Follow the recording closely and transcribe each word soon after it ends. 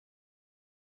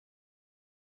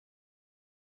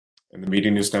And the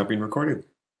meeting is now being recorded.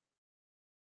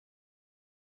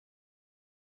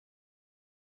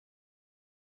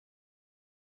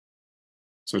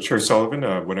 So Chair Sullivan,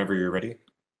 whenever you're ready.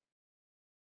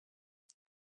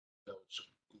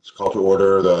 Let's call to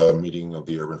order the meeting of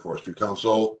the Urban Forestry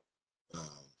Council,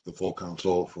 the full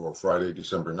council for Friday,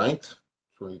 December 9th,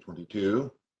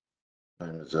 2022.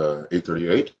 Time is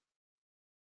 8:38.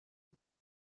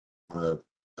 I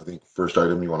think first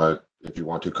item if you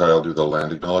want to, Kyle, do the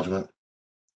land acknowledgement.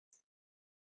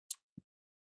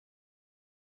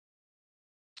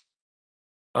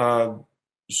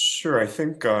 Sure. I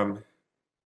think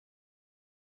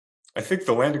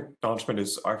the land acknowledgement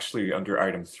is actually under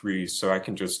item 3, so I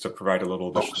can just provide a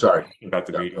little additional information about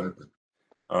the meeting.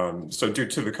 So due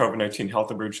to the COVID-19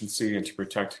 health emergency and to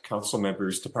protect council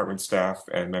members, department staff,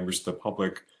 and members of the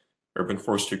public, Urban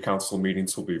Forestry Council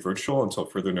meetings will be virtual until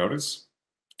further notice.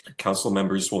 Council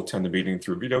members will attend the meeting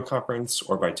through video conference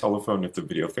or by telephone if the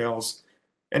video fails,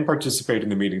 and participate in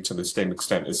the meeting to the same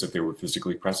extent as if they were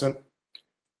physically present.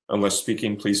 Unless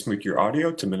speaking, please mute your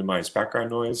audio to minimize background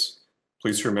noise.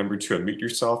 Please remember to unmute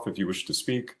yourself if you wish to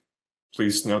speak.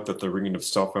 Please note that the ringing of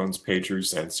cell phones,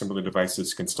 pagers, and similar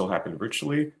devices can still happen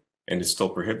virtually and is still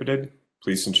prohibited.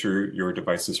 Please ensure your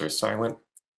devices are silent.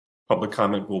 Public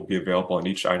comment will be available on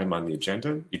each item on the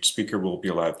agenda. Each speaker will be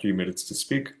allowed 3 minutes to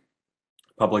speak.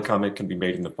 Public comment can be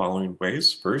made in the following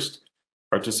ways. First,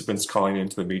 participants calling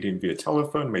into the meeting via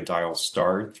telephone may dial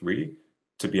 *3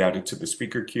 to be added to the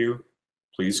speaker queue.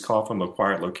 Please call from a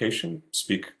quiet location,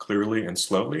 speak clearly and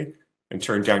slowly, and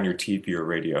turn down your TV or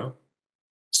radio.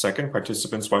 Second,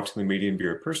 participants watching the meeting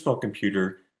via a personal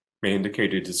computer may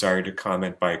indicate a desire to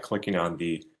comment by clicking on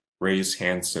the raise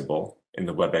hand symbol in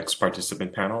the WebEx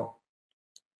participant panel.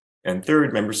 And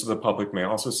third, members of the public may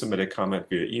also submit a comment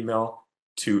via email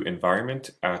to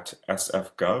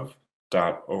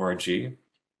environment@sfgov.org.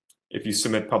 If you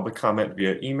submit public comment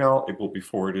via email, it will be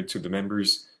forwarded to the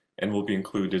members and will be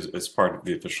included as part of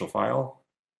the official file.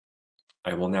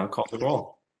 I will now call the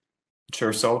roll.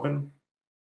 Chair Sullivan?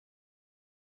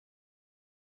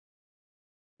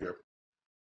 Here.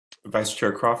 Vice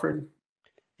Chair Crawford?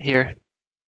 Here.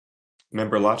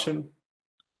 Member Lachin?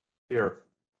 Here.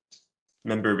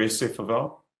 Member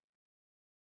Vesey-Favel?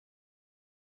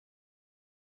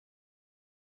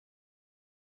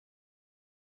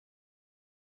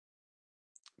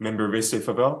 Member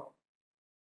Vesey-Favel?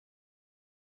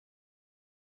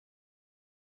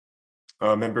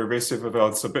 Member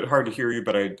Vesey-Favel, it's a bit hard to hear you,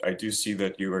 but I do see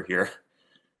that you are here.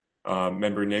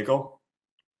 Member Nagel?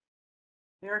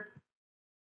 Here.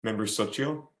 Member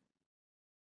Sochil?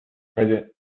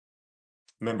 Present.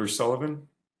 Member Sullivan?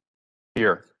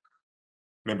 Here.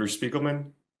 Member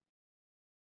Spiegelman?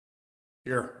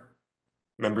 Here.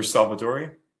 Member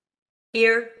Salvadori?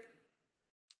 Here.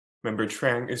 Member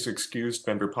Trang is excused.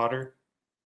 Member Potter?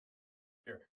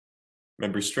 Here.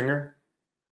 Member Stringer?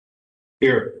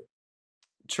 Here.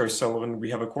 Chair Sullivan, we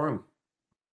have a quorum.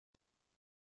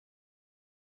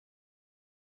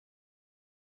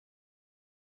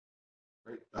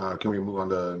 Great. Can we move on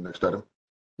to the next item?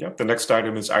 Yep, the next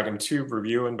item is item 2,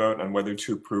 review and vote on whether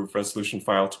to approve resolution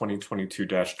file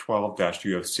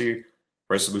 2022-12-UFC,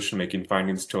 resolution making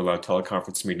findings to allow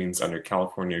teleconference meetings under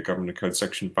California Government Code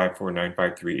Section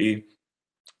 54953E.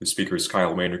 The speaker is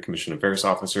Kyle Maynard, Commission Affairs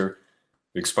Officer.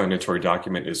 The explanatory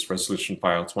document is resolution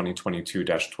file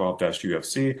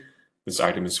 2022-12-UFC. This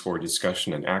item is for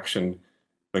discussion and action.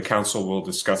 The Council will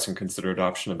discuss and consider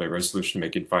adoption of a resolution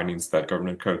making findings that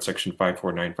Government Code Section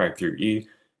 54953E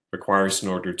requires in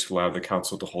order to allow the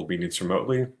Council to hold meetings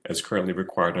remotely, as currently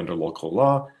required under local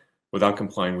law, without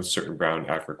complying with certain Brown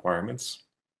Act requirements.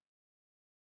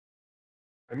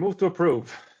 I move to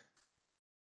approve.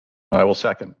 I will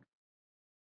second.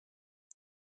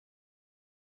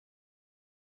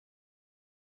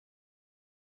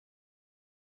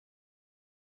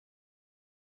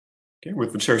 Okay,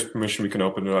 with the Chair's permission, we can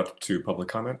open it up to public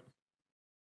comment.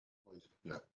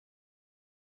 Yeah.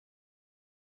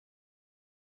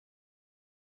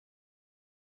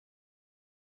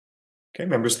 Okay,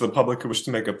 members of the public who wish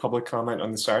to make a public comment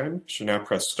on this item should now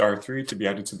press *3 to be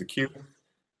added to the queue.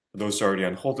 For those already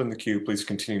on hold in the queue, please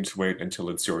continue to wait until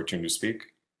it's your turn to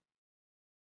speak.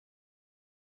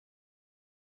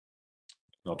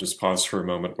 I'll just pause for a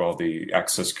moment while the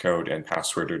access code and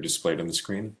password are displayed on the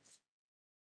screen.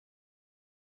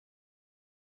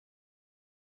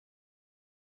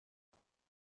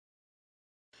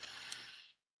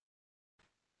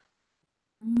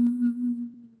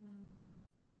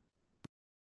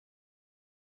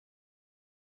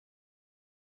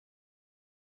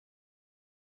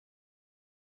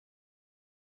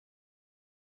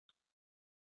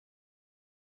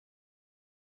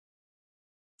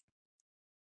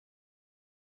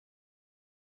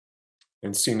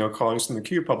 And see no callers in the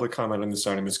queue, public comment on this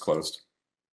item is closed.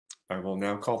 I will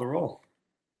now call the roll.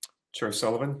 Chair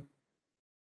Sullivan?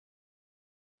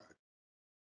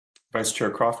 Vice Chair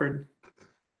Crawford?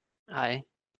 Aye.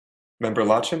 Member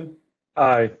Lachin?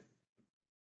 Aye.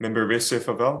 Member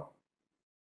Risse-Favel?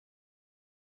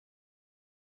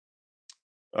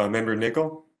 Member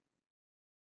Nagel?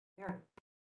 Here.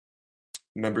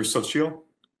 Member Sochil?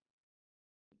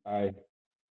 Aye.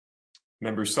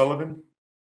 Member Sullivan?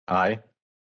 Aye.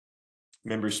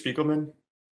 Member Spiegelman?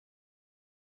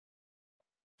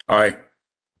 Aye.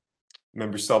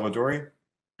 Member Salvadori?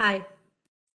 Aye.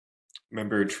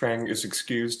 Member Trang is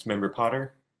excused. Member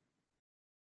Potter?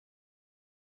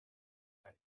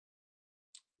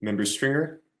 Member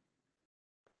Stringer?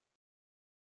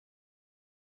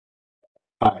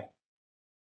 Aye.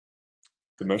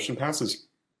 The motion passes.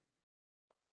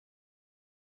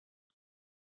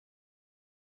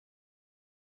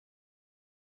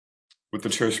 With the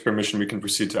chair's permission, we can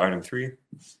proceed to item 3.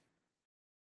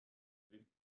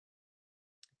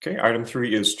 Okay, item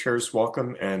 3 is chair's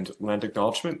welcome and land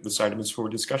acknowledgement. This item is for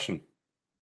discussion.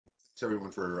 Thanks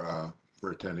everyone for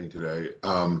attending today.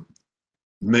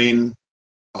 Main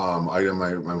item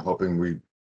I'm hoping we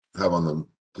have on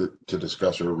to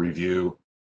discuss or review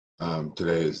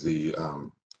today is the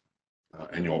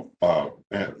annual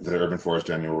the Urban Forest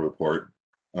annual report.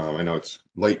 I know it's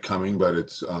late coming, but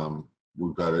it's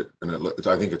we've got it, and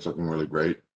I think it's looking really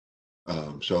great.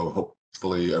 So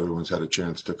hopefully everyone's had a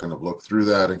chance to kind of look through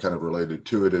that, and kind of related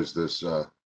to it is this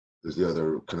is the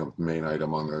other kind of main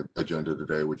item on the agenda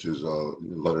today, which is a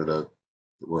letter that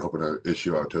we're hoping to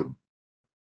issue out to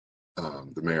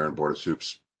the mayor and board of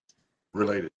soups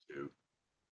related to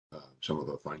some of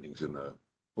the findings in the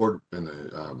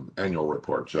annual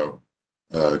report. So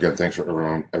again, thanks for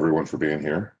everyone for being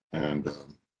here. And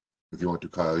if you want to,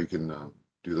 Kyle, you can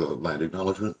do the land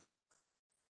acknowledgement.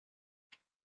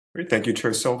 Great, thank you,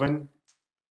 Chair Sullivan.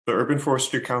 The Urban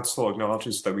Forestry Council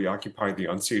acknowledges that we occupy the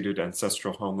unceded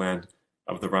ancestral homeland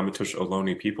of the Ramaytush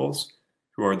Ohlone peoples,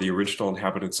 who are the original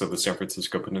inhabitants of the San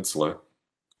Francisco Peninsula.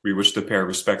 We wish to pay our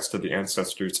respects to the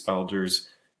ancestors, elders,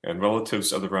 and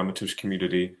relatives of the Ramaytush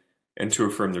community, and to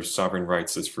affirm their sovereign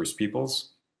rights as First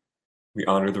Peoples. We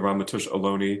honor the Ramaytush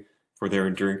Ohlone for their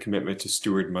enduring commitment to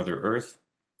steward Mother Earth.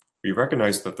 We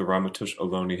recognize that the Ramaytush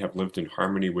Ohlone have lived in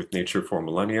harmony with nature for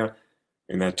millennia,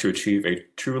 and that to achieve a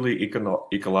truly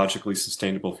ecologically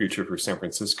sustainable future for San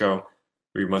Francisco,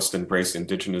 we must embrace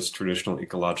indigenous traditional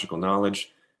ecological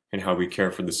knowledge and how we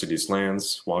care for the city's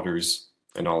lands, waters,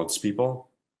 and all its people.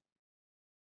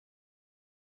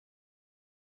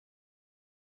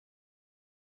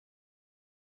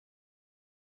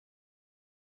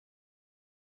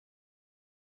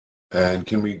 And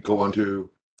can we go on to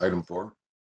item 4?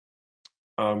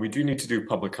 We do need to do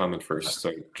public comment first,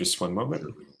 so just one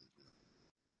moment.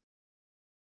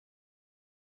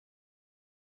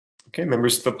 Okay,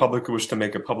 members of the public who wish to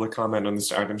make a public comment on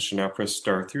this item should now press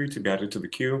 *3 to be added to the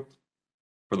queue.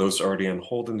 For those already on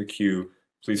hold in the queue,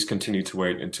 please continue to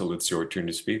wait until it's your turn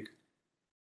to speak.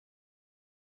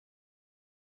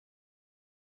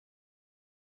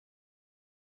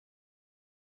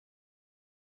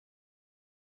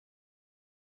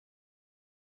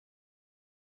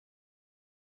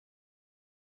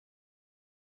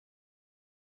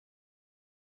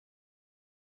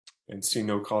 And see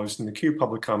no callers in the queue,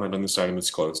 public comment on this item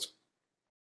is closed.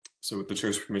 So with the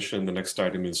chair's permission, the next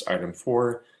item is item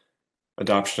 4,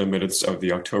 adoption of minutes of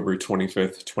the October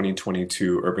 25th,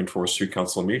 2022 Urban Forestry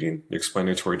Council meeting. The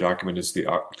explanatory document is the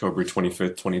October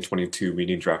 25th, 2022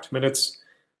 meeting draft minutes.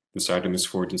 This item is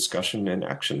for discussion and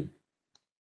action.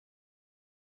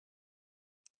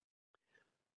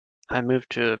 I move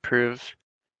to approve.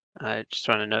 I just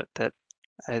want to note that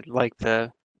I like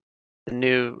the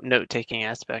new note-taking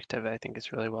aspect of it. I think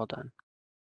it's really well done.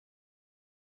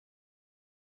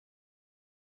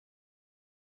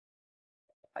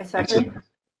 I second.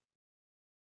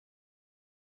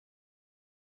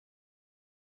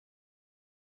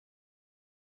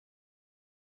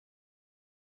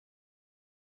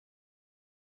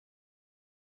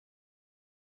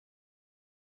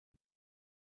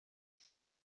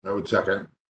 I would second.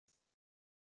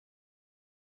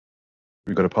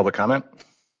 We go to public comment?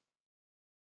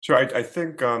 Sure, I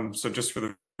think, so just for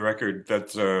the record,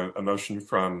 that's a motion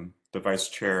from the vice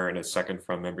chair and a second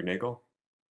from member Nagel.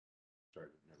 Sorry,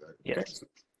 Yes.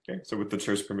 Okay, so with the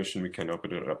chair's permission, we can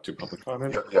open it up to public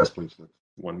comment. yes, please.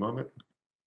 One moment.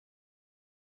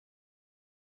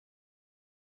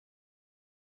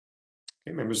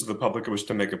 Okay, members of the public who wish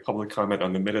to make a public comment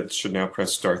on the minutes should now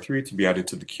press *3 to be added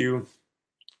to the queue.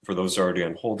 For those already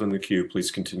on hold in the queue,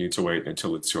 please continue to wait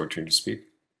until it's your turn to speak.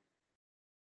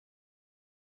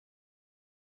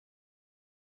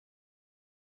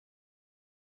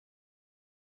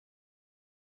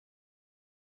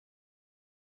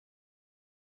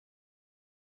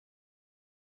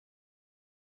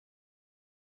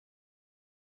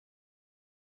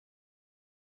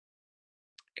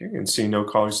 Okay, and seeing no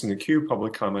callers in the queue,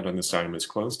 public comment on this item is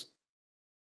closed.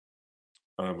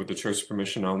 With the chair's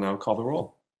permission, I'll now call the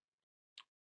roll.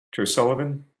 Chair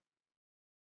Sullivan?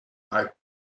 Aye.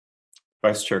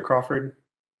 Vice Chair Crawford?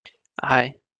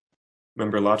 Aye.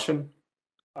 Member Lachin?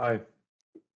 Aye.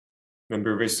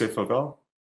 Member Vese-Favel?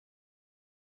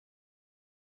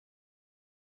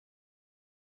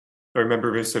 Sorry,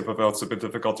 Member Vese-Favel, it's a bit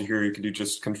difficult to hear you. Could you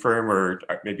just confirm or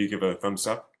maybe give a thumbs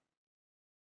up?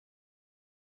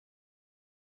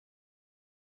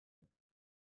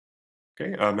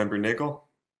 Okay, Member Nagel?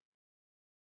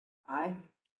 Aye.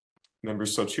 Member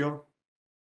Sochil?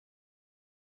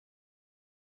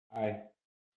 Aye.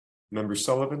 Member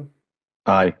Sullivan?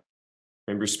 Aye.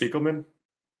 Member Spiegelman?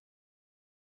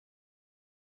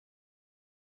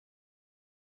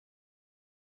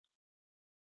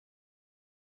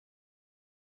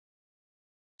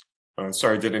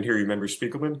 Sorry, I didn't hear you, Member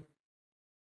Spiegelman.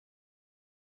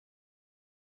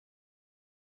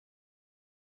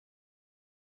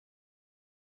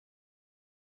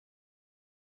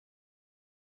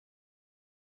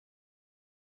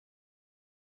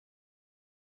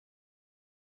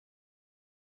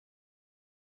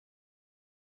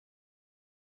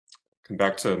 Come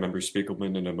back to Member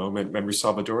Spiegelman in a moment. Member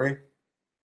Salvadori?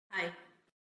 Aye.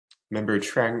 Member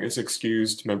Trang is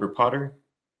excused. Member Potter?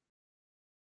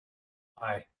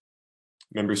 Aye.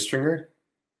 Member Stringer?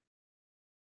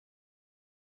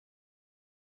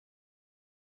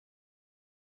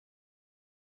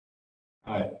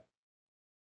 Aye.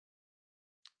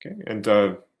 Okay, and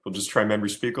we'll just try Member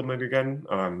Spiegelman again.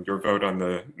 Your vote on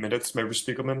the minutes, Member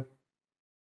Spiegelman?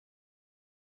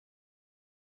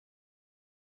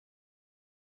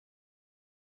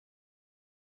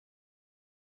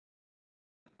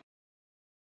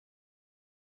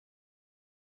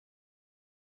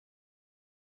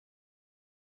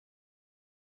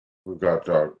 We've got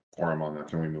quorum on that.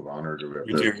 Can we move on, or do we have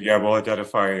We to? do, yeah, we'll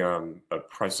identify a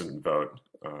present vote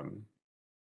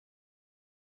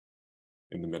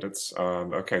in the minutes.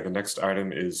 Okay, the next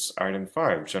item is item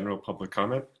 5, general public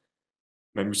comment.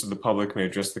 Members of the public may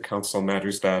address the council on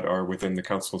matters that are within the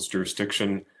council's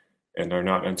jurisdiction and are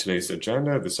not on today's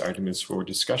agenda. This item is for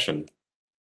discussion.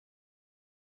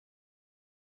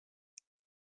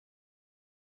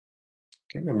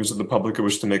 Okay, members of the public who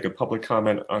wish to make a public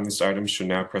comment on this item should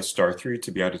now press *3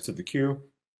 to be added to the queue.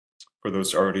 For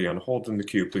those already on hold in the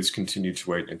queue, please continue to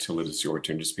wait until it is your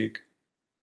turn to speak.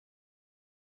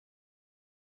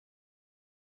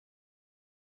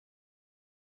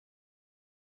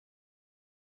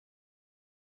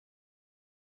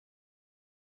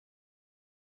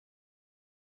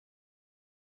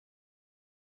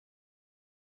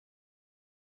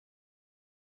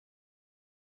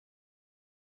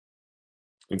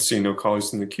 And seeing no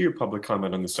callers in the queue, public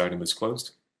comment on this item is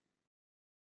closed.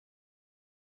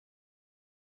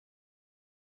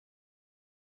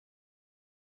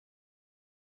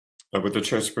 With the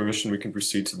chair's permission, we can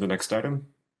proceed to the next item.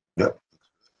 Yep.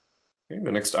 Okay,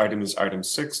 the next item is item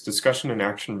 6, discussion and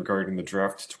action regarding the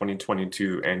draft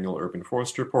 2022 annual urban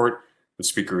forest report. The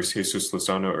speaker is Jesus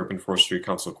Lozano, Urban Forestry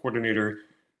Council Coordinator.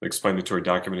 The explanatory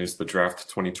document is the draft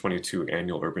 2022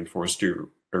 annual urban forest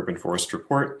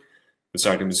report. This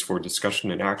item is for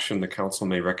discussion and action. The council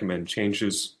may recommend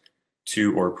changes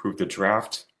to or approve the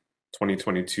draft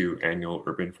 2022 annual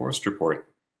urban forest report.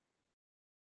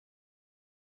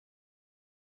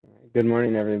 Good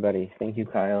morning, everybody. Thank you,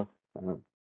 Kyle.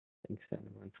 Thanks,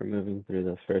 everyone, for moving through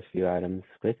those first few items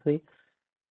quickly.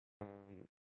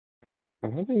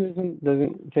 I'm hoping this one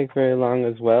doesn't take very long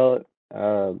as well.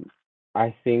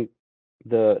 I think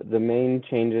the main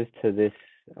changes to this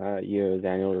year's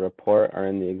annual report are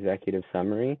in the executive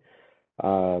summary,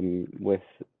 with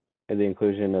the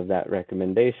inclusion of that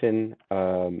recommendation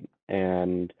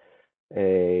and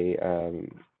a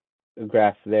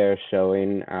graph there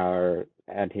showing our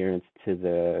adherence to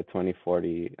the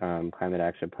 2040 climate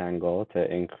action plan goal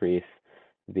to increase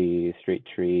the street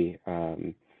tree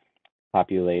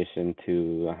population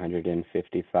to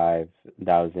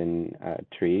 155,000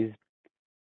 trees.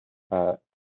 I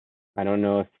don't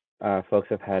know if folks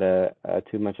have had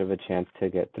too much of a chance to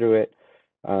get through it.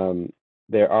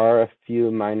 There are a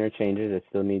few minor changes that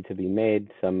still need to be made.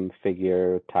 Some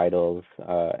figure titles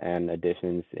and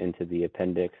additions into the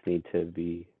appendix need to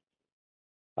be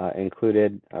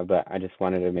included, but I just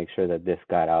wanted to make sure that this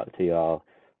got out to y'all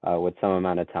with some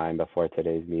amount of time before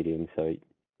today's meeting, so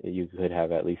you could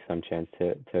have at least some chance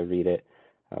to read it.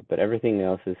 But everything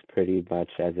else is pretty much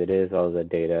as it is. All the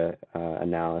data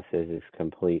analysis is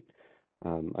complete,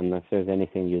 unless there's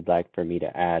anything you'd like for me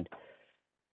to add.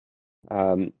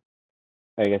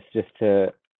 I guess just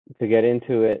to get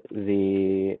into it,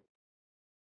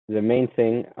 the main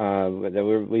thing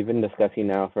that we've been discussing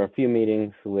now for a few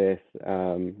meetings with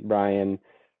Brian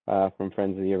from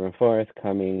Friends of the Urban Forest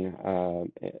coming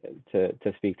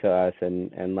to speak to us,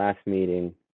 and last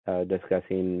meeting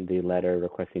discussing the letter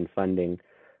requesting funding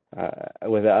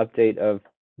with an update of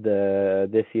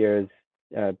this year's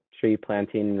tree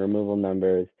planting and removal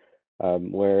numbers.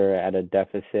 We're at a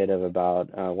deficit of about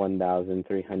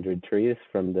 1,300 trees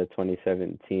from the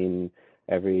 2017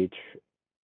 Every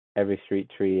Street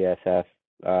Tree SF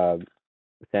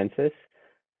census,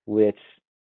 which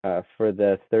for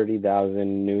the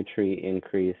 30,000 new tree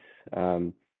increase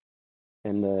and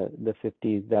the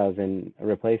 50,000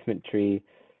 replacement tree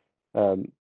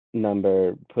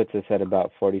number puts us at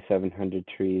about 4,700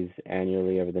 trees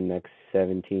annually over the next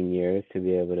 17 years to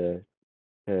be able to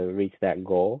reach that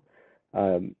goal.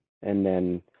 And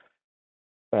then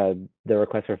the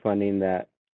request for funding that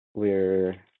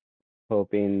we're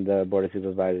hoping the Board of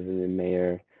Supervisors and the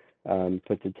Mayor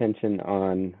puts attention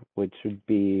on, which would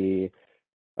be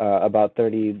about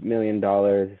 $30 million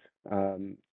to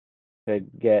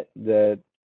get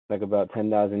about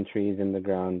 10,000 trees in the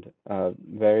ground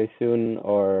very soon,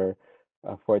 or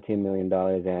 $14 million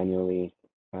annually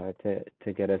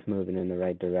to get us moving in the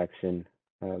right direction.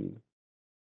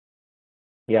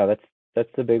 Yeah, that's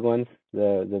the big ones,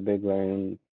 the big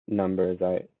learning numbers.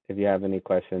 If you have any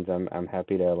questions, I'm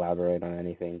happy to elaborate on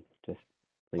anything. Just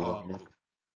please let me know.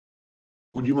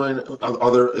 Would you mind? Are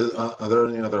there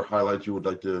any other highlights you would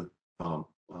like to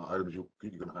items you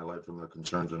can highlight from the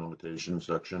concerns and limitations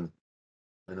section?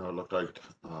 I know it looked like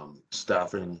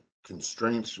staffing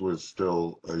constraints was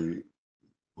still a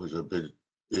big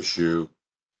issue.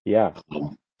 Yeah.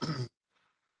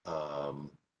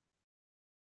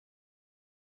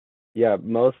 Yeah,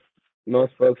 most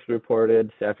folks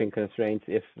reported staffing constraints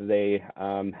if they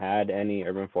had any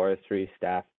urban forestry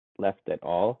staff left at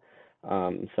all.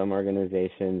 Some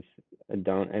organizations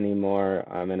don't anymore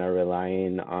and are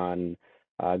relying on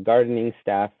gardening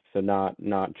staff, so not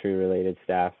tree related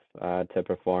staff, to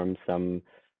perform some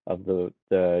of the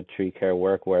tree care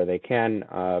work where they can,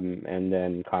 and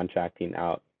then contracting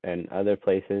out. And other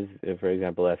places, for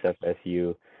example,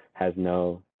 SFSU has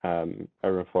no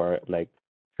urban forest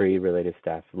tree related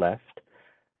staff left,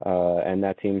 and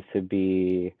that seems to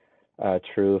be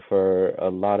true for a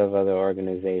lot of other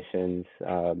organizations,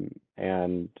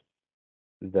 and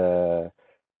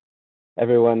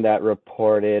everyone that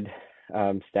reported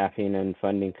staffing and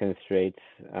funding constraints,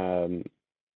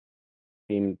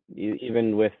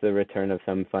 even with the return of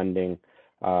some funding,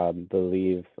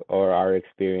 believe or are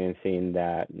experiencing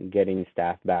that getting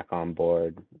staff back on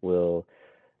board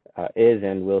is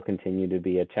and will continue to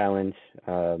be a challenge,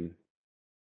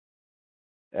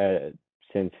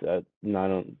 since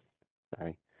not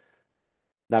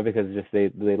because just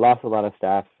they lost a lot of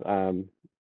staff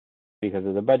because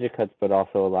of the budget cuts, but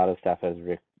also a lot of staff has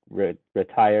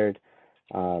retired,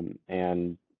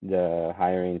 and the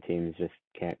hiring teams just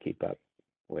can't keep up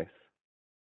with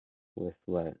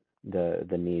what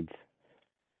the needs.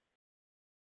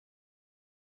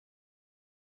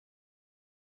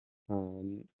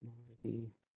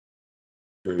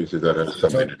 Curious if that has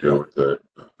something to do with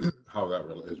how that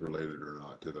is related or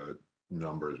not to the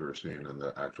numbers we're seeing in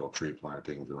the actual tree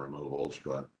plantings and removals,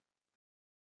 but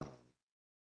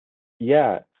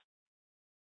yeah.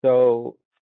 So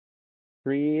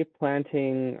tree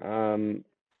planting,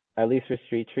 at least for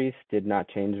street trees, did not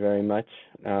change very much.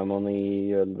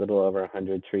 Only a little over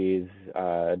 100 trees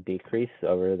decrease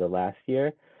over the last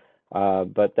year.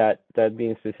 But that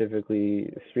being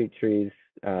specifically street trees,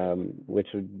 which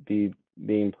would be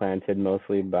being planted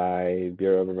mostly by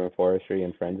Bureau of Urban Forestry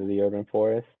and Friends of the Urban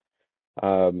Forest,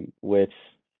 which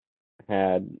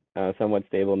had somewhat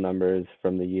stable numbers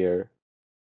from the year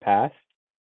past.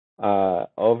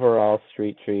 Overall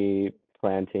street tree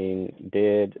planting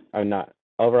did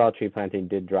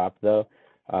drop though,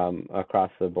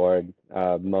 across the board.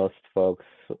 Most folks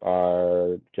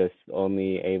are just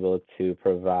only able to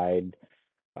provide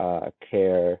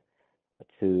care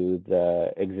to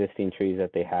the existing trees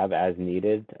that they have as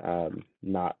needed,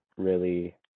 not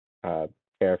really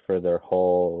care for their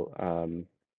whole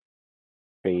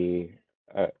tree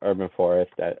urban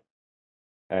forest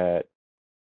at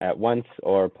once,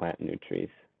 or plant new trees.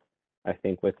 I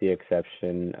think with the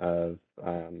exception of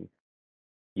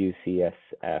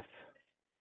UCSF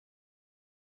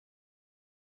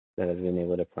that has been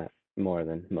able to plant more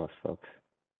than most folks.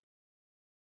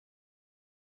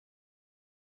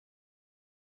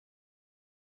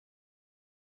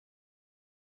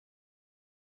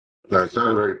 that's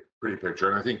not a very pretty picture.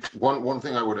 And I think one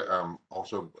thing I would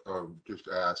also just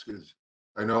ask is,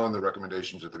 I know in the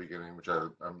recommendations at the beginning, which I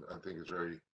think is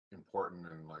very important,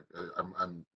 and like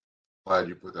I'm glad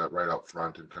you put that right up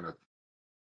front and kind of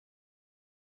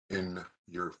in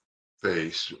your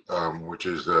face, which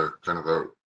is the kind of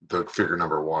the figure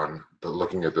number one, the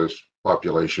looking at this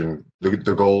population, the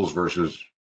goals versus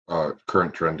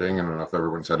current trending. And I don't know if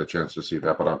everyone's had a chance to see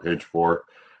that, but on page 4,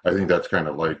 I think that's kind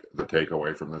of like the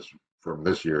takeaway from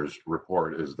this year's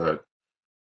report is that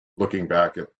looking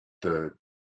back at the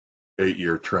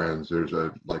 8-year trends, there's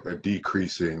a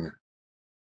decreasing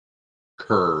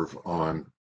curve on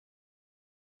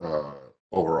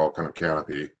overall kind of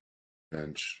canopy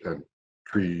and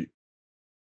tree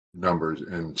numbers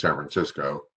in San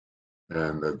Francisco,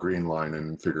 and the green line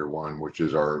in figure 1, which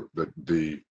is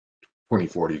the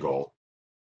 2040 goal.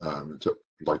 It's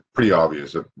like pretty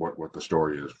obvious what the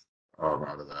story is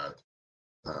out of that.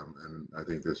 And I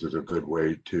think this is a good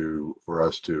way for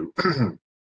us to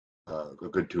a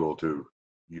good tool to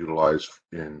utilize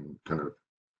in kind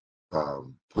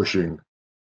of pushing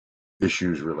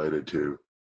issues related to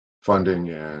funding,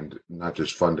 and not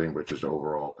just funding, but just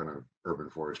overall kind of urban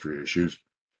forestry issues.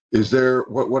 Is there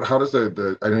how does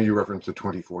the I know you referenced the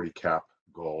 2040 cap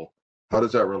goal. How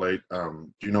does that relate?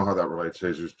 Do you know how that relates,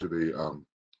 Jesus, to the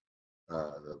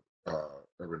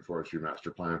urban forestry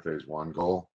master plan phase 1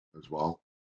 goal as well?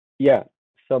 Yeah.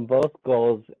 So both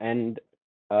goals end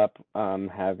up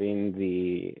having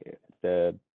the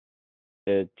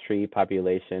tree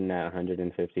population at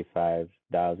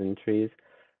 155,000 trees.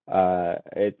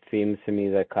 It seems to me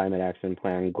that Climate Action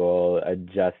Plan goal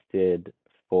adjusted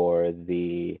for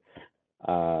the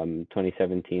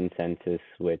 2017 census,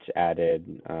 which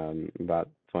added about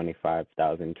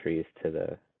 25,000 trees to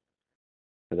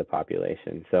the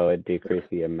population. So it decreased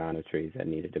the amount of trees that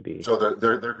needed to be. So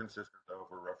they're consistent though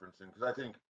for referencing, because I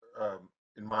think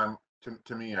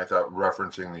to me I thought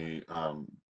referencing the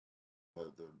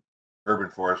urban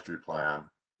forestry plan,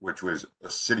 which was a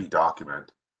city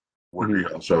document, would be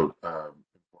also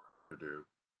important to do.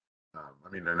 I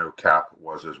mean, I know CAP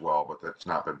was as well, but that's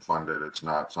not been funded. It's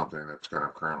not something that's kind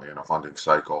of currently in a funding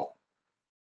cycle.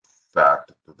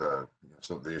 Fact,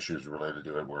 some of the issues related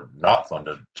to it were not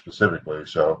funded specifically.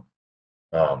 So,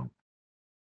 kind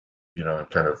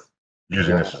of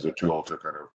using this as a tool to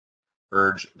kind of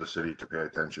urge the city to pay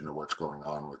attention to what's going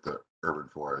on with the urban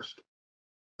forest.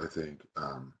 I think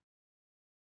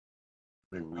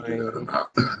maybe we do that in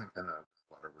a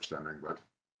letter we're sending, but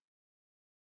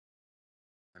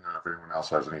I don't know if anyone else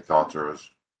has any thoughts or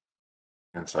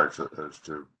insights as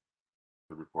to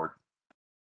the report.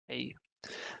 Hey.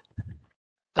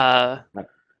 Okay.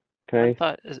 I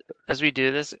thought as we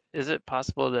do this, is it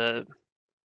possible to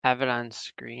have it on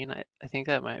screen? I think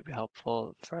that might be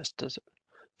helpful for us to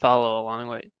follow along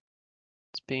what's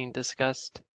being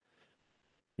discussed.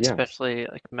 Yeah. Especially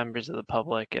like members of the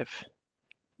public, if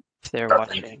they're Yeah,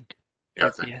 watching. Yeah,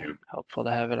 It'd be thank you. helpful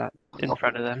to have it in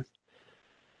front of them.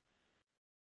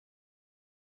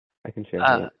 I can share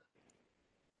that.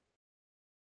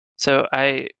 So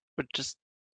I would just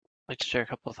like to share a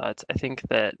couple of thoughts. I think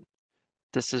that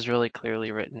this is really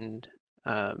clearly written.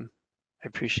 I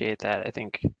appreciate that. I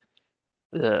think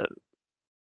the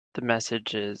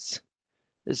message is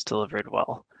delivered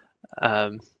well.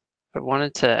 I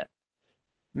wanted to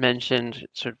mention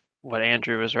sort of what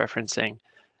Andrew was referencing,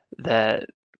 that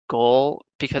goal,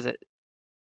 because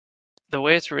the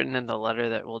way it's written in the letter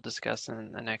that we'll discuss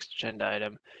in the next agenda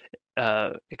item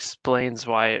explains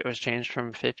why it was changed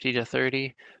from 50 to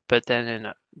 30, but then in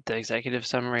the executive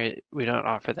summary, we don't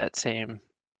offer that same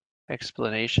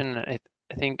explanation. I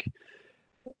think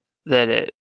that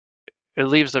it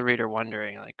leaves the reader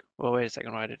wondering, like, well, wait a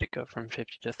second, why did it go from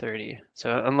 50 to 30?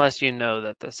 So unless you know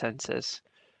that the census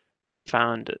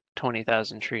found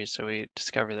 20,000 trees, so we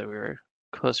discovered that we were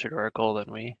closer to our goal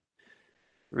than we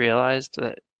realized,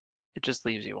 that it just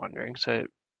leaves you wondering. So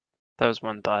that was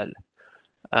one thought.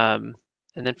 And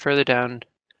then further down,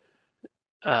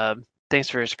 thanks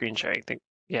for your screen sharing. I think,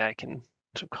 yeah, I can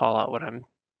call out what I'm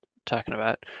talking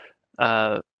about.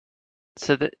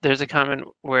 So there's a comment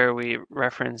where we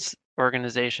reference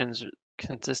organizations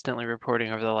consistently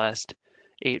reporting over the last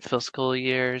 8 fiscal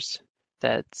years.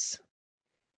 That's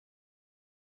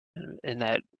in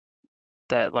that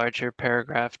larger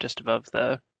paragraph just above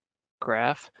the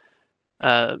graph.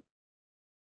 Are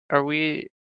we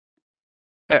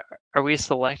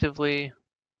selectively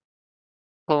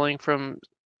pulling from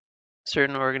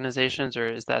certain organizations, or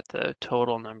is that the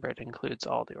total number? It includes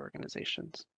all the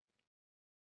organizations.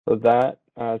 So that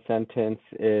sentence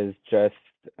is just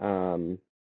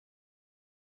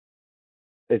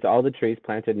it's all the trees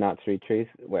planted, not street trees.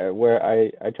 Where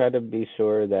I try to be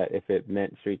sure that if it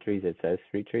meant street trees, it says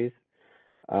street trees.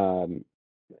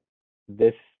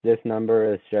 This this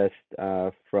number is just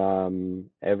from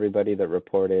everybody that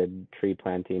reported tree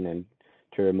planting and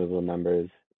tree removal numbers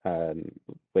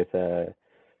with an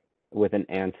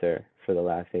answer for the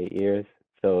last 8 years.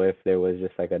 So if there was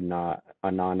just like a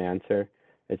non-answer,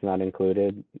 it's not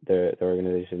included. The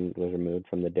organization was removed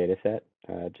from the data set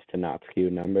just to not skew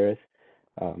numbers.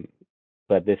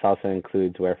 But this also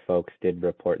includes where folks did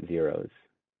report zeros,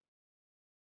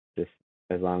 just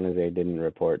as long as they didn't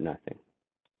report nothing.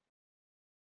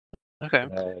 Okay.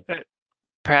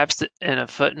 Perhaps in a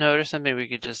footnote or something, we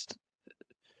could just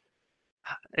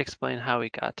explain how we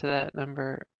got to that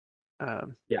number.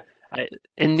 Yeah.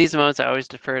 In these moments, I always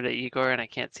defer to Igor, and I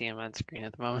can't see him on screen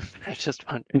at the moment. I just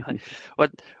wondering,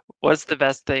 like, what's the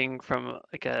best thing from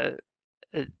like a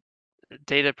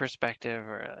data perspective,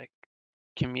 or like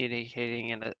communicating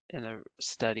in a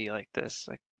study like this?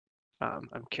 Like,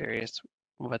 I'm curious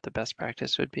what the best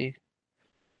practice would be.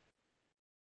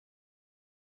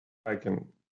 I can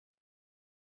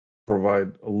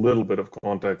provide a little bit of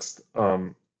context.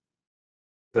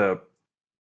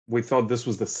 We thought this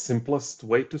was the simplest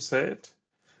way to say it.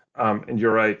 And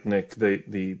you're right, Nick,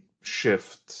 the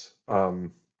shift,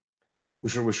 we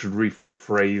should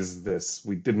rephrase this.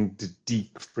 We didn't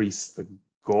decrease the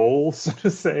goal, so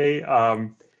to say.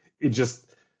 It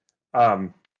just,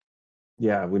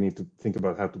 yeah, we need to think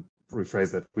about how to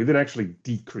rephrase that. We didn't actually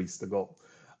decrease the goal.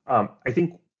 I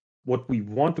think what we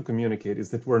want to communicate is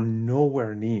that we're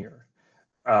nowhere near.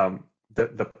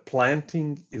 The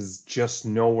planting is just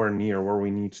nowhere near where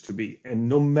we need to be. And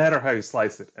no matter how you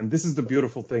slice it, and this is the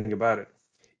beautiful thing about it,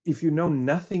 if you know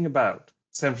nothing about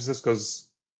San Francisco's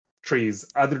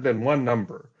trees other than one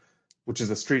number, which is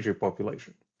the street tree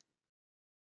population,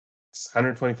 it's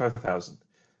 125,000.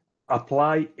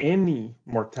 Apply any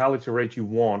mortality rate you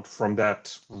want from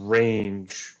that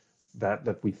range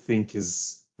that we think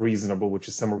is reasonable, which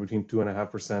is somewhere between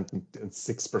 2.5% and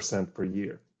 6% per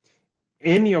year.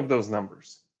 Any of those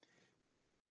numbers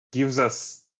gives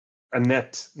us a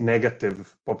net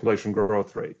negative population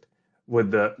growth rate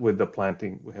with the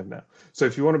planting we have now. So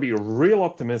if you want to be real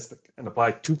optimistic and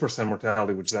apply 2%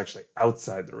 mortality, which is actually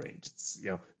outside the range, it's, you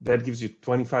know, that gives you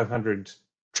 2,500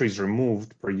 trees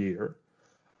removed per year.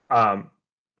 And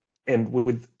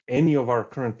with any of our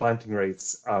current planting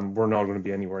rates, we're not going to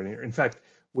be anywhere near. In fact,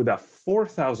 with a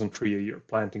 4,000 tree a year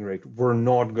planting rate, we're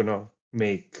not going to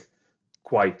make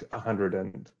quite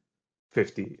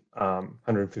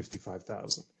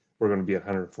 155,000. We're going to be at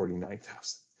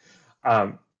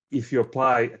 149,000. If you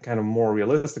apply a kind of more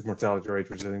realistic mortality rate,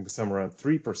 which I think is somewhere around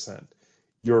 3%,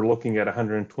 you're looking at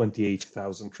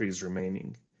 128,000 trees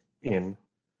remaining in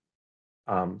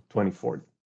 2040.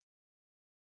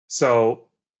 So,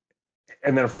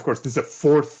 and then of course, this is a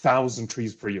 4,000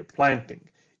 trees per year planting.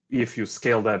 If you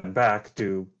scale that back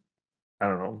to, I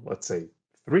don't know, let's say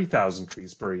 3,000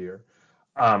 trees per year,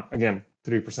 again,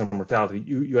 3% mortality,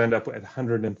 you end up at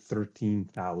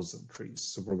 113,000 trees.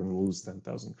 So we're going to lose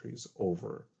 10,000 trees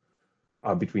over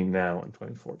between now and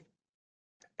 2040.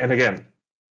 And again,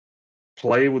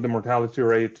 play with the mortality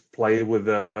rate, play with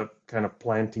the kind of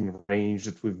planting range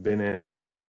that we've been in.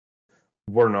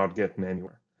 We're not getting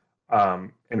anywhere.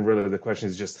 And really the question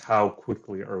is just how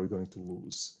quickly are we going to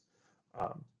lose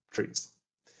trees?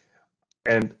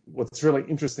 And what's really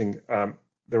interesting,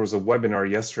 there was a webinar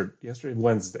yesterday,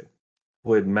 Wednesday,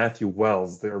 with Matthew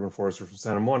Wells, the urban forester from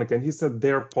Santa Monica, and he said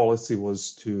their policy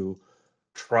was to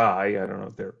try, I don't know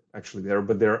if they're actually there,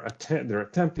 but they're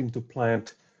attempting to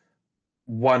plant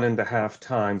 1.5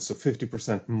 times, so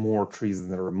 50% more trees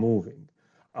than they're removing,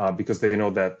 because they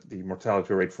know that the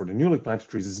mortality rate for the newly planted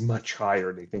trees is much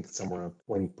higher. They think it's somewhere around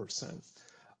 20%.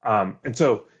 And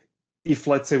so if,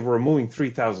 let's say, we're removing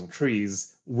 3,000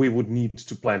 trees, we would need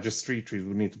to plant just street trees.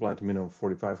 We need to plant a minimum of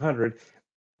 4,500,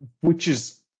 which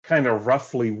is kind of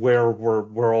roughly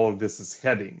where all of this is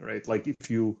heading, right? Like if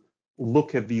you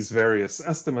look at these various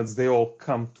estimates, they all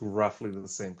come to roughly the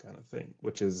same kind of thing,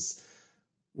 which is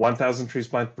 1,000 trees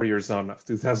planted per year is not enough.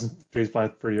 2,000 trees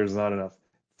planted per year is not enough.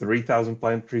 3,000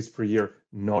 planted trees per year,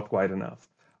 not quite enough.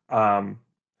 And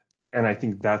I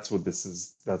think that's what this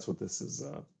is. That's what this is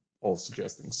all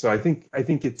suggesting. So I think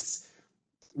it's,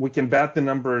 we can bat the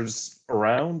numbers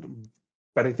around,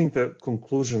 but I think the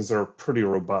conclusions are pretty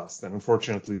robust. And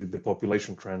unfortunately, the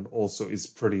population trend also is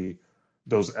pretty,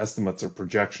 those estimates or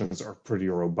projections are pretty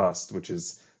robust, which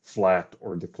is flat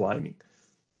or declining.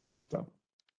 So,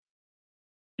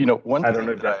 you know, one I thing don't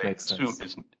know if that that I makes assume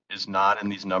sense. is not in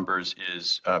these numbers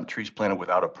is trees planted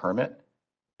without a permit.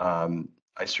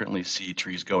 I certainly see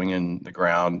trees going in the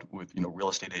ground with, you know, real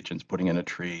estate agents putting in a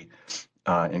tree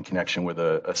in connection with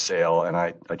a sale, and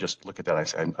I just look at that. I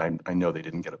say I know they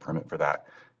didn't get a permit for that.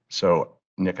 So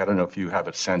Nick, I don't know if you have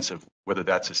a sense of whether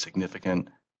that's a significant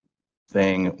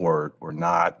thing or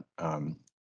not.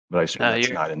 But I assume No, that's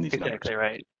you're not in these exactly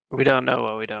numbers. right. We don't know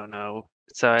what we don't know.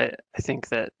 So I think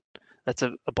that that's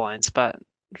a blind spot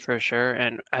for sure.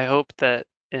 And I hope that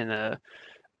in a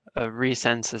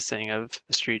recensusing of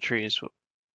street trees,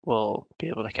 we'll be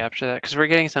able to capture that because we're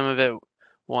getting some of it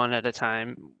one at a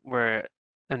time where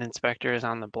an inspector is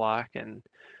on the block and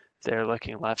they're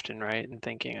looking left and right and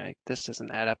thinking like this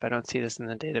doesn't add up. I don't see this in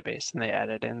the database, and they add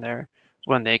it in there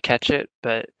when they catch it.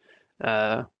 But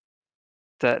uh,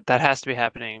 that has to be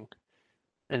happening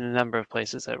in a number of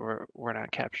places that we're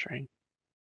not capturing.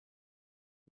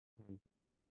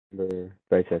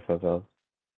 Vice FFL.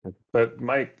 But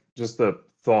Mike, just a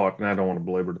thought, and I don't want to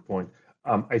belabor the point.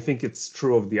 I think it's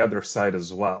true of the other side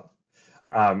as well.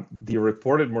 The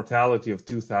reported mortality of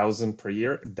 2,000 per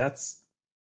year, that's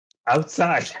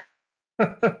outside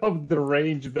of the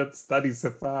range that studies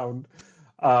have found.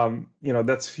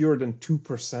 That's fewer than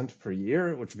 2% per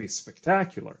year, which would be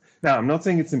spectacular. Now, I'm not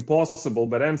saying it's impossible,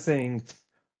 but I'm saying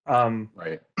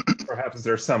Right. perhaps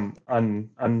there's some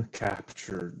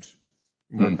uncaptured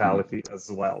mortality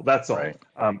as well. That's all. Right.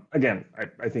 Again,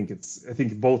 I think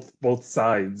both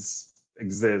sides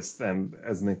exist, and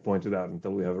as Nick pointed out,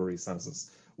 until we have a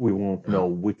recensus, we won't know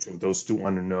which of those two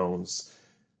unknowns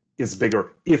is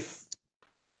bigger, if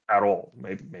at all.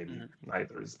 Maybe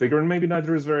neither is bigger, and maybe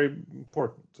neither is very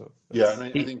important. So Yeah, and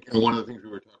I think one of the things we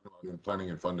were talking about in planning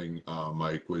and funding,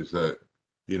 Mike, was that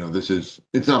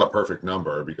it's not a perfect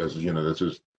number because this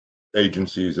is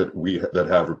agencies that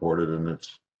have reported, and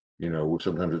it's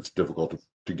sometimes it's difficult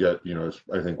to get.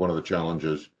 I think one of the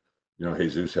challenges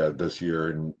Jesus had this year,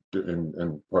 and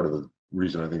part of the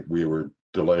reason I think we were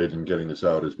delayed in getting this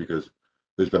out is because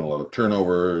there's been a lot of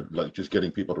turnover. Like just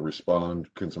getting people to respond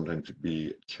can sometimes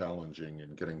be challenging,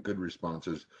 and getting good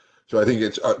responses. So I think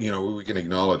it's we can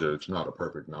acknowledge it. It's not a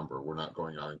perfect number. We're not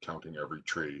going out and counting every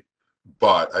tree,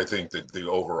 but I think that the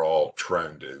overall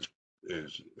trend is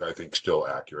I think still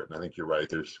accurate. And I think you're right.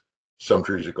 There's some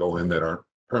trees that go in that aren't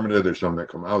permitted. There's some that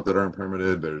come out that aren't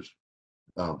permitted.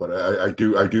 But I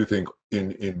do think in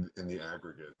the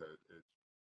aggregate that it's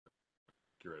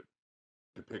accurate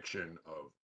depiction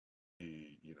of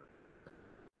the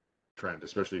trend,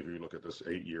 especially if you look at this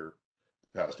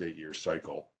past 8 year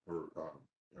cycle, or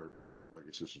I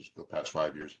guess this is the past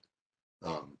 5 years.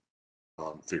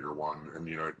 Figure one, and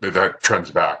that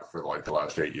trends back for like the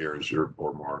last 8 years or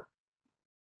more.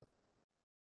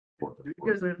 Do you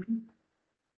guys hear me?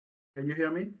 Can you hear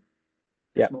me?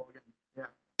 Yeah. Yeah.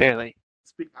 Barely.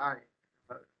 Speak I.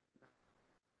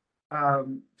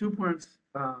 2 points.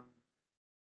 The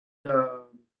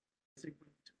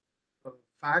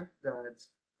fact that it's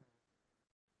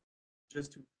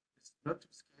not to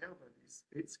scale, but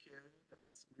it's scary that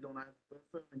we don't have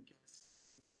buffer in case.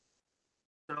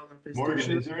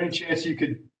 Morgan, is there any chance you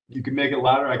could make it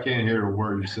louder? I can't hear a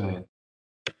word you're saying.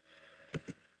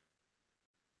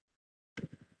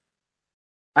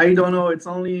 I don't know. It's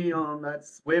only on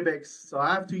that's Webex, so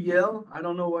I have to yell. I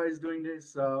don't know why it's doing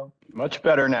this. So Much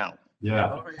better now.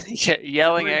 Yeah. right.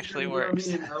 Yelling So actually works.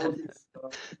 It's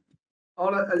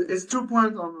 2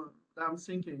 points on that I'm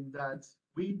thinking that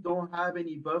we don't have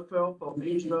any buffer for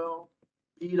major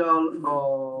beetle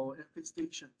or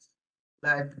infestations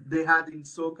like they had in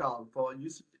SoCal for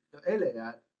LA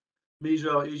at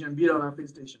major Asian beetle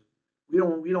infestation. We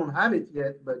don't have it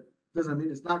yet, but doesn't mean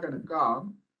it's not going to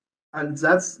come. And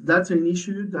that's an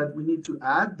issue that we need to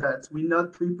add, that we're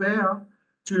not prepared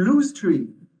to lose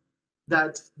tree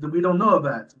that we don't know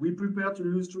about. We prepare to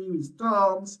lose tree with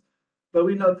storms, but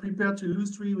we're not prepared to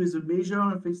lose tree with the major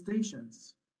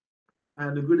infestations.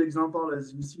 And a good example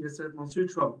is UCSF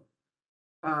Monsutra.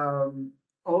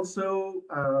 Also,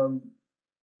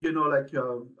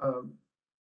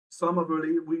 some of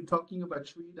we're talking about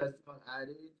tree that's not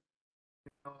added.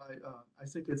 I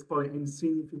think it's probably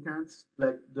insignificant.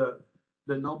 Like the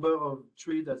number of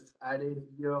tree that's added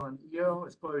year on year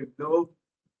is probably low.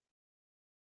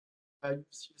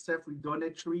 UCSF we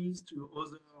donate trees to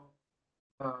other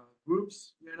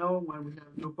groups, when we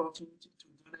have the opportunity to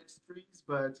donate trees,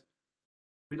 but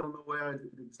we don't know where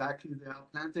exactly they are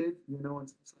planted, and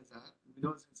things like that. We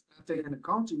know it's planted in the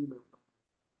county, but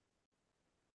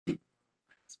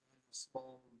it's a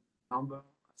small number.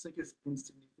 I think it's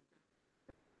insignificant.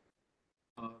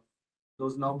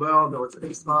 Those numbers, those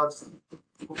experts,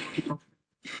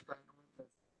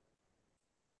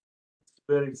 it's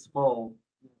very small.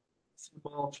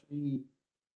 Small tree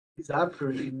is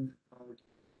happening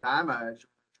damage.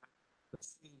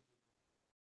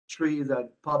 Trees that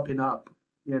popping up,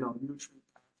 new trees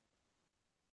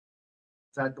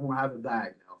that don't have a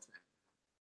bag.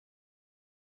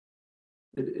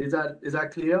 Is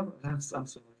that clear? I'm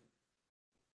sorry.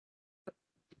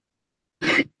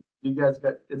 You guys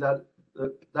got,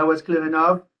 that was clear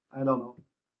enough? I don't know.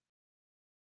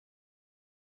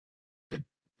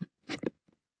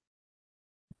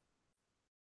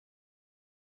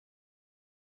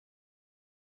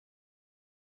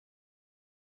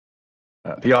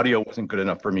 The audio wasn't good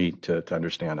enough for me to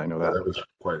understand. I know that. That was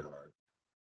quite hard.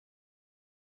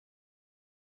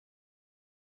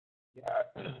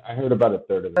 Yeah, I heard about a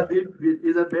third of that.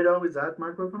 Is that better with that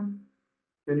microphone?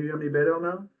 Can you hear me better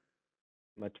now?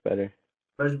 Much better.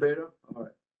 Much better? All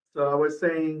right. So I was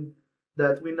saying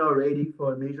that we're not ready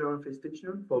for a major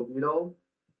infestation for beetle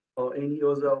or any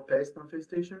other pest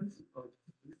infestations or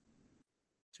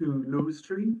to lose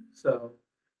tree. So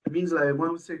it means like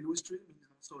when we say lose tree, it means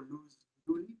also lose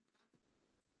woolly.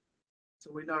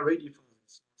 So we're not ready for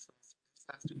this. So this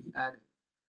has to be added.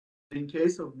 In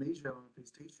case of major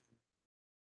infestation,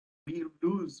 we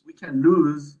can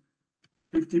lose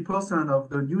 50% of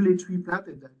the newly tree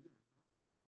planted that year.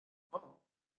 Oh,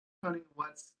 depending on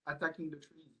what's attacking the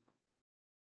trees.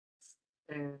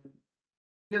 And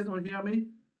you guys don't hear me?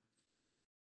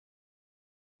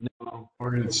 No.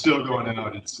 Morgan, it's still going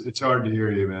out. It's hard to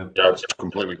hear you, man. Yeah, it's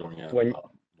completely going out.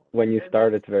 When you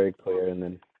start, it's very clear, and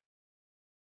then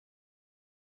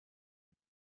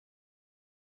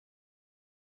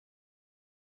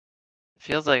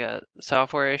Feels like a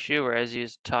software issue where as you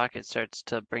talk, it starts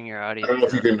to bring your audio. I don't know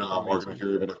if you can, down for some Morgan, reason. if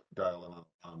you're able to dial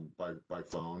in by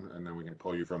phone, and then we can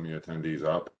pull you from the attendees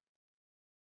up.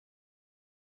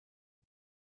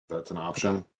 That's an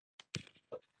option. I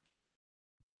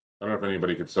don't know if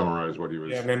anybody could summarize what he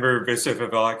was. Yeah, member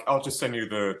Vivek, I'll just send you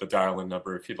the dial-in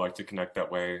number if you'd like to connect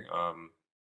that way.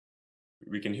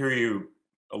 We can hear you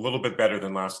a little bit better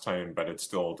than last time, but it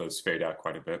still does fade out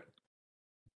quite a bit.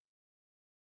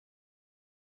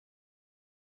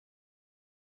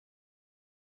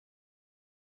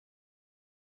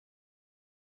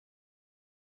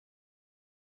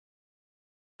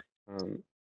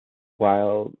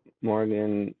 while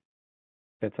Morgan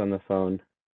gets on the phone,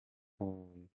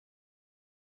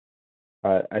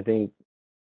 I think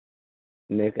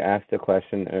Nick asked a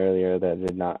question earlier that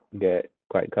did not get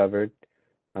quite covered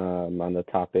on the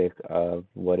topic of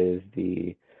what is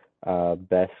the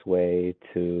best way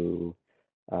to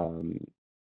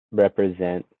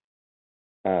represent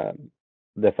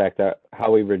the fact that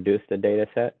how we reduced the data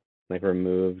set, like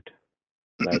removed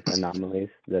like anomalies,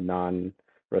 the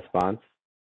non-response.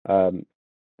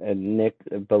 And Nick,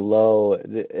 below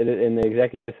in the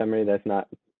executive summary, that's not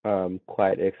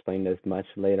quite explained as much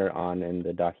later on in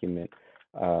the document.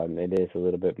 It is a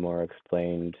little bit more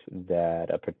explained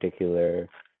that a particular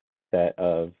set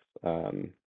of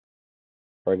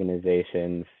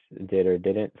organizations did or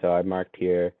didn't. So I marked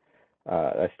here,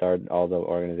 I started all the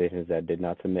organizations that did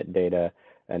not submit data,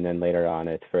 and then later on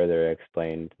it's further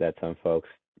explained that some folks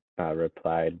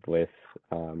replied with,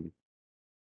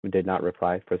 did not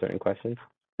reply for certain questions.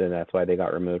 Then that's why they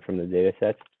got removed from the data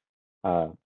sets.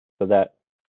 So that,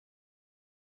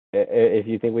 if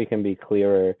you think we can be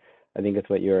clearer, I think it's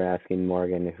what you were asking,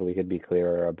 Morgan, if we could be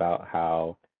clearer about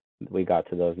how we got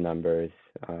to those numbers.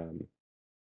 I'm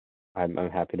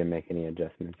happy to make any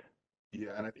adjustments.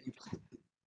 Yeah, and I think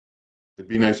it'd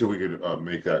be nice if we could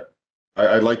make that.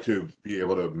 I'd like to be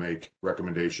able to make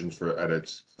recommendations for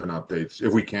edits and updates.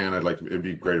 If we can, it'd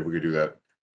be great if we could do that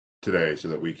today so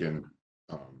that we can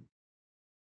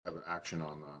have an action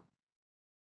on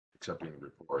accepting the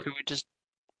report. Could we just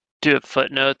do a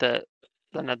footnote that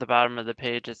then at the bottom of the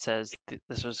page it says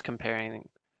this was comparing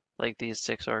like these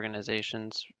 6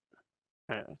 organizations,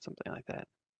 or something like that.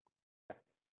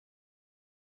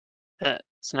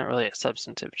 It's not really a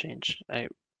substantive change.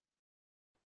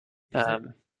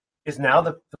 Is now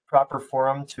the proper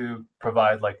forum to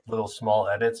provide like little small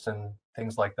edits and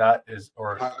things like that?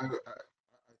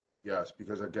 Yes,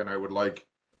 because again, I would like,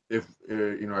 if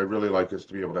I'd really like us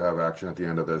to be able to have action at the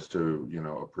end of this to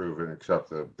approve and accept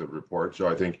the report. So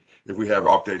I think if we have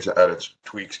updates, edits,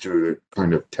 tweaks to the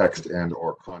kind of text and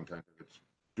or content, if it's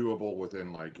doable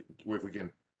within, like, if we can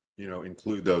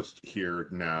include those here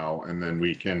now, and then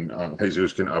we can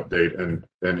Jesus can update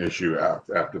and issue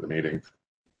after the meeting.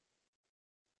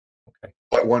 Okay.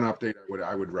 But one update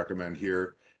I would recommend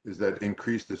here is that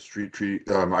increase the street tree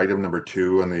item number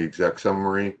 2 on the exec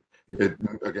summary.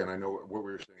 Again, I know what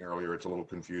we were saying earlier, it's a little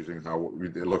confusing how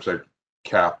it looks like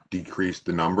CAP decreased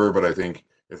the number, but I think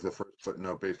if the first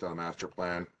footnote based on the master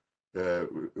plan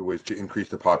was to increase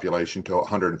the population to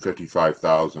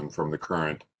 155,000 from the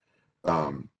current,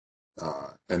 and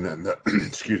then the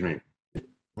excuse me, the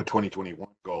 2021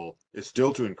 goal is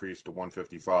still to increase to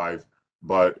 155,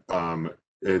 but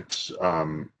it's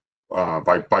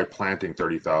by planting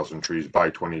 30,000 trees by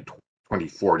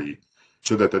 2040,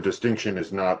 so that the distinction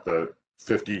is not the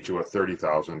 50 to a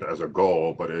 30,000 as a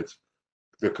goal, but it's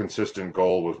the consistent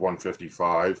goal was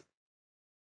 155.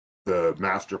 The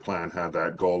master plan had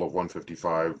that goal of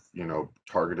 155,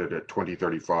 targeted at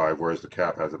 2035, whereas the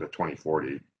cap has it at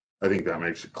 2040. I think that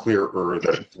makes it clearer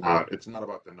that it's not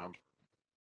about the number,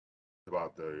 it's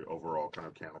about the overall kind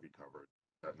of canopy coverage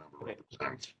that number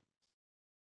represents.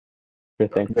 Yeah,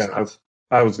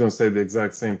 I was going to say the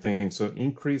exact same thing. So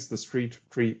increase the street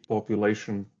tree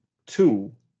population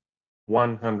to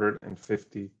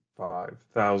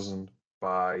 155,000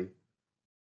 by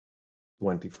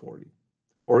 2040,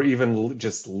 or even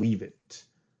just leave it.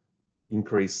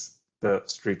 Increase the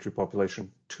street tree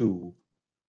population to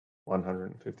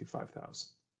 155,000.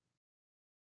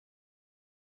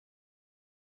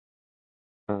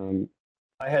 I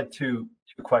had two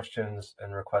questions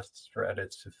and requests for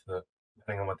edits,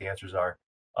 depending on what the answers are.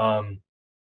 Kyle.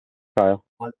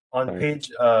 On page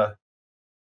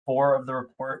 4 of the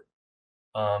report,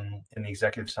 in the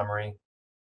executive summary, it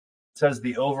says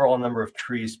the overall number of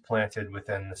trees planted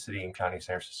within the city and county of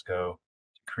San Francisco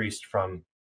decreased from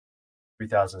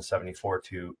 3,074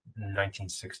 to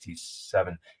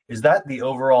 1967. Is that the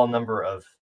overall number of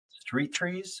street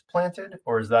trees planted,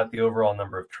 or is that the overall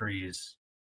number of trees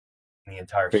in the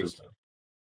entire system?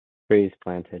 Trees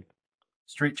planted.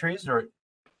 Street trees or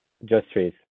just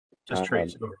trees? Just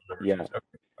trees. Yeah. Trees.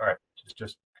 Okay. All right.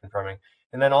 Just confirming.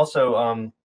 And then also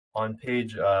on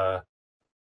page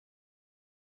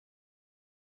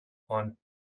on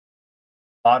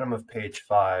bottom of page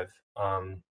 5,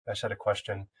 I just had a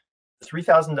question.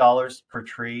 $3,000 per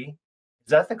tree,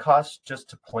 is that the cost just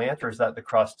to plant, or is that the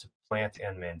cost to plant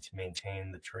and to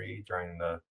maintain the tree during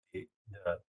the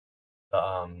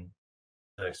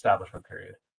establishment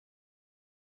period?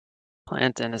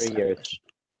 Plant and establish.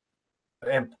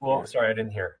 And well, sorry, I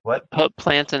didn't hear. What?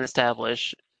 Plant and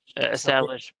establish.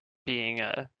 Establish being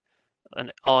an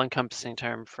all-encompassing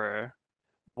term for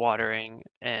watering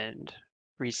and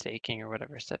restaking or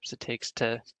whatever steps it takes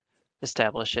to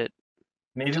establish it.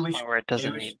 Maybe we should. Where it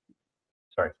doesn't need.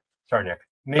 Sorry, Nick.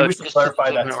 Maybe we should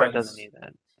clarify that where it doesn't need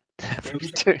that.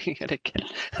 Doing it again.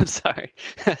 I'm sorry.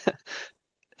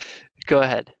 Go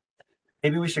ahead.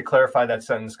 Maybe we should clarify that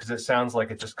sentence because it sounds like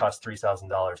it just costs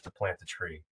 $3,000 to plant a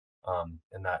tree,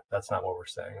 and that's not what we're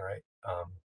saying, right?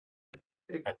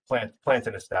 Plant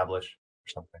and establish or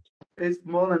something. It's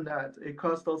more than that. It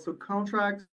costs also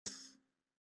contracts.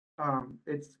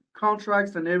 It's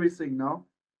contracts and everything, no?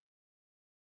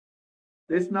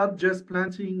 It's not just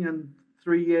planting and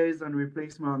 3 years and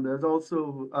replacement. There's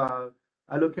also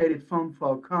allocated fund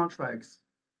for contracts.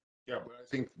 Yeah, but I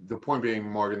think the point being,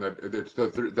 Morgan, that it's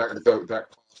that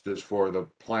cost is for the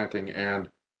planting and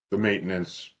the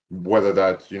maintenance, whether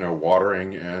that's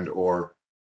watering and or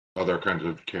other kinds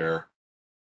of care.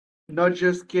 Not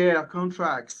just care,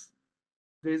 contracts.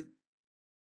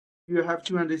 You have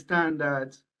to understand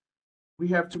that we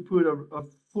have to put a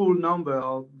full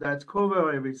number that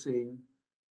cover everything.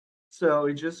 So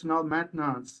it's just not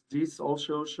maintenance. This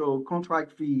also show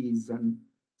contract fees and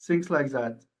things like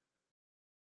that.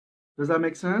 Does that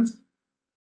make sense?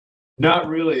 Not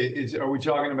really. Are we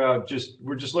talking about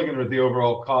we're just looking at the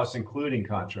overall cost, including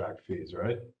contract fees,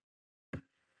 right?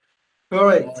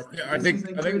 Correct. I think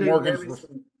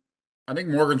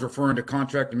Morgan's referring to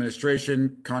contract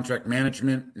administration, contract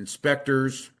management,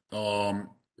 inspectors, going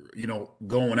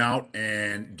out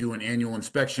and doing annual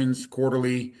inspections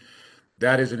quarterly.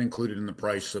 That isn't included in the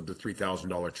price of the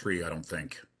 $3,000 tree, I don't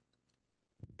think.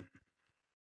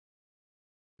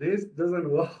 This doesn't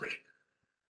work.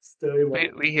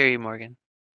 We hear you, Morgan.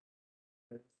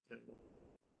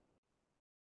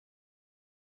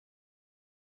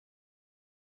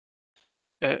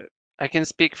 I can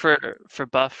speak for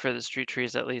Buff for the street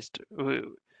trees at least.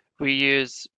 We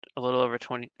use a little over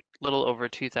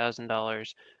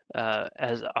 $2,000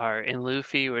 as our in lieu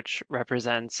fee, which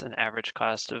represents an average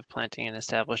cost of planting and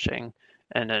establishing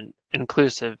in an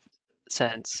inclusive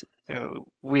sense.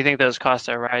 We think those costs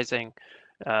are rising,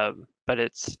 but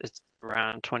it's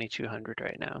around 2,200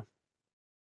 right now.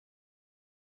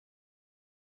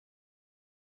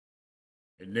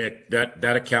 And Nick,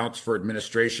 that accounts for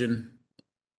administration,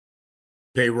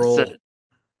 payroll,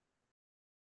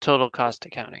 total cost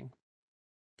accounting.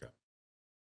 Okay.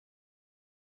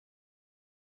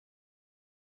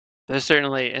 There's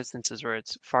certainly instances where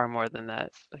it's far more than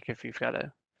that. Like if you've got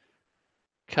to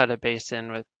cut a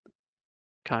basin with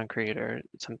concrete or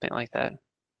something like that,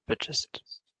 but just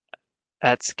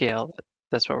at scale,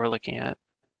 that's what we're looking at.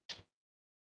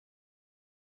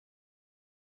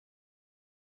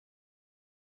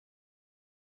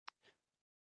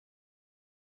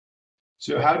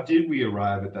 So how did we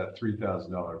arrive at that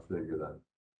 $3,000 figure then?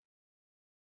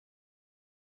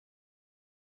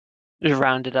 Just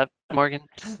round it up, Morgan.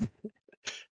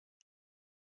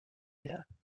 Yeah.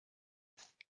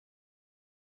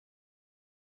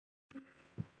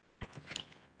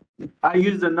 I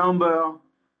use the number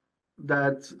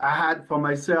that I had for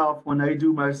myself when I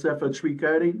do myself a tree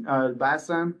cutting,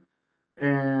 basin.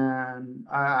 And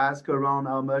I ask around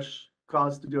how much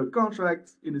costs to do a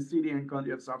contract in the city and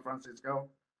county of San Francisco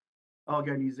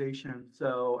organization.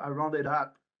 So I rounded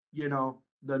up,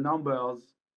 the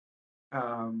numbers,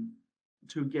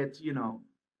 to get,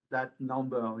 that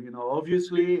number,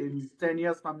 obviously in 10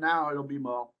 years from now, it'll be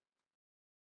more.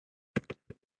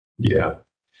 Yeah.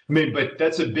 I mean, but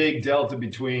that's a big delta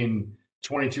between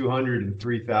 2,200 and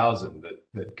 3,000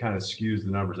 that kind of skews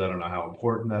the numbers. I don't know how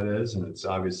important that is, and it's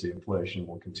obviously inflation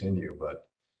will continue, but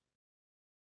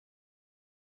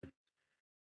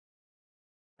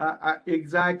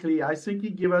Exactly. I think he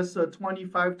give us a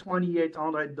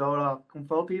 $2,800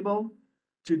 comfortable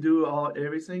to do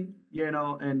everything,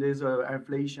 and there's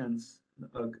inflations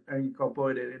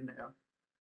incorporated in there.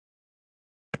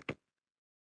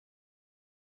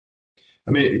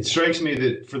 I mean, it strikes me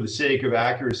that for the sake of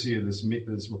accuracy of this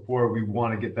report, we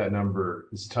want to get that number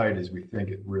as tight as we think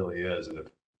it really is. And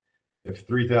if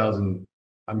 3,000,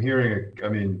 I'm hearing, I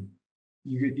mean,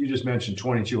 you just mentioned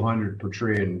 2,200 per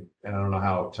tree, and I don't know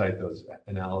how tight those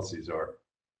analyses are.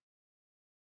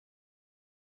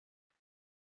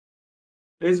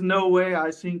 There's no way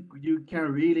I think you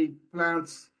can really plant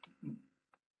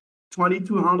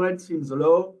 2,200 seems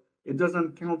low. It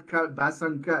doesn't count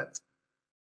basin cut.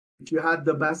 If you had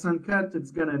the basin cut, it's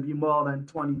gonna be more than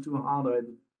 2,200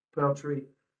 per tree.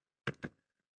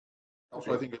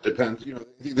 Also, I think it depends, I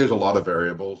think there's a lot of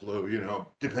variables, Lou,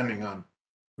 depending on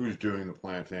who's doing the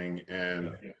planting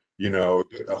and,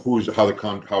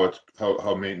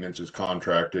 how maintenance is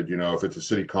contracted, if it's a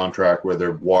city contract where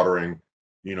they're watering,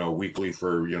 weekly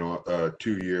for, a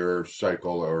 2-year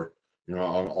cycle or,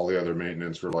 all the other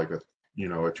maintenance for like a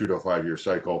 2 to 5 year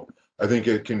cycle. I think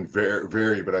it can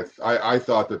vary, but I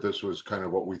thought that this was kind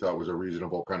of what we thought was a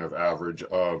reasonable kind of average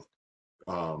of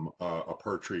a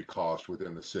per tree cost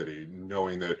within the city,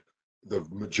 knowing that the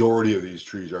majority of these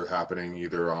trees are happening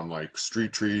either on like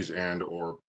street trees and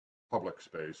or public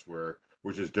space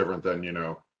which is different than,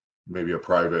 maybe a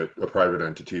private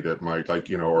entity that might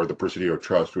or the Presidio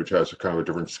Trust, which has a kind of a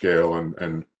different scale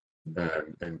and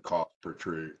cost per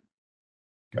tree.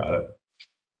 Got it.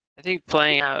 I think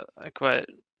playing out like what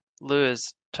Lou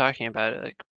is talking about, it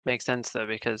like makes sense though,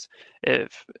 because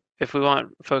if we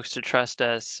want folks to trust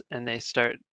us and they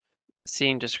start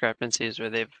seeing discrepancies where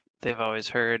they've always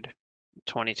heard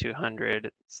 2,200,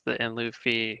 it's the in lieu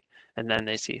fee, and then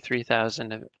they see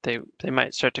 3,000, they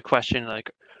might start to question like,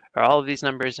 are all of these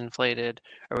numbers inflated?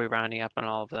 Are we rounding up on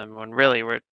all of them? When really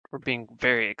we're being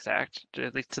very exact,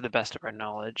 at least to the best of our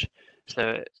knowledge.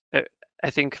 So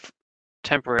I think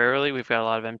temporarily we've got a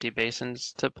lot of empty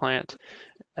basins to plant.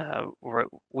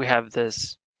 We have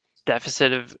this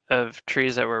deficit of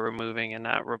trees that we're removing and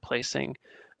not replacing.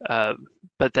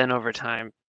 But then over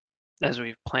time, as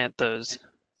we plant those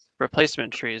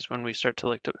replacement trees, when we start to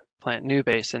look to plant new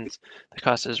basins, the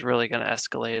cost is really going to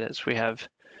escalate as we have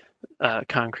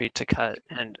concrete to cut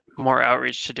and more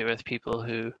outreach to do with people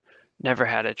who never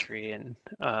had a tree and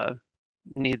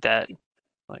need to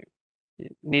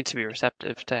be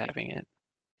receptive to having it.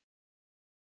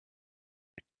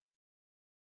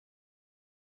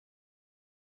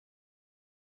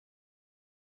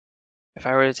 If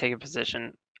I were to take a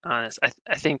position on this,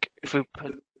 I think if we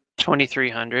put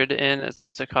 2,300 in as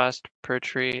the cost per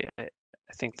tree, I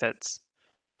think that's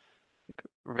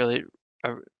really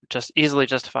a just easily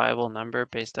justifiable number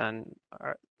based on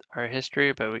our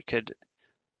history, but we could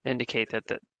indicate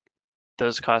that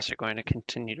those costs are going to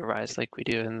continue to rise like we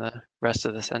do in the rest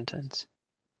of the sentence.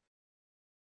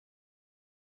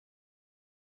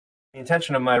 The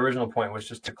intention of my original point was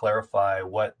just to clarify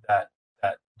what that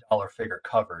dollar figure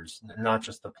covers, not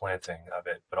just the planting of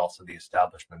it, but also the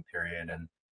establishment period and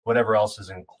whatever else is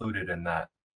included in that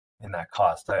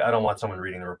cost. I don't want someone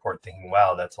reading the report thinking,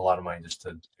 wow, that's a lot of money just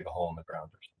to dig a hole in the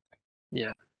ground or something.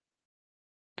 Yeah.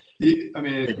 I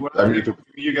mean, what I hear from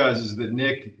you guys is that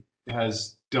Nick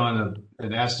has done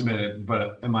an estimate,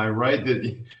 but am I right that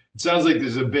it sounds like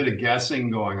there's a bit of guessing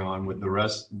going on with the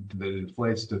rest that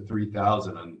inflates to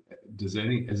 3,000? And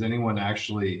has anyone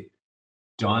actually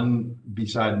done,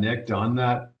 beside Nick, done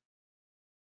that?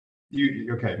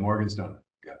 Okay, Morgan's done it.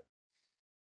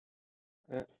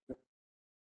 Yeah.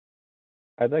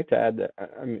 I'd like to add that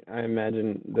I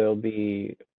imagine there'll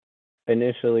be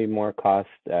initially more cost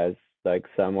as like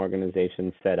some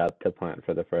organizations set up to plant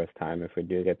for the first time if we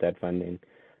do get that funding,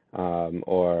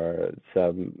 or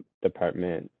some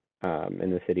department in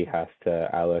the city has to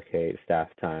allocate staff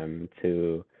time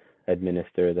to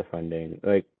administer the funding.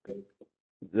 Like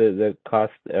the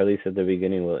cost, at least at the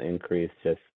beginning, will increase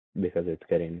just because it's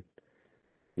getting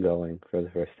going for the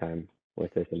first time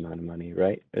with this amount of money,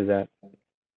 right? Am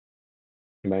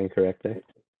I incorrect there?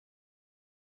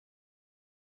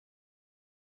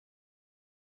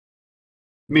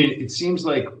 I mean, it seems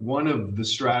like one of the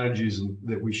strategies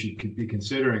that we should be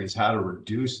considering is how to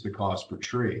reduce the cost per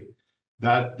tree.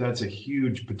 That's a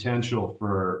huge potential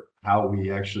for how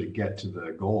we actually get to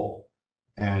the goal.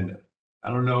 And I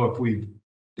don't know if we've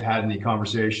had any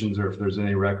conversations or if there's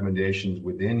any recommendations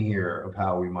within here of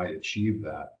how we might achieve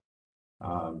that.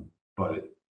 But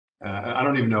I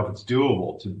don't even know if it's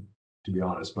doable, to be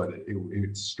honest, but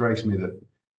it strikes me that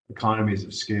economies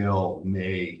of scale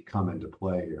may come into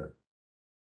play here.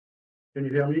 Can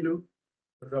you hear me, Lou?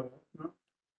 No?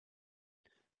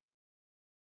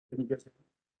 Can you get it?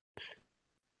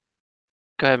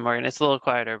 Go ahead, Morgan. It's a little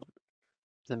quieter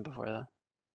than before, though.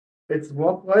 It's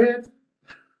what quiet?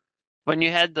 When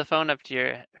you had the phone up to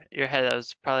your head, that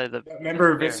was probably the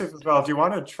Member clearest. Viceval, do you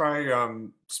want to try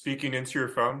speaking into your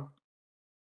phone?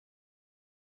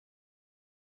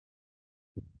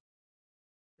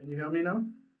 Can you hear me now?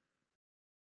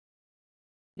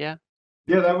 Yeah.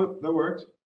 Yeah, that worked.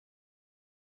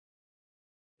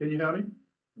 Can you hear me?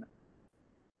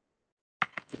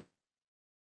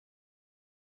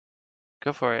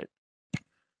 Go for it.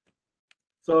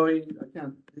 Sorry, I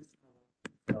can't.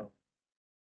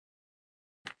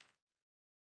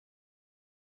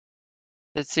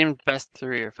 It seemed best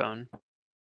through your phone.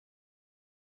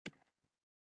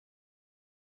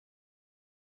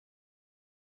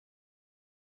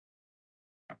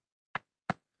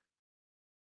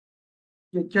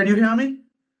 Can you hear me?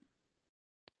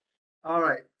 All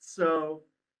right. So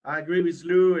I agree with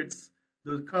Lou.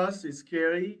 The cost is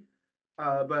scary,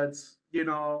 but you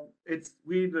know,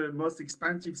 we're the most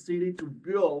expensive city to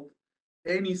build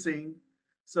anything.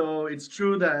 So it's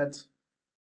true that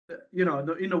you know,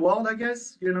 in the world, I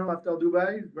guess, you know, after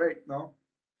Dubai, right? No.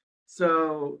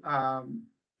 So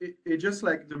it just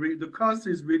like the cost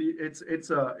is really it's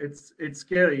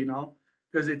scary, you know,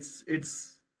 because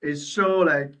it show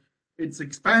like it's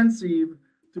expensive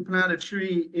to plant a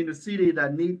tree in a city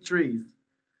that need trees,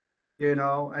 you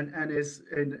know, and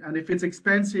if it's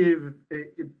expensive,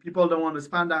 people don't want to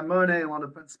spend that money, want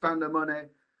to spend the money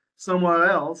somewhere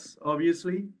else,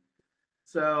 obviously.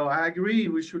 So I agree,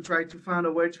 we should try to find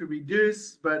a way to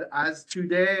reduce, but as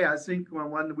today, I think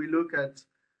when we look at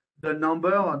the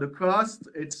number or the cost,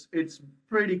 it's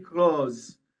pretty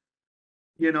close,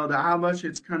 you know, how much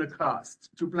it's gonna cost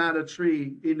to plant a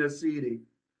tree in the city.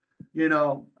 You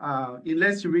know,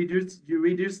 unless you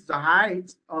reduce the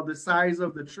height or the size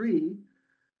of the tree,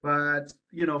 but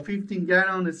you know, 15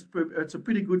 gallon it's a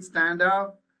pretty good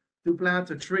standard to plant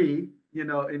a tree, you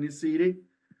know, in the city.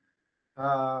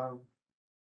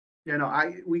 You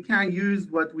know, we can't use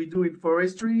what we do in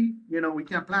forestry. You know, we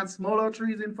can plant smaller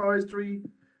trees in forestry,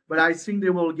 but I think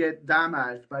they will get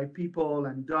damaged by people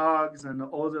and dogs and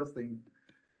other things.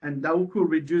 And that could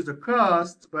reduce the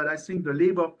cost, but I think the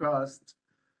labor cost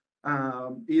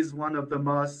is one of the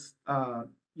most,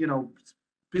 you know,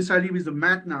 especially with the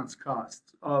maintenance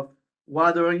cost of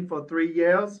watering for 3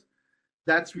 years.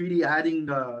 That's really adding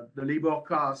the labor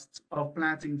cost of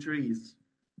planting trees.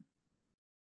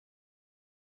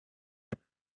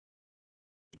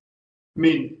 I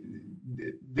mean,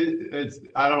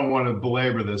 I don't want to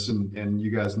belabor this, and you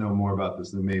guys know more about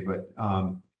this than me, but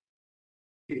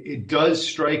it does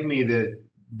strike me that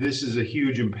this is a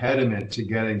huge impediment to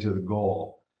getting to the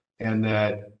goal, and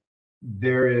that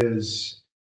there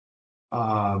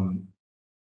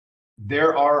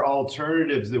are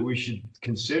alternatives that we should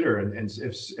consider, and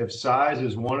if size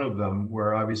is one of them,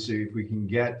 where obviously if we can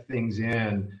get things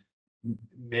in,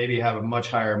 maybe have a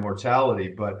much higher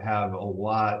mortality, but have a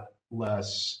lot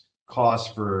less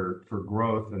cost for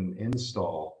growth and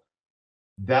install,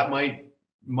 that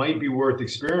might be worth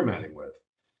experimenting with.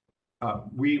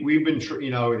 We've been,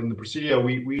 you know, in the Presidio,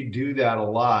 we do that a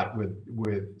lot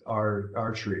with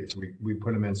our trees. We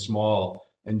put them in small,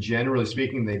 and generally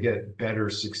speaking, they get better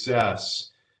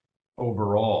success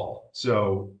overall.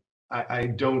 So I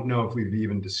don't know if we've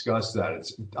even discussed that.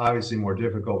 It's obviously more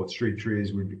difficult with street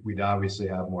trees. We'd obviously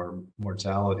have more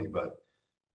mortality, but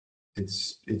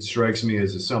it strikes me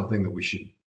as something that we should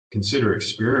consider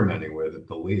experimenting with at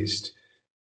the least.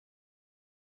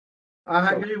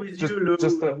 I agree with you,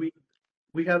 Lou.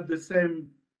 We have the same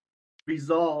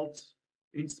result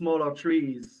in smaller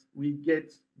trees, we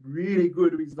get really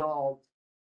good results.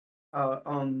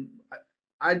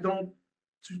 I don't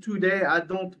today. I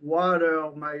don't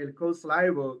water my coast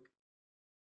live oak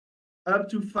up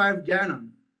to 5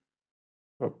 gallon.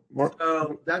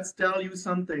 So that's tell you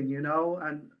something, you know.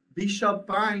 And bishop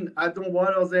pine, I don't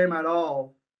water them at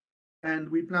all, and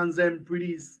we plant them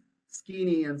pretty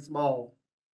skinny and small.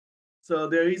 So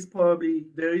there is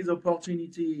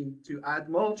opportunity to add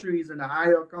more trees in a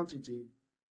higher quantity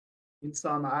in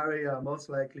some area, most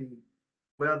likely,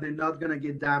 where they're not gonna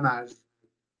get damaged.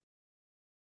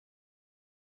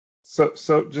 So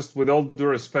just with all due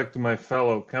respect to my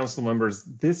fellow council members,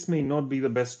 this may not be the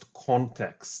best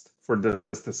context for this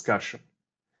discussion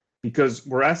because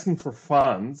we're asking for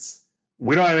funds.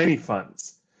 We don't have any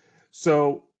funds.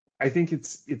 So I think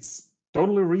it's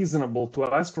totally reasonable to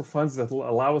ask for funds that will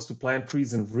allow us to plant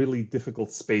trees in really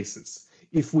difficult spaces.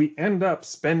 If we end up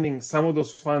spending some of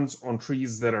those funds on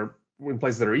trees that are in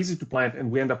places that are easy to plant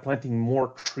and we end up planting more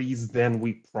trees than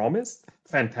we promised,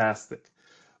 fantastic.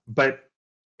 But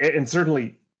and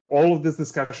certainly all of this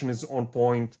discussion is on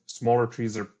point. Smaller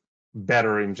trees are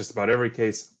better in just about every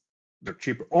case. They're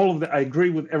cheaper. All of that, I agree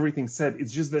with everything said.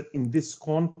 It's just that in this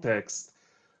context,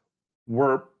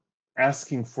 we're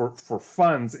asking for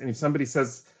funds. And if somebody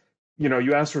says, you know,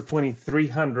 you asked for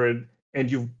 2,300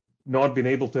 and you've not been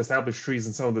able to establish trees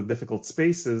in some of the difficult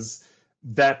spaces,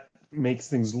 that makes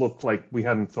things look like we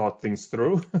hadn't thought things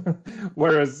through.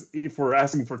 Whereas if we're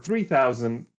asking for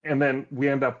 3,000 and then we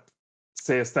end up,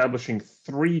 say, establishing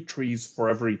 3 trees for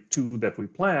every 2 that we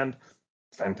planned,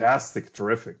 fantastic,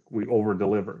 terrific, we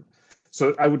over-delivered.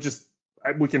 So I would just,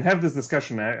 we can have this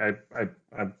discussion, I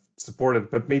support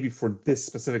it, but maybe for this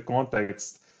specific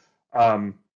context,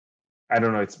 I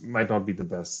don't know, it might not be the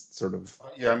best sort of.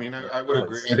 Yeah, I mean, I would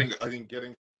agree. I think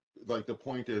getting, like, the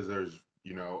point is there's,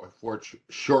 you know, a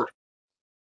short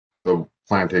the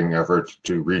planting efforts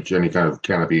to reach any kind of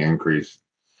canopy increase.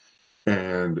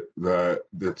 And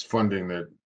that's funding that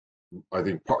I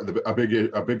think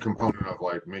a big component of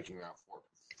like making that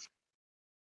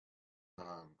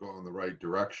go in the right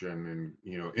direction and,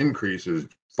 you know, increases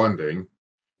funding.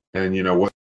 And, you know,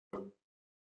 what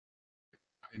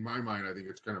in my mind, I think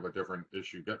it's kind of a different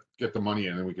issue. Get the money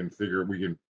in and we can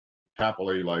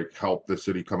happily like help the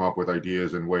city come up with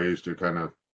ideas and ways to kind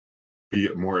of be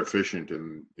more efficient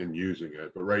in using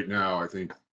it. But right now, I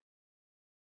think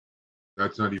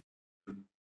that's not even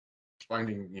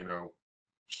finding, you know,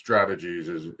 strategies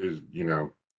is, you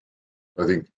know, I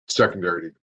think secondary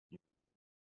to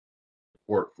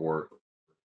support for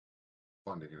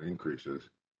funding and increases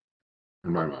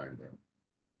in my mind.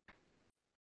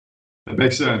 That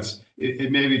makes sense.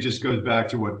 It maybe just goes back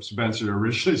to what Spencer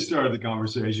originally started the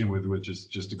conversation with, which is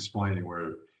just explaining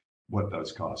what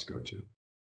those costs go to.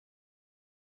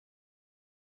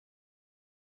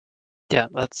 Yeah,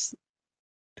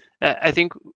 I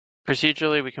think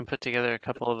procedurally we can put together a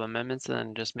couple of amendments and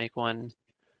then just make one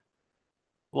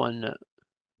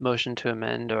motion to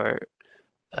amend or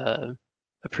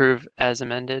approve as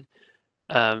amended.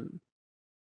 I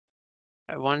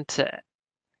wanted to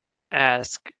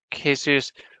ask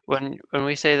Jesus, when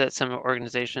we say that some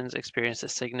organizations experience a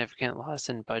significant loss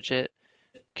in budget,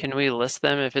 can we list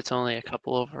them if it's only a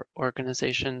couple of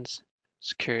organizations?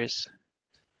 Just curious.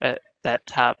 That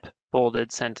top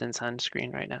bolded sentence on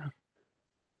screen right now.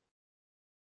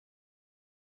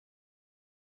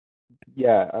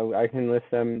 Yeah, I can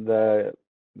list them. The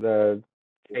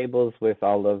tables with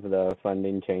all of the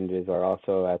funding changes are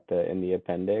also in the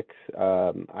appendix.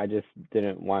 I just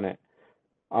didn't want it.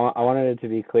 I wanted it to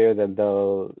be clear that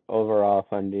the overall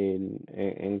funding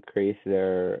increase,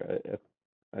 there are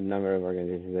a number of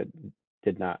organizations that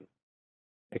did not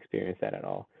experience that at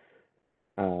all.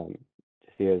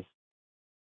 Just because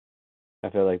I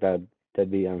feel like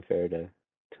that'd be unfair to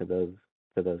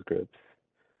those groups.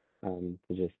 To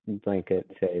just blanket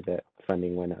say that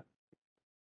funding went up.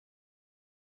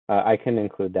 I can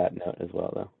include that note as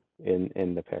well, though,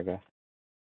 in the paragraph.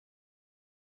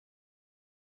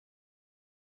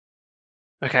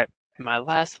 Okay, my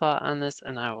last thought on this,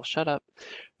 and I will shut up.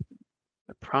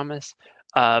 I promise.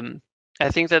 I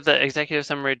think that the executive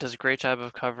summary does a great job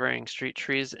of covering street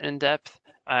trees in depth.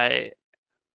 My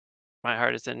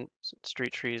heart is in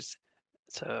street trees,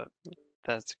 so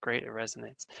that's great. It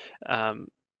resonates.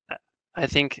 I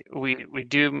think we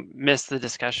do miss the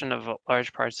discussion of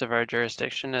large parts of our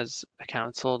jurisdiction as a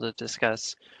council to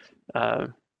discuss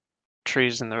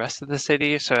trees in the rest of the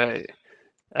city. So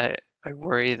I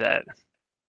worry that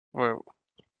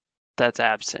that's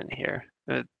absent here.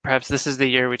 Perhaps this is the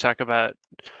year we talk about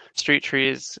street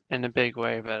trees in a big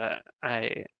way, but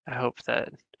I hope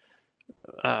that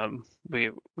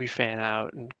we fan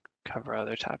out and cover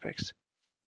other topics.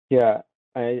 Yeah,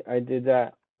 I did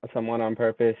that somewhat on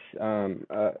purpose.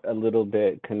 A little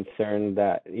bit concerned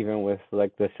that even with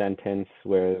like the sentence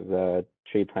where the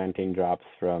tree planting drops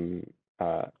from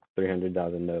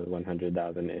 300,000 to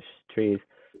 100,000-ish trees,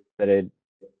 that it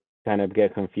kind of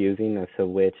get confusing as to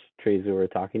which trees we were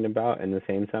talking about in the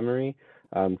same summary,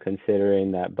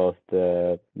 considering that both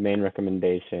the main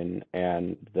recommendation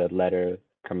and the letter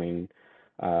coming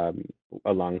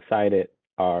alongside it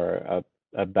are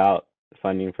about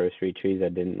funding for street trees. I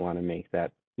didn't want to make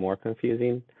that more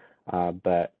confusing,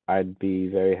 but I'd be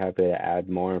very happy to add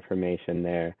more information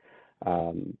there,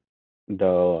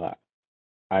 though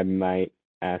I might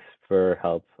ask for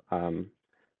help from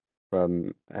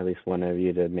at least one of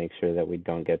you to make sure that we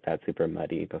don't get that super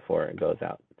muddy before it goes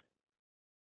out.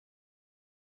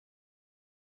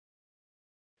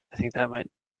 I think that might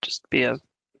just be a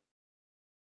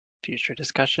future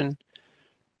discussion.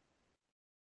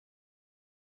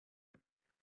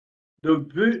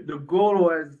 The goal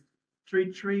was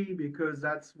tree because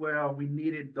that's where we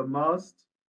need it the most.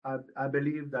 I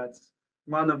believe that's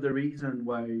one of the reasons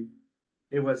why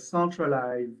it was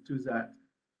centralized to that.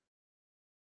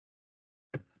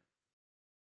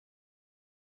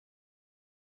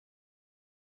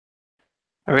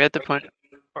 Are we at the point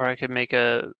where I could make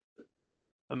a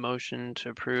motion to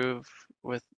approve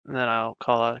with, and then I'll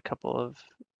call out a couple of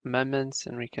amendments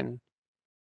and we can,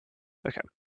 okay,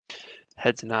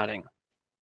 heads nodding.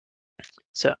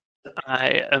 So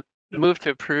I move to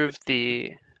approve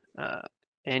the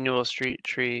annual street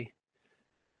tree,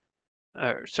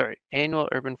 annual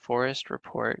urban forest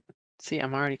report. See,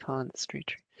 I'm already calling it the street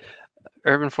tree.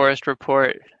 Urban forest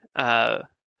report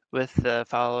with the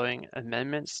following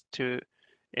amendments to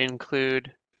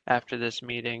include after this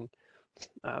meeting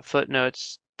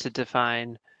footnotes to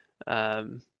define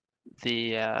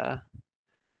the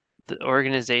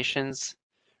organizations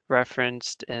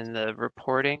referenced in the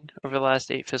reporting over the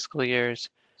last 8 fiscal years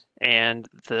and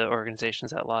the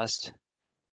organizations that lost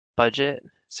budget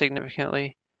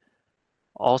significantly.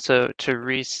 Also to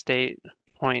restate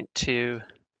point 2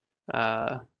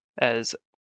 as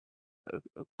a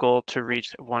goal to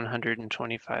reach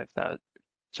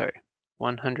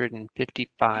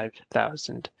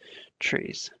 155,000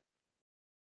 trees.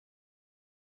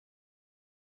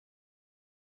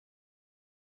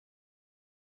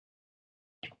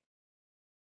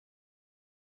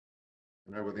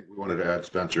 And I would think we wanted to add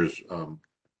Spencer's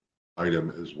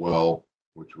item as well,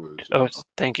 which was. Oh,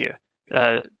 thank you.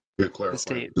 To clarify, the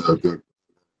state the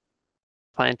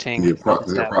planting the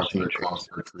establishing approximate trees. cost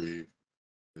per tree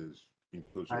is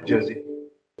inclusive Hi, of Josie.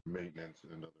 maintenance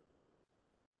and other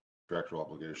contractual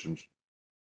obligations.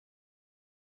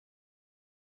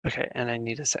 Okay, and I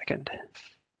need a second.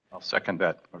 I'll second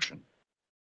that motion.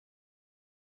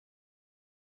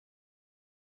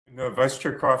 No, Vice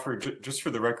Chair Crawford, just for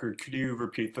the record, could you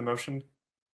repeat the motion?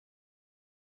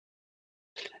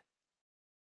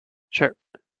 Sure.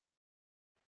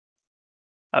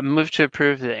 I move to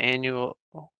approve the annual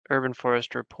urban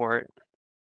forest report,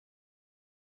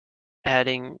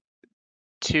 adding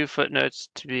 2 footnotes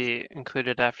to be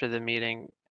included after the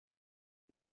meeting,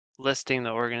 listing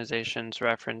the organizations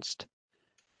referenced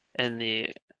in the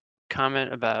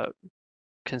comment about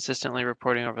consistently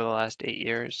reporting over the last 8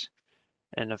 years,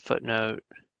 and a footnote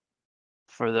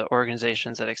for the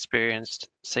organizations that experienced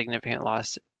significant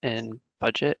loss in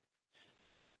budget.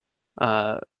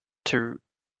 To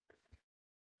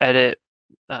edit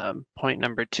point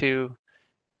number 2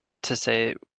 to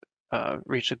say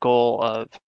reach a goal of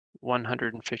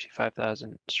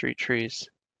 155,000 street trees,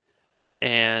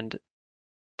 and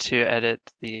to edit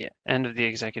the end of the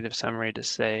executive summary to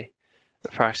say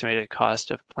approximated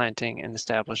cost of planting and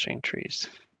establishing trees.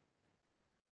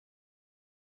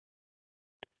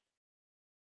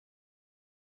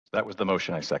 That was the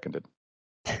motion I seconded.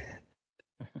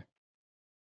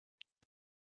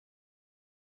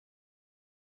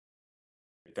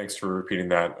 Thanks for repeating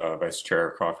that, Vice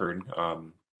Chair Crawford.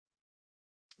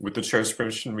 With the chair's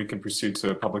permission, we can proceed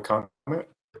to public comment.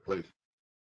 Please.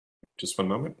 Just one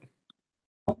moment.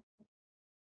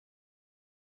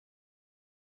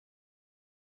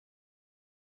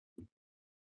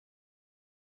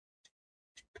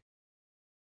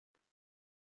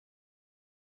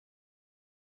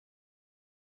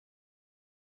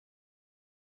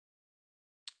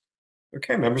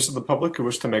 Okay, members of the public who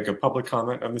wish to make a public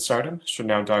comment on this item should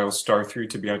now dial *3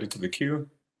 to be added to the queue.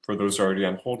 For those already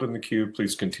on hold in the queue,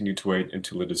 please continue to wait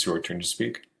until it is your turn to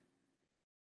speak.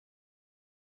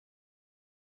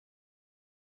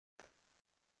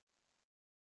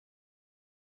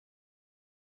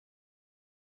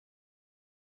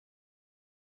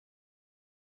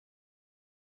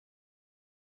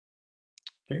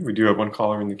 Okay, we do have one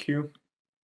caller in the queue.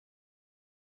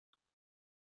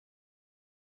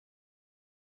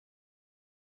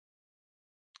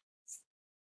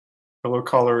 Hello,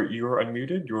 caller. You are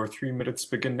unmuted. Your 3 minutes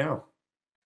begin now.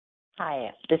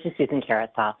 Hi, this is Susan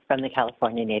Karasoff from the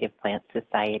California Native Plant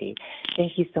Society.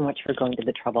 Thank you so much for going to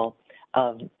the trouble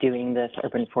of doing this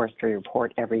urban forestry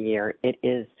report every year. It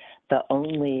is the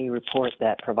only report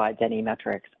that provides any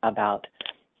metrics about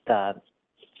the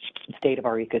state of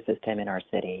our ecosystem in our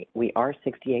city. We are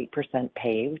 68%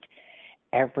 paved.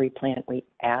 Every plant we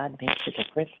add makes a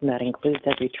difference, and that includes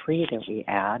every tree that we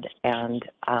add. And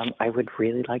I would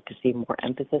really like to see more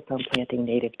emphasis on planting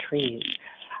native trees.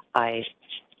 I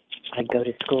go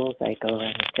to schools, I go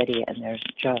around the city, and there's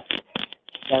just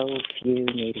so few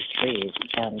native trees.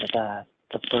 And the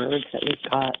birds that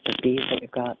we've got, the bees that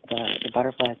we've got, the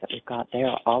butterflies that we've got, they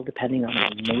are all depending on our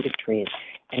native trees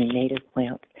and native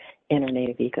plants in our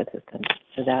native ecosystem.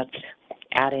 So that's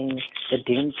adding the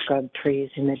dune scrub trees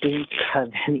in the dune scrub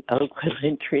and the oak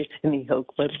woodland trees in the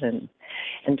oak woodland,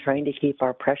 and trying to keep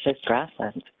our precious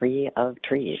grasslands free of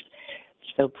trees.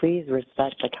 So please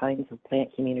respect the kinds of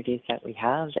plant communities that we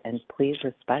have, and please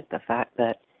respect the fact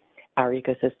that our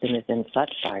ecosystem is in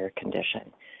such dire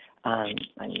condition.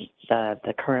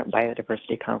 The current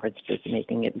biodiversity conference is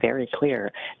making it very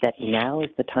clear that now is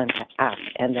the time to act,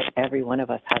 and that every one of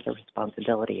us has a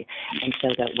responsibility. And so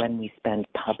that when we spend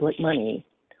public money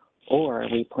or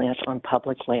we plant on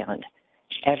public land,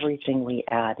 everything we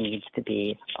add needs to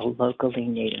be a locally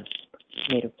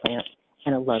native plant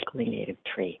and a locally native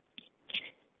tree.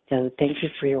 So thank you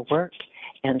for your work,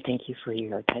 and thank you for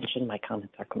your attention. My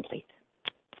comments are complete.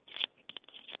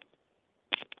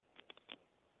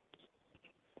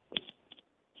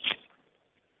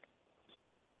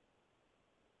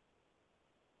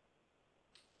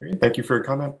 Great. Thank you for your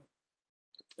comment.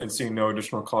 And seeing no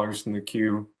additional callers in the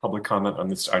queue, public comment on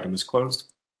this item is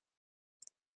closed.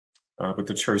 With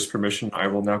the chair's permission, I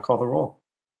will now call the roll.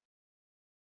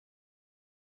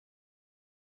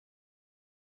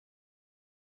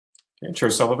 Okay, Chair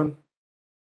Sullivan?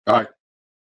 Aye.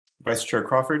 Vice Chair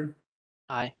Crawford?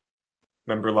 Aye.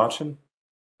 Member Lachin?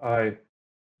 Aye.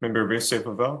 Member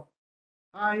Vavel?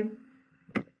 Aye.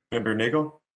 Member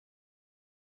Nagel?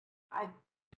 Aye.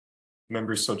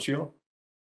 Member Sochil?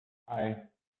 Aye.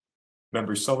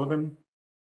 Member Sullivan?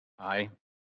 Aye.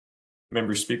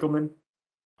 Member Spiegelman?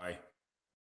 Aye.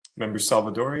 Member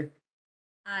Salvadori?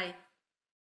 Aye.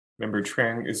 Member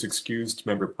Trang is excused.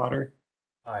 Member Potter?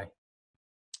 Aye.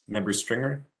 Member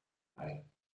Stringer? Aye.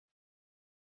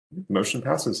 Motion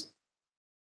passes.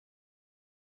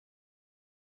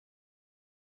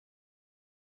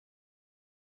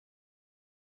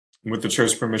 With the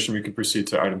chair's permission, we can proceed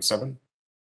to item 7.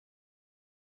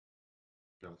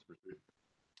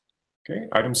 Okay,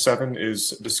 item 7 is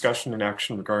discussion and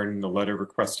action regarding the letter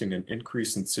requesting an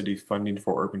increase in city funding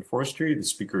for urban forestry. The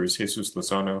speaker is Jesus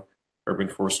Lozano, Urban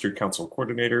Forestry Council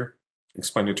Coordinator.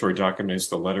 Explanatory document is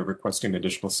the letter requesting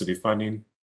additional city funding.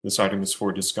 This item is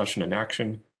for discussion and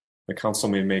action. The council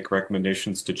may make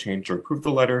recommendations to change or approve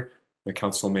the letter. The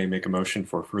council may make a motion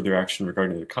for further action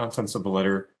regarding the contents of the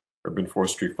letter, urban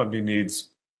forestry funding needs,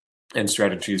 and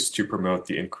strategies to promote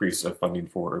the increase of funding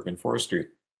for urban forestry.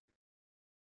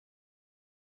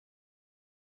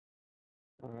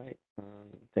 All right.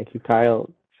 Thank you, Kyle.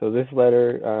 So this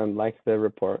letter, like the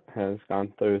report, has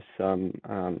gone through some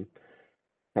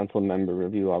council member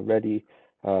review already.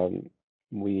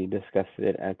 We discussed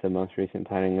it at the most recent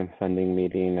planning and funding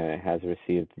meeting, and it has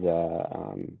received the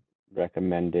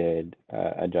recommended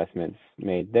adjustments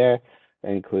made there,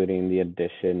 including the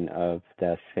addition of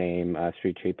the same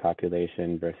street tree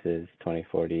population versus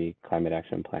 2040 climate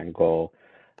action plan goal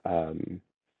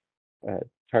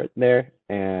chart there,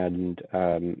 and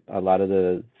a lot of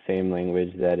the same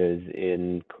language that is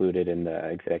included in the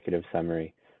executive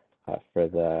summary for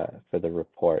the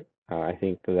report. I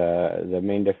think the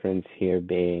main difference here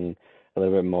being a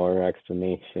little bit more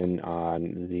explanation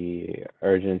on the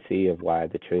urgency of why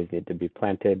the trees need to be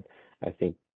planted. I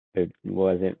think it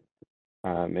wasn't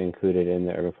included in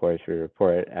the urban forestry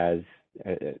report, as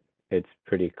it's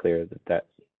pretty clear that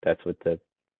that's what the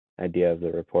idea of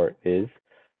the report is.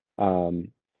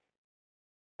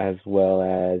 As well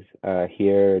as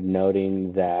here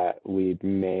noting that we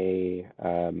may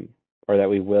or that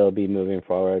we will be moving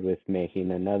forward with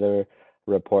making another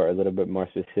report a little bit more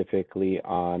specifically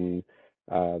on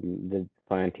the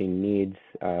planting needs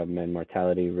and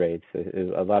mortality rates.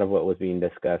 A lot of what was being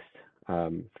discussed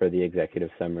for the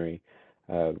executive summary,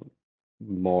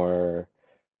 more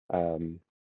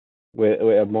with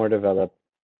a more developed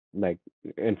like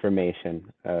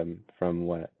information from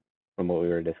what we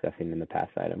were discussing in the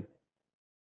past item.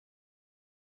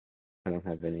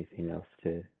 don't have anything else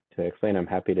to explain. I'm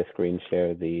happy to screen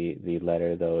share the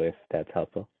letter though, if that's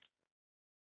helpful.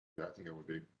 Yeah, I think it would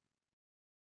be.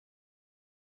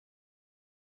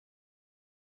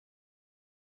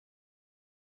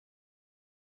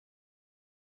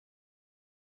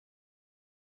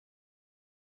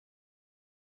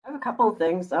 I have a couple of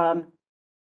things.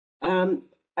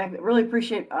 I really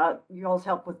appreciate you all's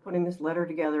help with putting this letter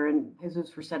together, and Jesus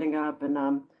for setting up. And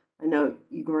I know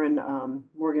Igor and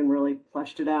Morgan really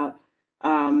fleshed it out.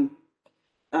 I'm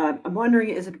wondering,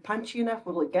 is it punchy enough?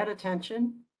 Will it get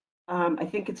attention? I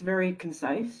think it's very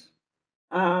concise.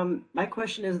 My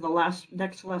question is the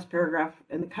next to last paragraph.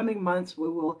 In the coming months, we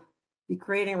will be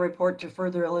creating a report to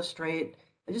further illustrate.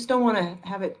 I just don't want to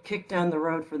have it kicked down the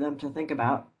road for them to think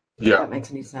about. Yeah. If that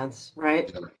makes any sense,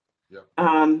 right? Yeah.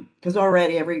 Because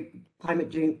already every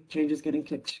climate change is getting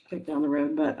kicked down the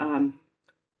road. But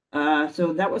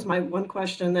so that was my one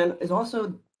question. Then is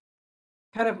also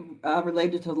kind of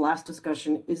related to the last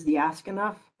discussion. Is the ask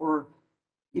enough, or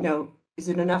is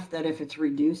it enough that if it's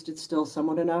reduced, it's still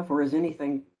somewhat enough, or is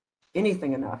anything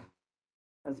enough,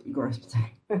 as Igor has been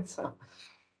saying? So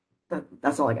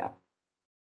that's all I got.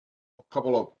 A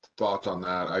couple of thoughts on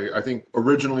that. I think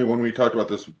originally when we talked about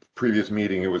this previous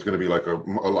meeting, it was going to be like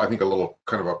I think a little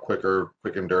kind of a quick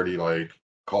and dirty like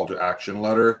call to action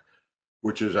letter,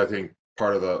 which is I think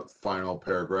part of the final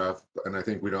paragraph. And I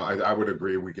think I would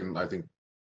agree we can that,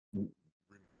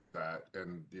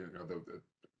 and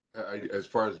as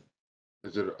far as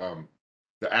is it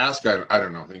the ask, I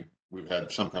don't know. I think we've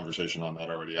had some conversation on that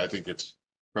already. I think it's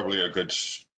probably a good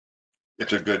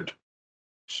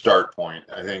start point.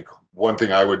 I think one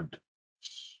thing I would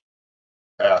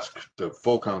ask the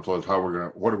full council is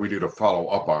what do we do to follow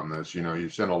up on this? You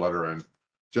send a letter to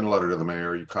the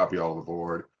mayor, you copy all the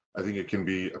board. I think it can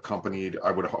be accompanied.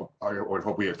 I would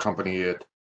hope we accompany it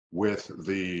with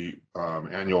the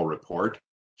annual report,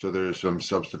 so there's some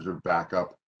substantive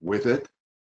backup with it.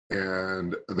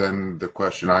 And then the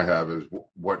question I have is,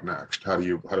 what next? How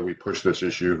do we push this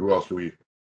issue? Who else do we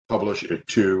publish it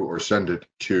to or send it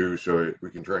to, so we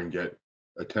can try and get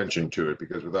attention to it?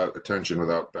 Because without attention,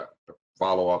 without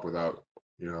follow up, without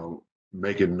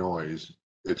making noise,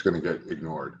 it's going to get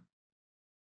ignored.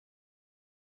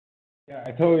 Yeah,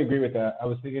 I totally agree with that. I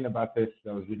was thinking about this.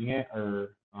 I was reading it.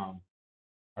 Or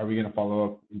are we going to follow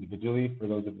up individually for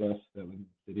those of us that live in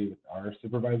the city with our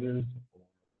supervisors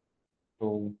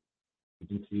or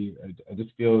agency? I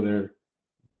just feel the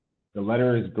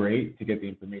letter is great to get the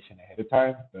information ahead of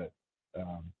time, but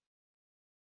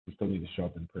we still need to show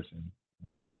up in person,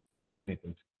 make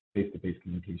those face-to-face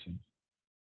communications.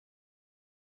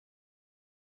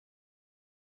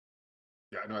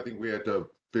 Yeah, no, I think we had to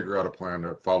figure out a plan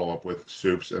to follow up with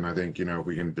soups, and I think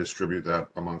we can distribute that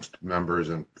amongst members,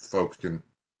 and folks can,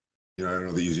 I don't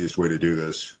know the easiest way to do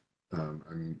this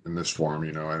in this form.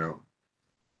 I don't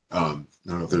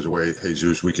know if there's a way,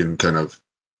 Jesus, we can kind of,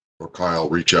 or Kyle,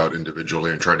 reach out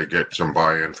individually and try to get some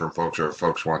buy-in from folks, or if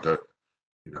folks want to,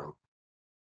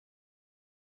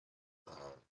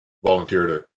 volunteer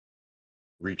to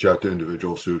reach out to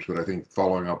individual soups. But I think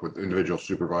following up with individual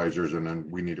supervisors, and then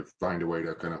we need to find a way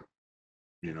to kind of,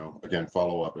 again,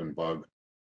 follow up and bug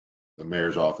the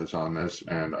mayor's office on this.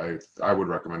 And I would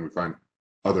recommend we find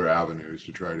other avenues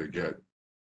to try to get,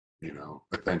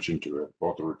 attention to it,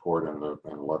 both the report and the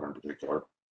letter in particular.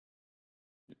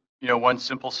 One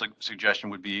simple suggestion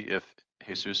would be if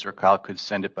Jesus or Kyle could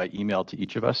send it by email to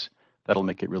each of us. That'll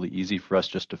make it really easy for us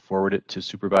just to forward it to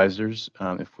supervisors.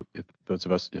 If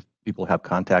people have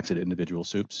contacts at individual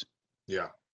soups. Yeah.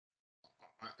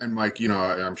 And Mike,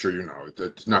 I'm sure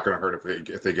it's not going to hurt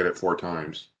if they get it 4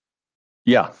 times.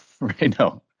 Yeah, right.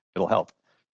 No, it'll help.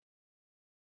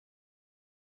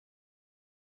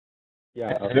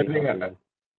 Yeah.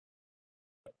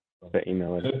 The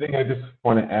email. Another thing I just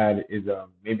want to add is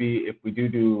maybe if we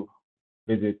do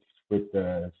visits with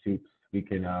the soups, we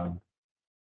can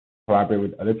collaborate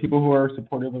with other people who are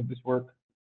supportive of this work,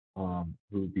 who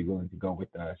would be willing to go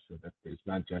with us, so that it's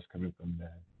not just coming from the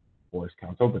Forest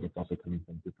Council, but it's also coming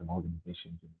from different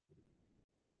organizations.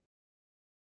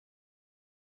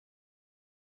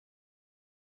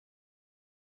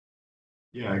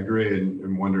 Yeah, I agree,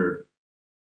 and wonder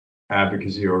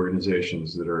advocacy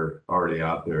organizations that are already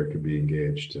out there could be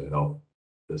engaged to help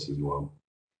this as well.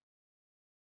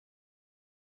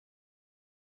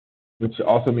 Which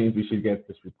also means we should get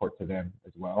this report to them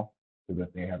as well, so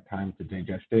that they have time to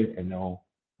digest it and know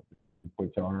what the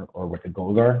reports are or what the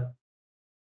goals are.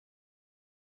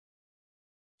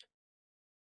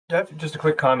 Just a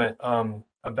quick comment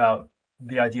about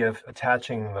the idea of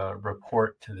attaching the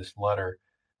report to this letter.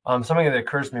 Something that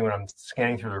occurs to me when I'm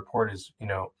scanning through the report is,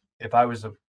 if I was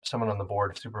someone on the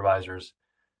board of supervisors,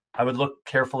 I would look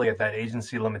carefully at that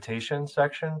agency limitation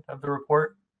section of the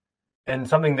report. And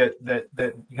something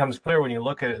that becomes clear when you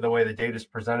look at it, the way the data is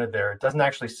presented there, it doesn't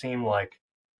actually seem like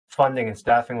funding and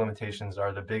staffing limitations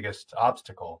are the biggest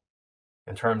obstacle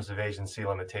in terms of agency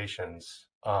limitations.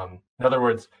 In other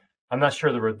words, I'm not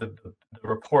sure the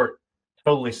report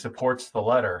totally supports the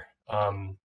letter,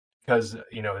 because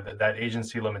that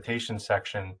agency limitation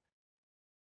section,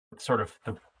 sort of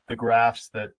the graphs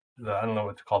that I don't know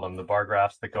what to call them, the bar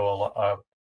graphs that go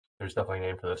there's definitely a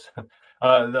name for this.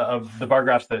 The bar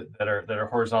graphs that are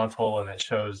horizontal, and it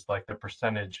shows like the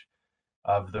percentage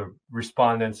of the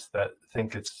respondents that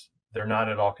think they're not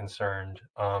at all concerned.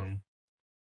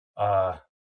 Oh,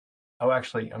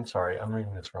 actually, I'm sorry, I'm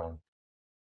reading this wrong.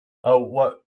 Oh,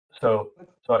 what? So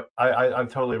I'm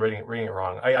totally reading it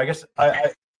wrong. I guess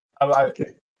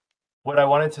Okay. what I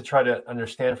wanted to try to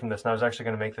understand from this, and I was actually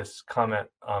going to make this comment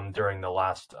during the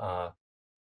last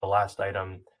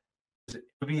item. It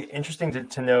would be interesting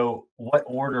to know what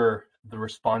order the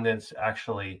respondents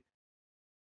actually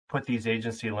put these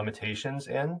agency limitations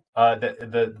in.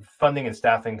 The funding and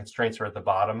staffing constraints are at the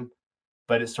bottom,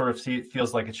 but it sort of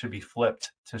feels like it should be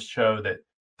flipped to show that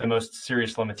the most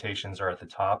serious limitations are at the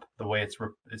top. The way it's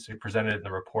presented in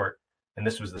the report, and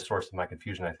this was the source of my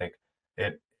confusion, I think.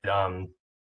 It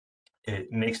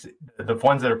makes the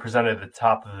ones that are presented at the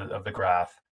top of the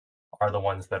graph are the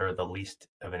ones that are the least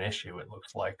of an issue, it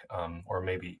looks like, or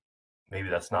maybe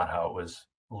that's not how it was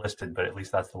listed, but at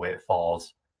least that's the way it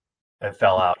falls. It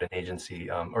fell out in agency,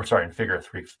 or sorry, in figure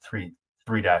 3-A,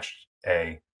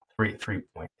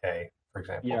 3.A, for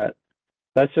example. Yeah,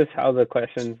 that's just how the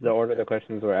order the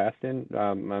questions were asked in.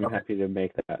 I'm Okay. happy to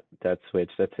make that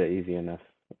switch. That's easy enough,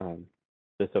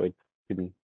 just so we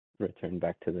can return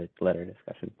back to the letter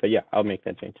discussion. But yeah, I'll make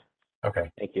that change.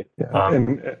 Okay. Thank you.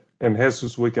 Yeah, and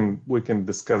Jesus, we can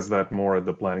discuss that more at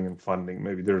the planning and funding.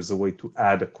 Maybe there's a way to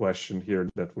add a question here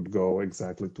that would go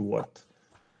exactly to what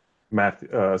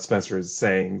Spencer is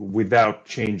saying without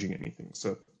changing anything.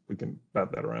 So we can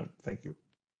bat that around. Thank you.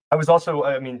 I was also,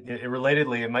 I mean,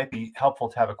 relatedly, it might be helpful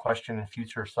to have a question in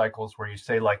future cycles where you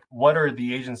say, like, what are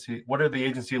the agency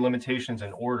limitations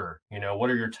in order?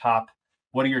 What are your top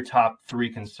 3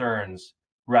 concerns,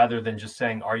 rather than just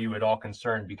saying, are you at all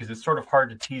concerned? Because it's sort of hard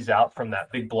to tease out from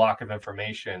that big block of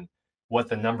information what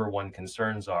the number 1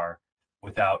 concerns are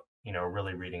without,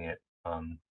 really reading it.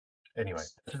 Anyway,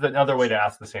 this is another way to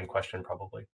ask the same question,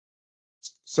 probably.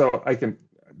 So I can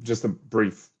just a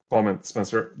brief comment,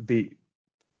 Spencer.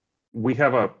 We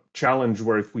have a challenge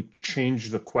where if we change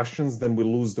the questions, then we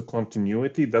lose the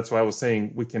continuity. That's why I was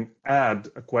saying we can add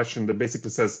a question that basically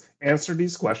says, answer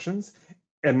these questions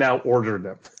and now order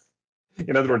them.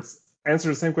 In other words, answer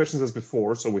the same questions as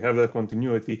before, so we have that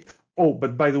continuity. Oh,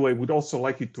 but by the way, we'd also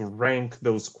like you to rank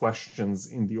those questions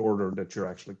in the order that you're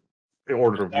actually, the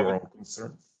order of your own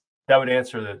concern. That would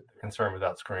answer the concern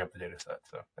without screwing up the data set.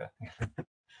 So, yeah.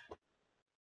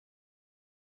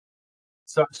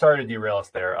 So sorry to derail us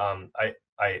there.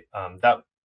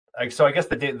 So I guess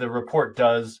the report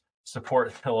does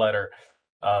support the letter,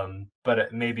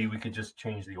 but maybe we could just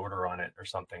change the order on it or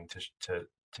something to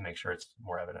make sure it's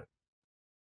more evident.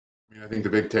 I mean, I think the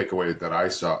big takeaway that I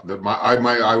saw,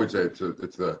 I would say it's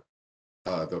the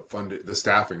funding, the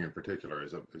staffing in particular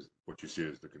is what you see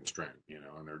as the constraint,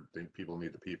 and people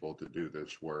need the people to do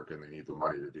this work, and they need the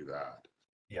money to do that.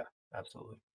 Yeah,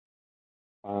 absolutely.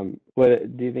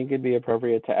 What do you think it'd be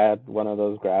appropriate to add one of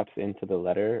those graphs into the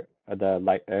letter?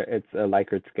 It's a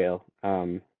Likert scale.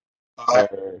 I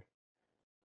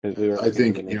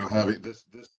think having this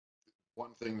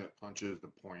one thing that punches the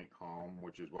point home,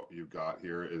 which is what you got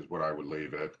here, is what I would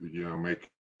leave it.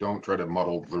 Don't try to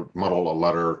muddle a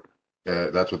letter.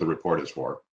 That's what the report is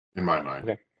for, in my mind.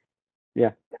 Okay.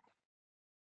 Yeah.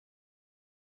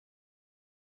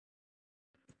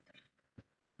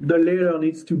 The letter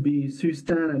needs to be succinct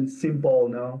and simple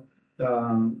now.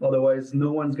 Otherwise,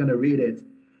 no one's gonna read it.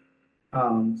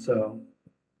 So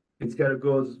it's gotta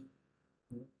go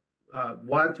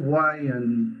what, why,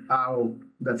 and how.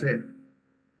 That's it.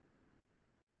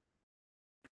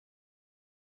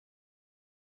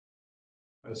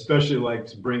 I especially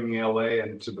liked bringing LA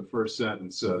into the first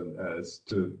sentence as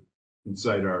to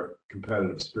incite our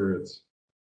competitive spirits.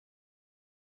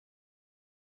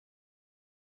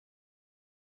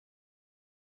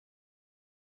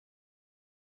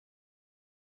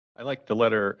 I like the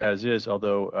letter as is,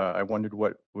 although I wondered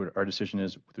what our decision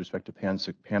is with respect to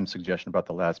Pam's suggestion about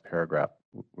the last paragraph.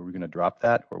 Were we going to drop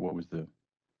that, or what was the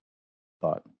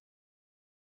thought?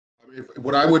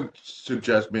 What I would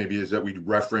suggest maybe is that we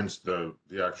reference the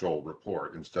actual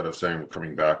report instead of saying we're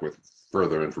coming back with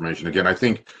further information. Again, I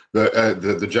think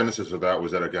the genesis of that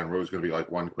was that, again, it was going to be like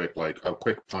a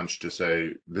quick punch to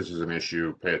say this is an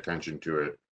issue, pay attention to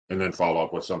it, and then follow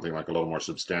up with something like a little more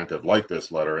substantive, like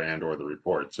this letter and or the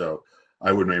report. So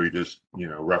I would maybe just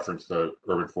reference the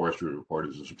urban forestry report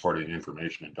as a supporting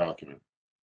information and document.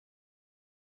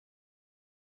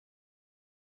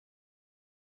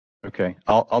 Okay,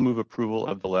 I'll move approval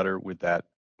of the letter with that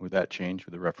change,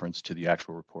 with the reference to the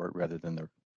actual report rather than the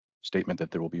statement that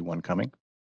there will be one coming.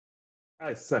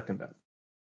 I second that.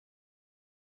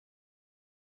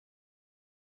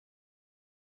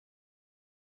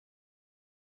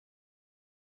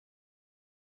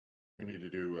 We need to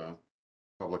do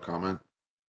public comment.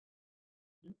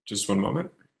 Just one moment.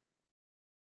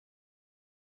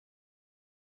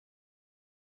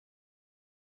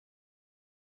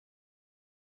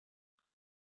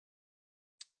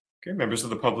 Okay, members of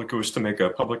the public who wish to make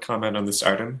a public comment on this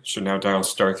item should now dial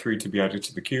 *3 to be added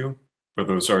to the queue. For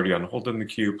those already on hold in the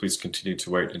queue, please continue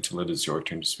to wait until it is your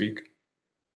turn to speak.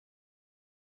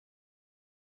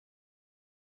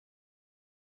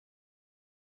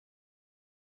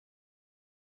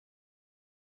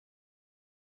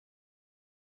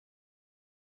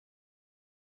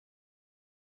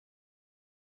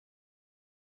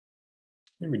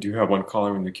 And we do have one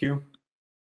caller in the queue.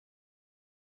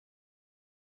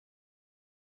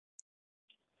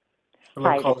 Hello,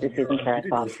 Hi, caller. this is Susan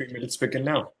Karasoff. 3 minutes begin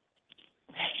now.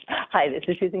 Hi, this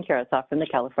is Susan Karasoff from the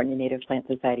California Native Plant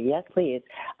Society. Yes, please.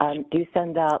 Do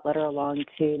send that letter along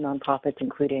to nonprofits,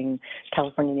 including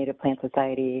California Native Plant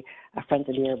Society, Friends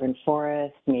of the Urban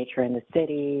Forest, Nature in the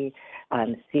City,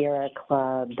 Sierra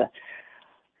Club,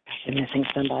 I'm missing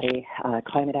somebody,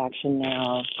 Climate Action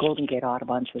Now, Golden Gate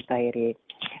Audubon Society.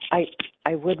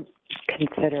 I would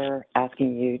consider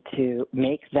asking you to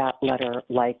make that letter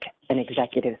like an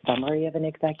executive summary of an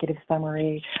executive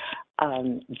summary.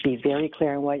 Be very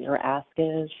clear on what your ask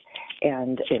is,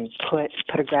 and put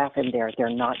a graph in there. They're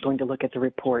not going to look at the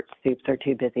report. Soups are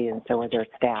too busy, and so are their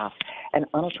staff. And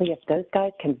honestly, if those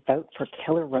guys can vote for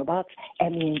killer robots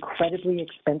and the incredibly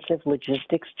expensive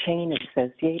logistics chain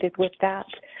associated with that,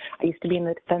 I used to be in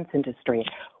the defense industry.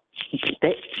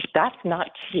 That's not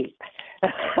cheap.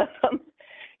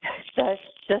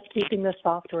 Just keeping the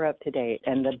software up to date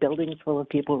and the buildings full of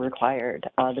people required.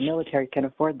 The military can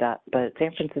afford that, but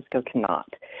San Francisco cannot.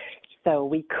 So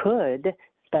we could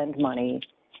spend money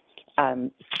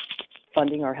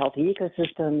funding our healthy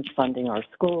ecosystems, funding our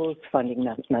schools, funding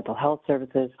mental health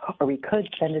services, or we could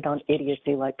spend it on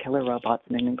idiocy like killer robots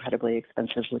and an incredibly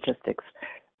expensive logistics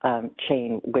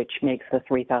chain, which makes the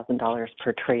 $3,000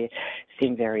 per tree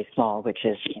seem very small, which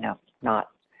is, not.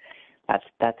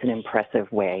 That's an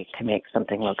impressive way to make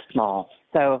something look small.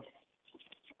 So,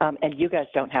 and you guys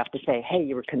don't have to say, hey,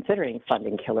 you were considering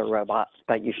funding killer robots,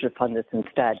 but you should fund this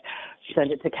instead.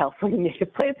 Send it to California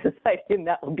Native Plant Society, and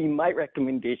that will be my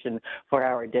recommendation for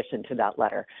our addition to that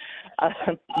letter.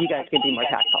 You guys can be more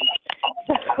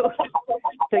tactful.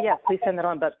 So yes, please send that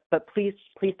on, but please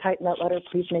tighten that letter.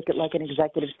 Please make it like an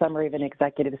executive summary of an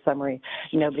executive summary.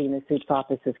 Nobody in the SOOP's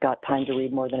office has got time to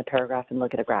read more than a paragraph and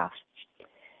look at a graph.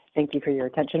 Thank you for your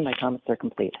attention. My comments are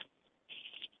complete.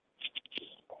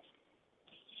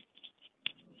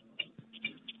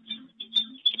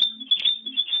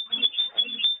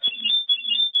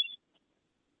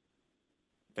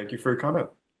 Thank you for your comment.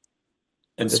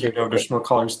 And seeing no additional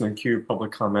callers in the queue,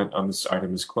 public comment on this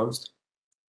item is closed.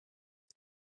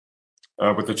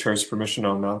 With the chair's permission,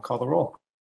 I'll now call the roll.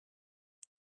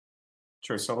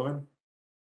 Chair Sullivan.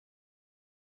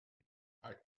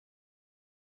 Aye.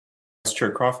 Vice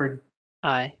Chair Crawford.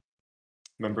 Aye.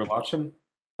 Member Lachin.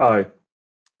 Aye.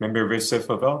 Member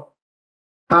Vaisseau-Favel.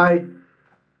 Aye.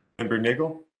 Member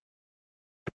Nagel.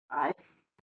 Aye.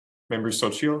 Member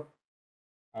Sochil.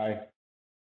 Aye.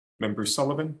 Member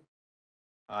Sullivan.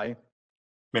 Aye.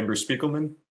 Member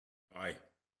Spiegelman. Aye.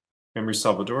 Member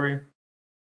Salvadori.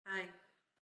 Aye.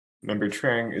 Member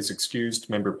Trang is excused.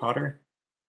 Member Potter.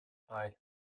 Aye.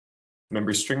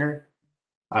 Member Stringer.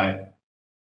 Aye.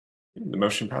 The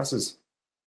motion passes.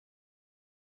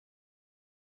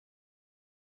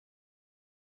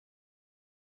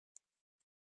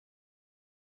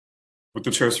 With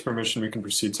the chair's permission, we can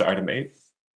proceed to item 8.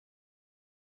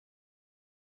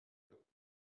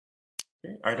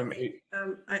 Okay, item 8.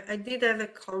 I did have a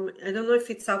comment. I don't know if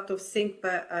it's out of sync,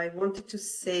 but I wanted to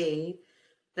say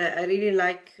that I really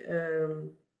like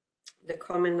the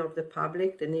comment of the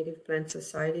public, the Native Plant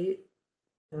Society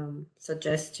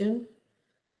suggestion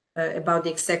about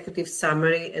the executive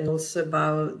summary and also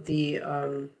about the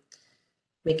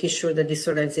making sure that these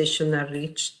organizations are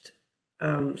reached.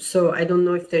 So I don't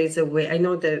know if there is a way. I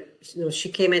know that she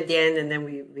came at the end, and then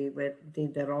we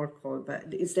did the roll call.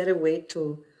 But is there a way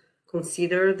to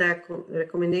consider that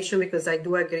recommendation? Because I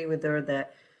do agree with her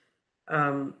that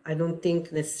I don't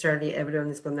think necessarily everyone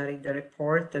is going to read the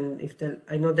report. And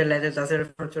I know the letter doesn't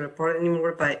refer to report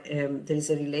anymore, but there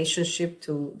is a relationship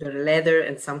to the letter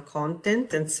and some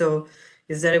content. And so,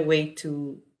 is there a way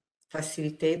to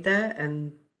facilitate that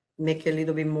and make a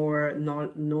little bit more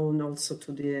known also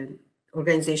to the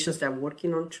organizations that are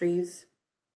working on trees?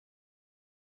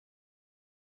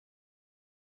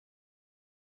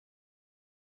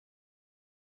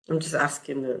 I'm just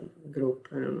asking the group.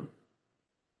 I don't know.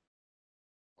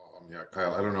 Yeah,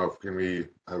 Kyle, I don't know if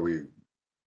how do we?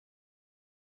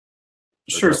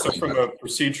 Sure. So from a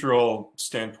procedural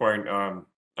standpoint,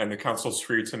 and the council's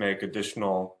free to make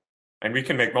additional, and we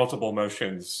can make multiple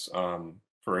motions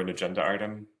for an agenda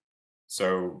item.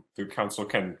 So the council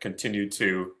can continue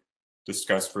to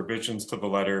discuss revisions to the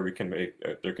letter. We can make,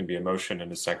 there can be a motion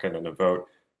and a second and a vote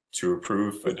to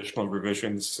approve additional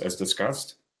revisions as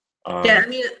discussed. Yeah, I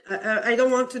mean, I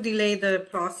don't want to delay the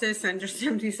process. I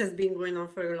understand this has been going on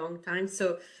for a long time.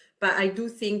 So, but I do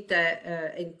think that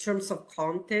in terms of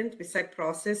content, beside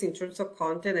process, in terms of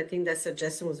content, I think that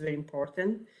suggestion was very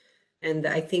important. And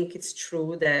I think it's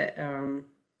true that,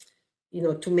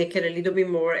 to make it a little bit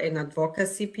more an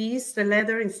advocacy piece, the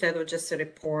letter, instead of just a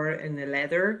report and a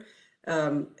letter,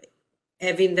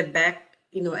 having the back,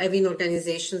 having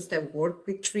organizations that work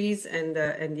with trees and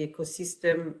the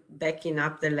ecosystem backing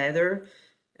up the letter,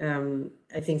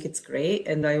 I think it's great.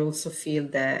 And I also feel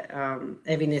that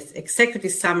having an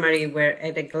executive summary where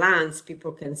at a glance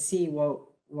people can see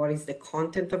what is the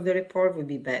content of the report would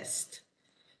be best.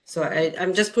 So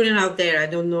I'm just putting it out there. I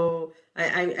don't know.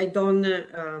 I don't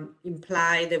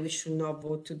imply that we should not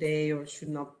vote today or should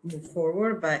not move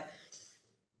forward, but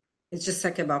it's just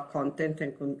like about content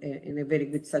and a very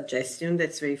good suggestion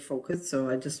that's very focused. So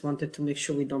I just wanted to make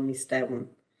sure we don't miss that one.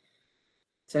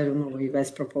 So I don't know what you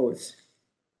guys propose.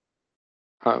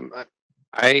 I'm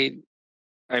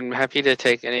happy to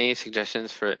take any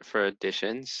suggestions for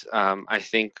additions. I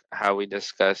think how we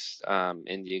discussed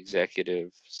in the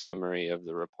executive summary of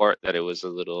the report that it was a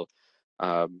little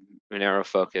narrow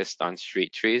focused on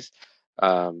street trees,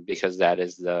 because that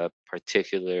is the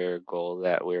particular goal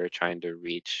that we're trying to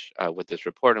reach with this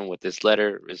report and with this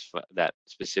letter, is that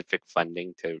specific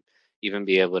funding to even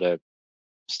be able to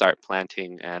start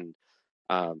planting and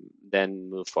then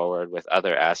move forward with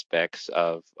other aspects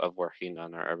of working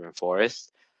on our urban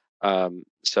forest.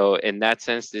 So in that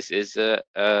sense, this is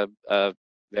a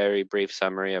very brief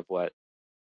summary of what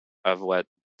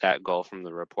that goal from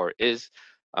the report is,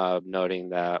 noting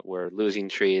that we're losing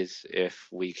trees if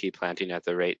we keep planting at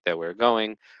the rate that we're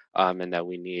going, and that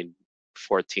we need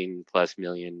 $14+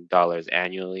 million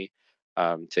annually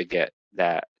to get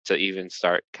that to even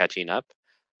start catching up.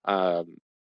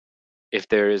 If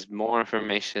there is more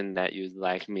information that you'd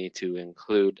like me to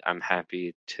include, I'm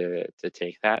happy to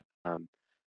take that.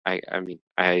 I mean,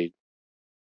 I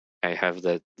have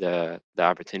the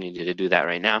opportunity to do that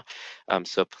right now.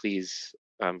 So please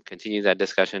continue that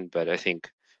discussion. But I think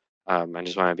I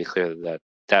just want to be clear that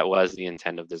that was the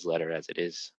intent of this letter, as it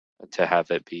is, to have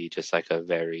it be just like a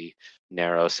very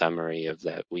narrow summary of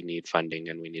that we need funding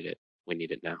and we need it. We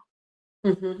need it now.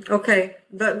 Mm-hmm. Okay,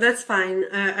 that's fine.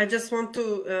 I just want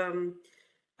to.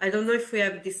 I don't know if we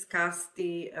have discussed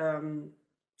the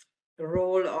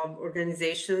role of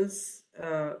organizations,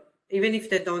 even if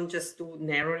they don't just do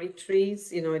narrowly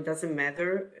trees, it doesn't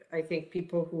matter. I think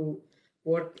people who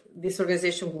this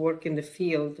organization who work in the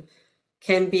field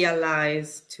can be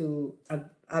allies to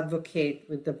advocate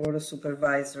with the Board of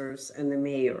Supervisors and the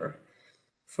mayor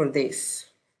for this.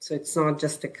 So it's not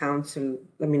just the council.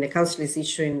 I mean, the council is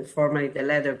issuing formally the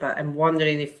letter, but I'm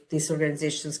wondering if these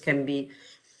organizations can be,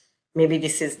 maybe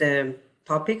this is the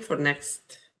topic for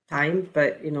next time,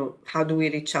 but how do we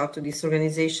reach out to these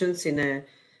organizations in a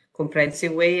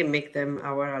comprehensive way and make them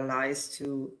our allies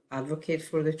to advocate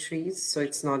for the trees? So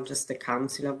it's not just the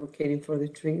council advocating for the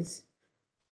trees.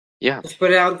 Yeah. Let's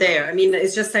put it out there. I mean,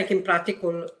 it's just like in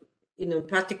practical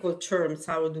terms,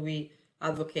 how do we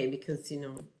advocate? Because,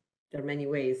 there are many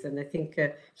ways. And I think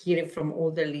hearing from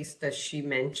all the lists that she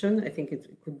mentioned, I think it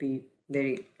could be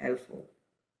very helpful.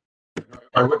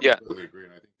 I would totally agree.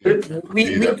 And I think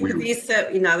we do this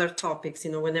in other topics,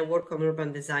 when I work on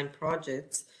urban design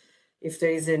projects. If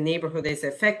there is a neighborhood that is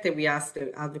affected, we ask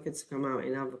the advocates to come out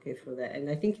and advocate for that. And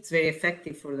I think it's very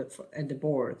effective at the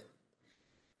board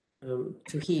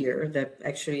to hear that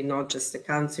actually not just the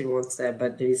council wants that,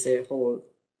 but there is a whole,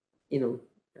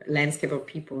 landscape of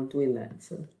people doing that.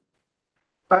 So.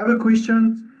 I have a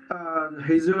question,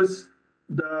 Jesus.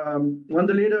 When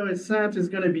the letter is sent, it's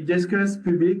going to be discussed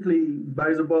publicly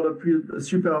by the board of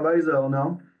supervisor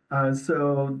now.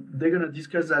 So they're going to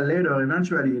discuss that later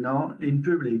eventually, in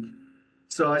public.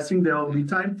 So I think there will be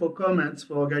time for comments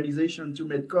for organization to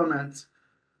make comments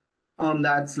on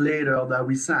that later that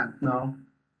we sent now.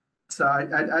 So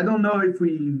I don't know if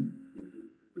we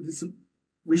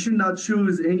should not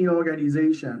choose any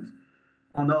organization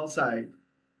on our side.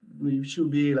 We should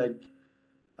be like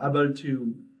able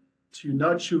to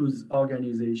not choose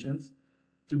organizations,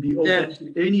 to be open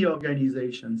to any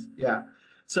organizations. Yeah.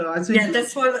 So I think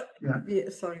that's what. Yeah.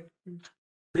 Sorry.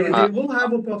 They will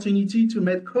have opportunity to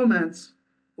make comments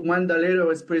when the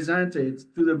letter is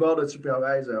presented to the board of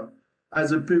supervisor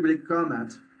as a public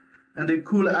comment, and they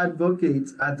could advocate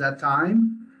at that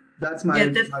time. That's my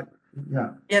yeah.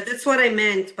 Yeah, that's what I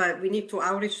meant, but we need to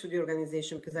outreach to the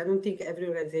organization because I don't think every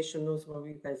organization knows what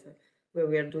we guys are, what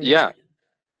we are doing. Yeah.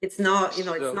 It's not, it's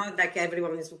not like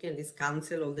everyone is looking at this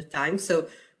council all the time. So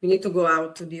we need to go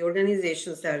out to the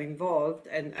organizations that are involved.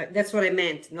 And that's what I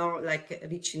meant, not like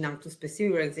reaching out to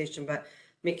specific organization, but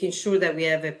making sure that we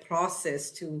have a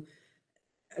process to,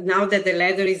 now that the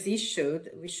letter is issued,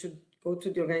 we should go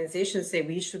to the organization and say,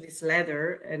 we issued this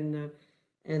letter and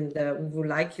we would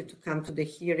like you to come to the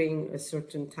hearing a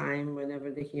certain time,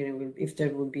 whenever the hearing will, if there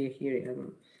will be a hearing. I don't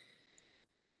know.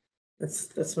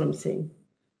 That's what I'm saying.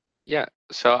 Yeah,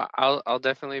 so I'll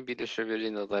definitely be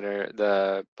distributing the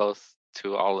letter, both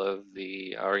to all of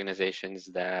the organizations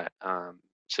that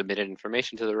submitted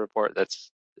information to the report.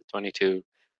 That's 22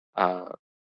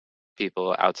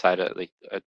 people outside of like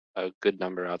a good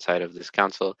number outside of this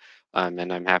council,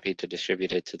 and I'm happy to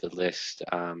distribute it to the list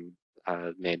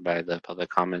made by the public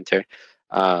commenter.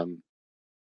 And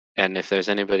if there's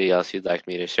anybody else you'd like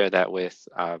me to share that with,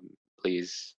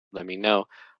 please let me know,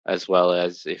 as well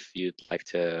as if you'd like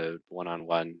to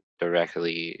one-on-one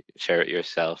directly share it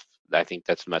yourself. I think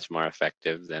that's much more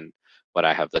effective than what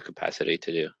I have the capacity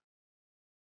to do.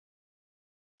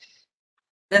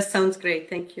 That sounds great.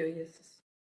 Thank you. Yes.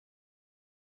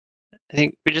 I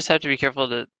think we just have to be careful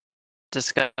to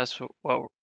discuss what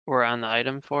we're on the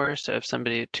item for. So if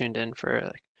somebody tuned in for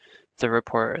like the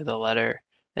report or the letter,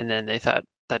 and then they thought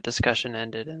that discussion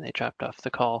ended and they dropped off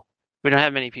the call. We don't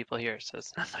have many people here, so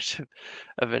it's not much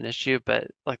of an issue, but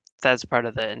like that's part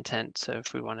of the intent. So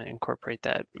if we want to incorporate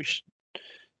that, we should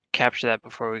capture that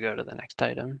before we go to the next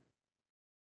item.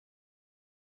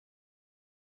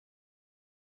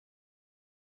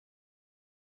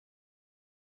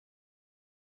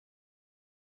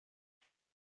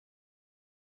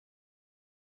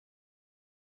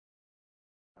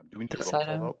 Do we need a This roll call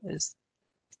item vote? is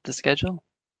the schedule.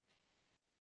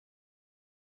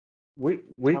 We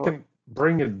can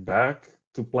bring it back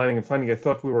to planning and funding. I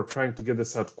thought we were trying to get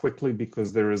this out quickly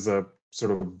because there is a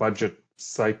sort of budget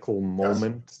cycle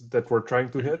moment that we're trying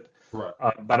to hit. Right.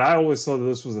 But I always thought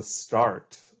this was a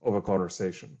start of a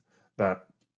conversation that,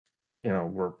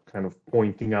 we're kind of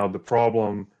pointing out the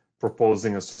problem,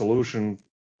 proposing a solution.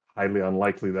 Highly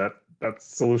unlikely that that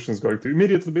solution is going to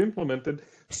immediately be implemented.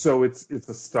 So it's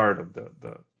a start of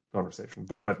the conversation.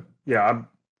 But yeah,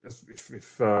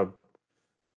 if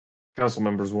council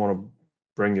members want to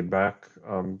bring it back,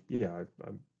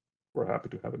 we're happy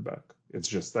to have it back. It's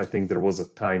just, I think there was a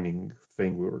timing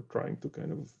thing. We were trying to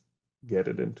kind of get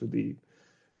it in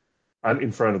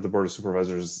front of the board of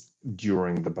supervisors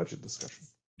during the budget discussion.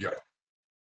 Yeah,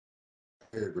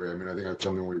 I agree. I mean, I think that's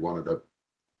something we wanted to,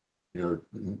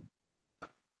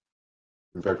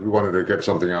 in fact, we wanted to get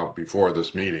something out before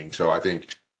this meeting. So I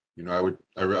think,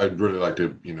 I'd really like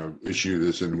to, issue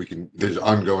this, and there's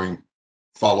ongoing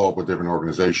follow up with different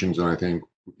organizations. And I think,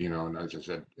 and as I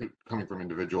said, coming from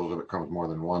individuals, if it comes more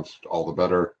than once, all the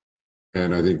better.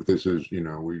 And I think this is,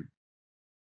 we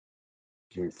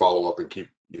can follow up and keep,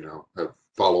 have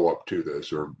follow up to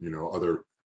this, or, other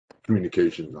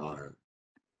communications on it.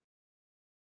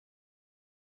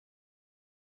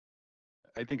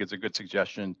 I think it's a good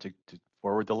suggestion to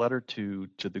forward the letter to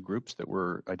the groups that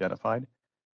were identified.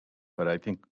 But I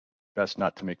think best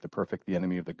not to make the perfect the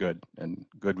enemy of the good, and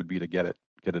good would be to get it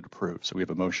approved. So we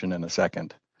have a motion and a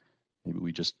second. Maybe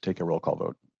we just take a roll call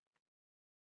vote.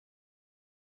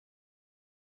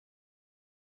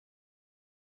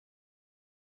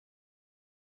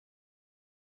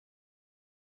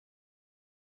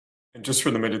 And just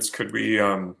for the minutes, could we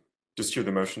just hear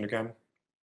the motion again?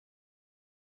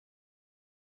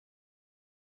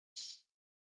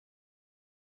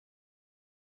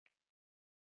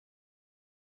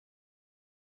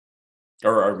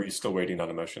 Or are we still waiting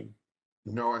on a motion?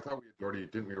 No, I thought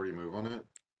didn't we already move on it?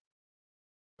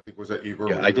 I think, was that Igor?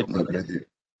 Yeah, I didn't.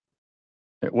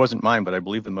 It wasn't mine, but I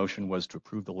believe the motion was to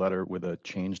approve the letter with a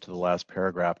change to the last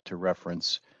paragraph to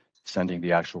reference sending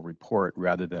the actual report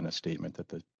rather than a statement that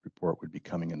the report would be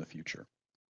coming in the future.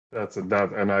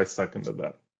 And I seconded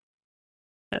that.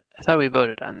 I thought we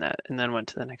voted on that and then went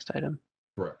to the next item.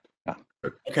 Correct. Yeah.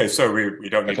 Okay, so we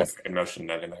don't need Okay. a second motion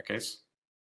then in that case.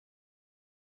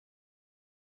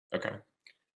 Okay.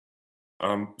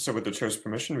 So with the chair's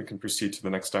permission, we can proceed to the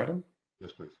next item.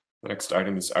 Yes, please. The next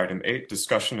item is item 8,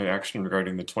 discussion and action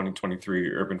regarding the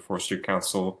 2023 Urban Forestry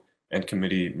Council and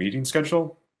Committee meeting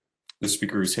schedule. The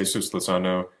speaker is Jesus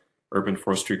Lozano, Urban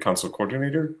Forestry Council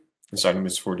Coordinator. This item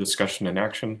is for discussion and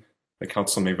action. The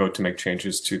council may vote to make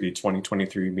changes to the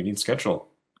 2023 meeting schedule.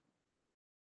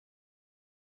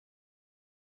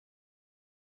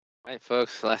 All right,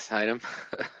 folks, last item.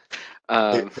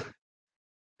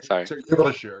 Sorry. So you're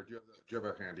able to share? Do you have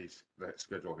a handy that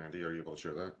schedule handy? Are you able to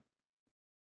share that?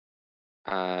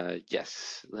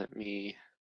 Yes,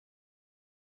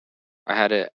 I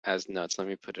had it as notes. Let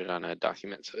me put it on a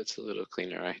document so it's a little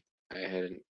cleaner. I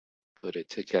hadn't put it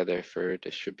together for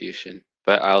distribution,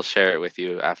 but I'll share it with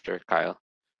you after, Kyle.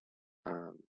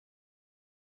 One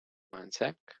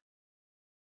sec.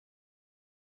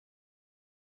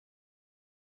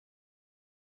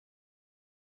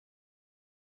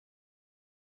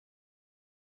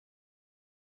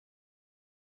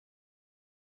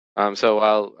 So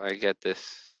while I get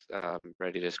this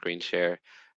ready to screen share,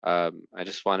 I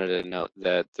just wanted to note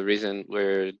that the reason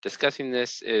we're discussing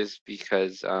this is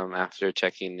because after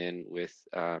checking in with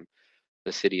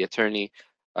the city attorney,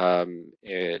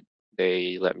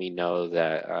 they let me know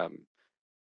that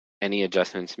any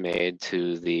adjustments made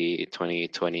to the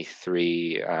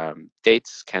 2023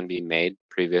 dates can be made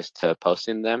previous to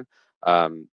posting them,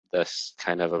 thus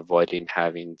kind of avoiding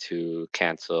having to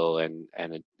cancel and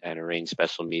arrange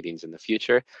special meetings in the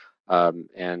future.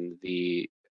 And the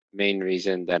main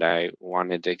reason that I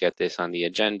wanted to get this on the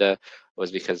agenda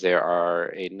was because there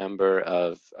are a number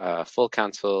of full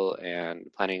council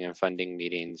and planning and funding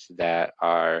meetings that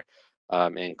are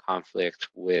in conflict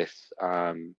with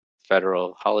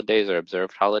federal holidays or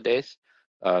observed holidays,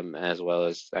 as well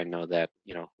as I know that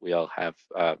we all have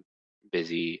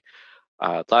busy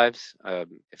lives.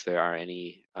 If there are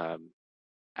any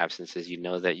absences,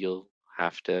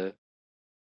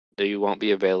 that you won't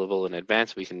be available in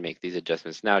advance, we can make these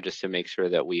adjustments now just to make sure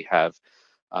that we have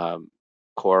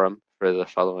quorum for the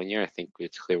following year. I think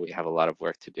it's clear we have a lot of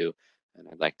work to do, and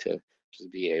I'd like to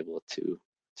just be able to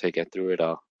get through it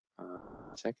all. A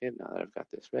second, now that I've got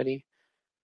this ready.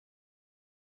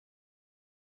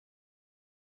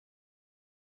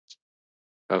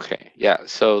 Okay, yeah,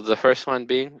 so the first one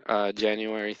being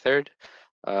January 3rd,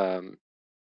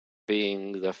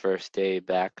 being the first day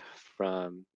back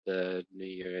from the New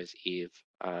Year's Eve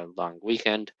long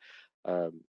weekend.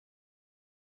 I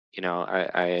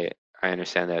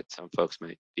understand that some folks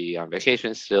might be on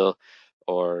vacation still,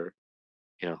 or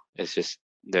it's just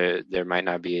there might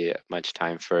not be much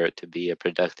time for it to be a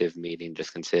productive meeting,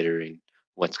 just considering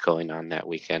what's going on that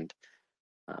weekend.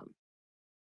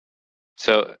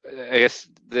 So I guess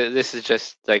this is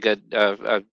just like a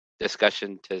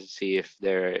discussion to see if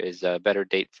there is a better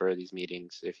date for these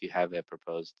meetings. If you have a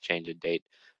proposed change of date,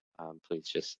 please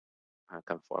just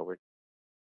come forward.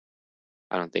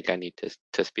 I don't think I need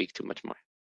to speak too much more.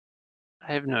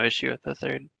 I have no issue with the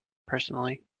 3rd,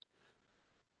 personally.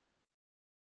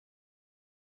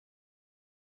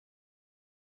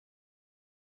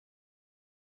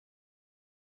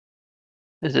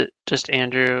 Is it just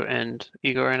Andrew and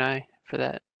Igor and I for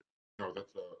that? No, that's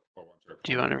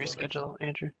Do you want to reschedule,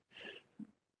 Andrew?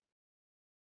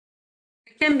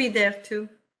 I can be there too.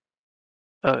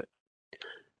 Oh,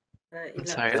 I'm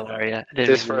sorry, Ilaria.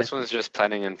 This first one's just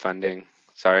planning and funding.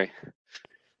 Sorry.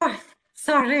 Oh,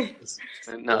 sorry.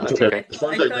 No, that's okay. I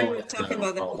thought you were talking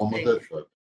about the whole thing.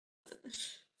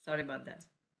 Sorry about that.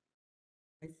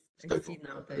 I see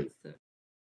now that it's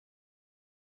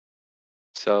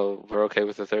So we're okay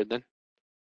with the 3rd then?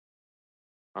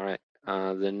 All right.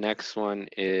 The next one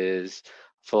is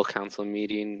full council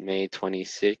meeting, May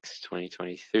 26,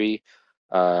 2023.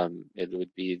 It would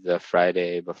be the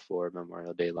Friday before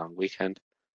Memorial Day long weekend.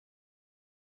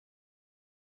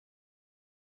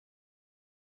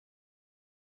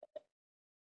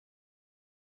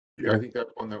 Yeah, I think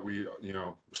that's one that we,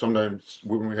 sometimes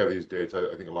when we have these dates,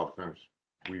 I think a lot of times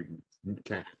we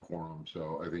can't quorum.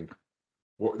 So I think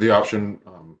the option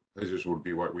is would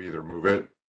be what we either move it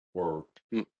or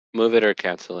move it or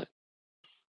cancel it.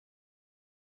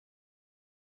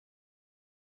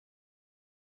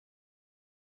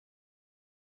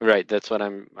 Right, that's what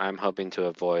I'm hoping to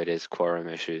avoid is quorum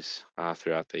issues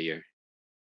throughout the year.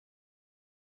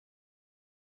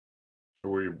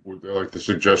 We would like the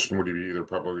suggestion would be either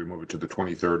probably move it to the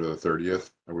 23rd or the 30th,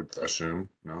 I would assume,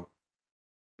 no?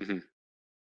 Mm-hmm.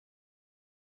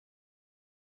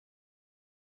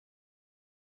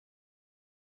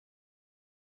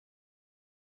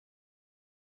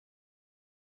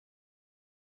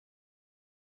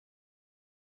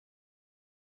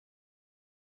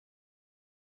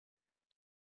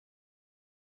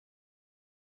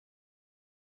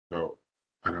 So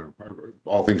I don't know,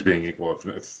 all things being equal,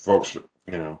 if folks,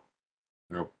 a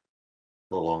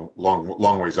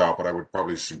long ways out, but I would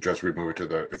probably suggest we move it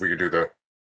to if we could do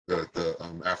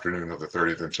the afternoon of the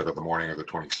 30th instead of the morning of the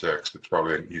 26th. It's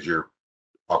probably an easier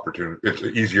opportunity. It's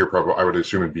easier, probably. I would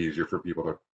assume it'd be easier for people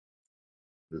to,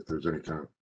 if there's any kind of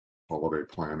holiday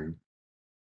planning.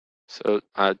 So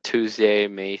Tuesday,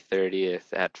 May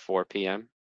 30th at 4 p.m.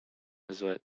 is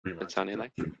what it's sounding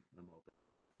like.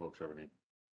 Folks have any?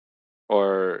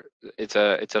 Or it's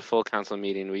a full council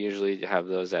meeting. We usually have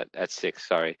those at 6.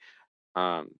 Sorry,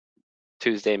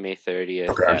 Tuesday, May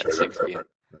 30th at 6 p.m.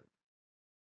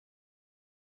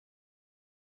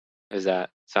 Does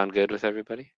that sound good with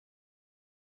everybody?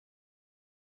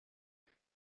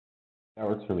 That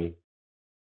works for me.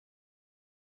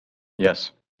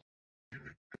 Yes.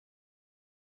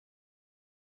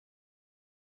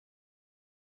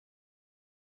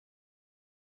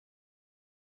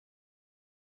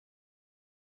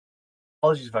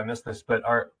 Apologies if I missed this, but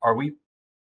are we?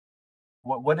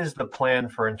 What is the plan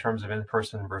for in terms of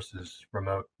in-person versus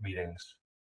remote meetings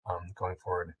going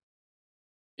forward?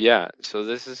 Yeah. So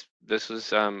this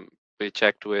was we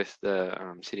checked with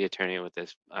the city attorney with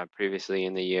this previously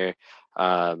in the year.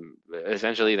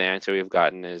 Essentially, the answer we've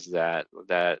gotten is that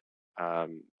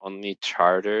only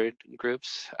chartered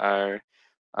groups are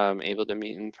able to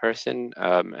meet in person,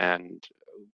 and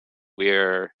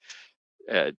we're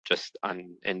just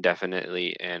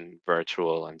indefinitely in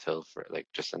virtual until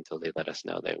until they let us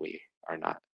know that we are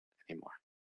not anymore.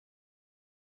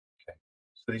 Okay.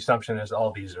 So the assumption is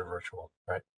all these are virtual,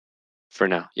 right? For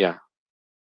now, yeah.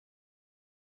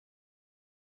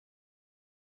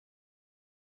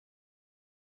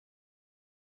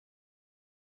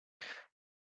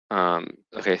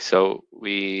 Okay, so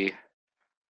we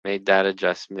made that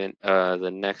adjustment. The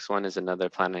next one is another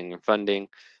planning and funding,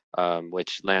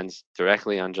 which lands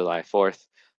directly on July 4th.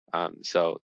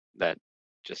 So that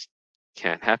just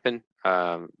can't happen.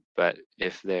 But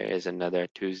if there is another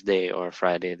Tuesday or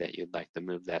Friday that you'd like to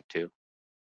move that to.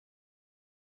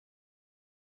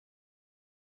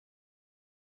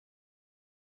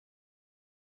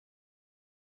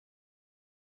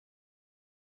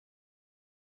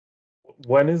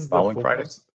 When is the Following full Friday?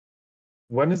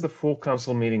 when is the full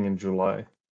council meeting in July?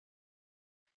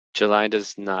 July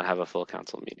does not have a full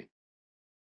council meeting.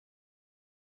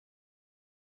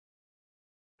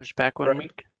 Push back 1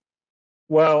 week.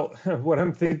 Well, what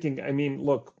I'm thinking, I mean,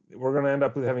 look, we're going to end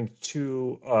up with having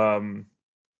 2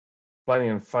 planning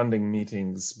and funding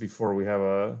meetings before we have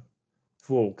a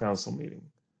full council meeting.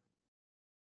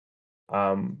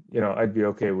 I'd be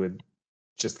okay with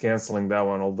just canceling that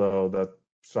one, although that's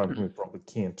something we probably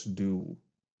can't do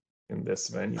in this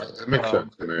venue. That makes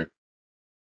sense to me.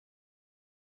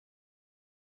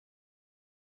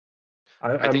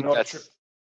 I'm not sure.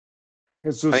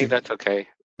 I think that's okay.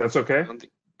 That's okay?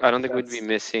 I don't think we'd be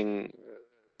missing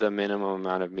the minimum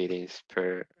amount of meetings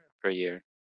per year.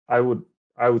 I would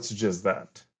suggest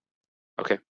that.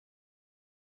 Okay.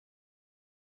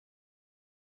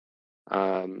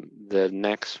 The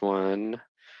next one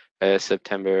is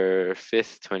September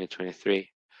 5th, 2023,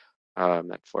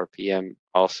 at 4 p.m.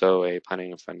 Also a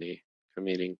planning and funding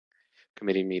committee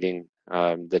meeting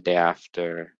the day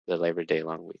after the Labor Day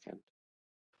long weekend.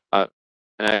 And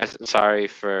I'm sorry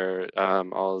for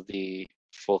all the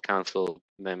full council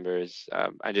members.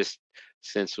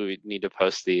 Since we need to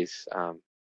post these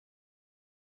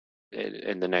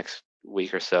in the next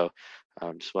week or so,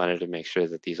 just wanted to make sure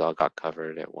that these all got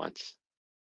covered at once.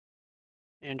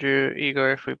 Andrew,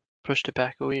 Igor, if we pushed it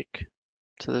back a week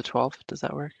to the 12th, does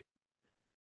that work?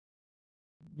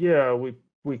 Yeah,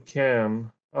 we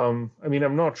can. I mean,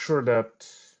 I'm not sure that.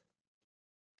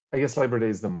 I guess Labor Day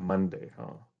is the Monday,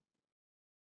 huh?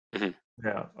 Mm-hmm.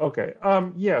 Yeah. Okay.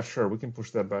 Yeah, sure. We can push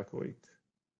that back a week.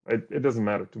 It doesn't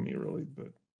matter to me really,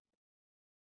 but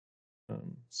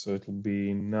so it'll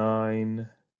be 9/12.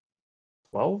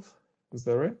 Is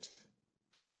that right?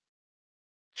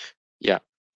 Yeah.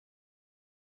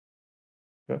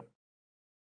 Okay.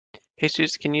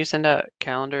 Jesus, can you send out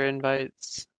calendar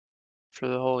invites for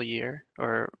the whole year,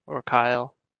 or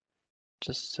Kyle,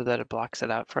 just so that it blocks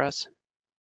it out for us?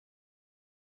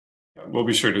 We'll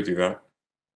be sure to do that.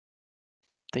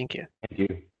 Thank you. Thank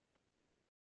you.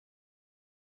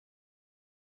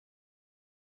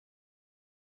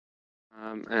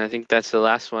 And I think that's the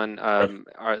last one.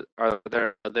 Are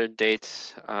there other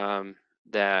dates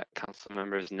that council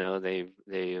members know they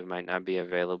might not be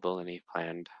available? Any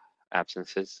planned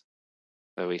absences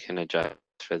that we can adjust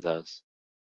for those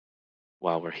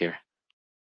while we're here?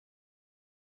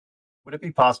 Would it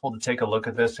be possible to take a look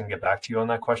at this and get back to you on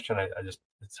that question? I just,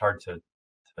 it's hard to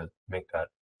make that,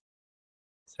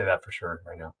 say that for sure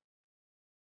right now.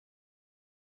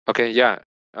 Okay, yeah.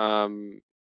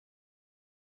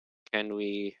 Can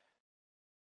we?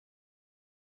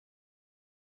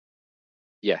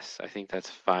 Yes, I think that's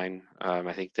fine.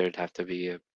 I think there'd have to be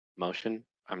a motion.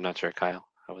 I'm not sure, Kyle.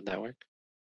 How would that work?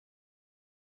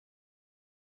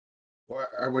 Well,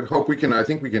 I would hope we can, I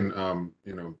think we can,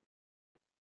 you know,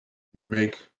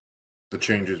 make the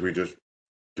changes we just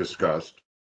discussed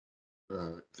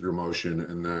through motion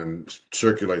and then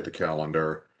circulate the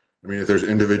calendar. I mean, if there's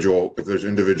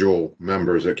individual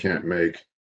members that can't make,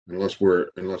 unless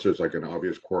there's like an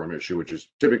obvious quorum issue, which is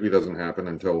typically doesn't happen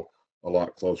until a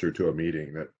lot closer to a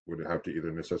meeting, that would have to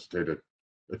either necessitate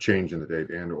a change in the date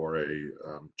and or a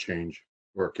change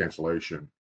or cancellation.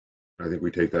 I think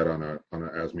we take that on a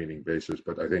as meeting basis.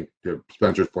 But I think to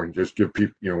Spencer's point, just give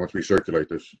people, you know, once we circulate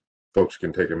this, folks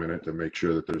can take a minute to make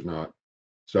sure that there's not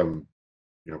some,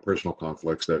 you know, personal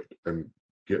conflicts that, and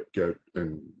get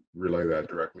and relay that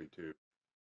directly to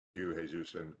you,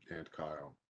 Jesus, and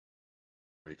Kyle.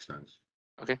 Makes sense.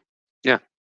 Okay. Yeah.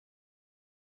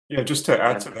 Yeah, just to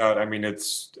add to that, I mean,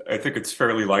 I think it's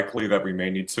fairly likely that we may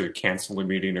need to cancel a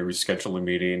meeting or reschedule a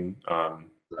meeting,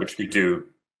 which we do,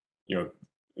 you know,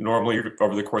 normally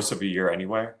over the course of a year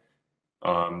anyway.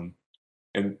 And,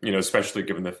 you know, especially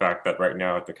given the fact that right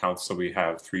now at the council, we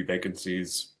have 3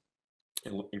 vacancies,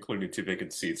 including 2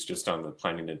 vacant seats just on the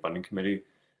planning and funding committee.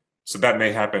 So that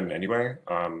may happen anyway.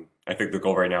 I think the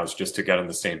goal right now is just to get on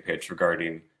the same page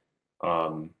regarding,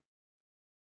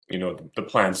 you know, the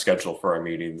planned schedule for our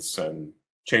meetings, and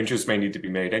changes may need to be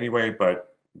made anyway,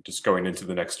 but just going into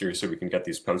the next year so we can get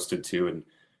these posted too and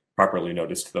properly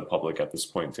noticed to the public at this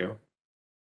point too.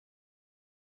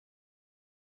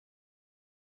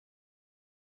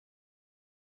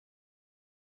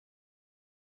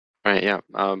 All right. Yeah.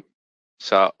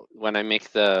 So when I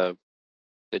make the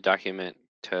document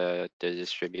to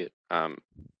distribute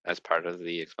as part of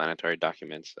the explanatory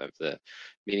documents of the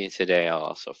meeting today, I'll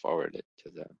also forward it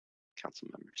to the council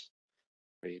members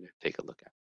for you to take a look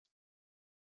at.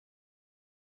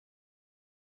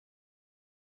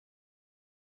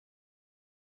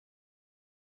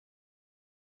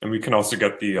 And we can also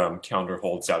get the calendar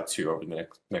holds out too over the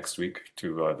next week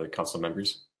to the council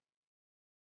members.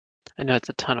 I know it's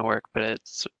a ton of work, but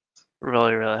it's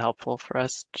really, really helpful for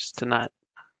us just to not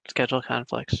schedule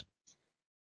conflicts.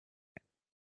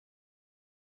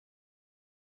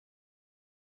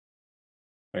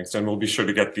 Thanks, and we'll be sure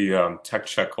to get the tech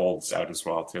check holds out as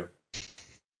well too.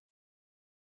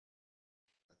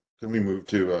 Can we move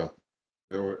to,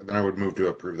 then I would move to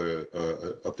approve the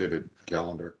updated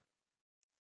calendar.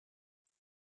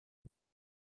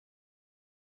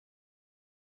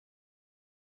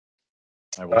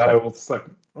 I will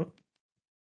second.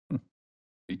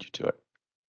 Beat you to it.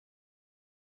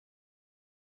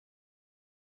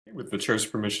 With the chair's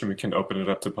permission, we can open it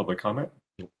up to public comment.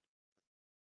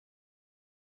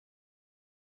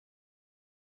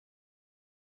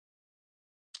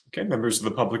 Okay, members of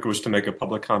the public who wish to make a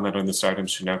public comment on this item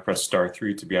should now press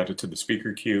 *3 to be added to the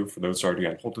speaker queue. For those already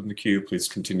on hold in the queue, please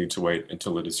continue to wait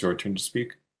until it is your turn to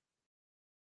speak.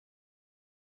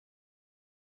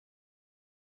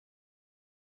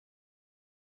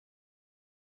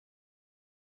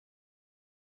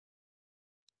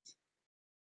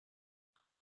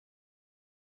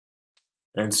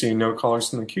 And seeing no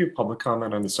callers in the queue, public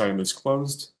comment on this item is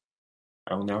closed.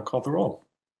 I will now call the roll.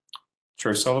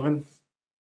 Chair Sullivan?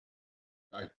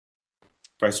 Aye.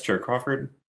 Vice Chair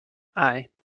Crawford? Aye.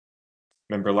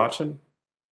 Member Lachin?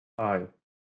 Aye.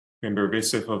 Member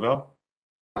Vesey-Flavelle?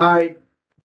 Aye.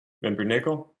 Member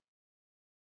Nagel?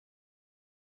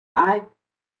 Aye.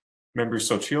 Member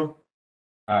Sochil?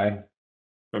 Aye.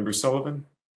 Member Sullivan?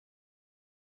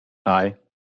 Aye.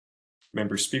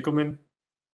 Member Spiegelman?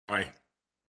 Aye.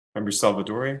 Member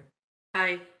Salvadori?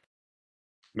 Aye.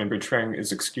 Member Trang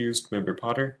is excused. Member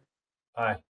Potter?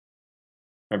 Aye.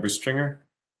 Member Stringer?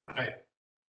 Aye.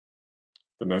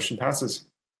 The motion passes.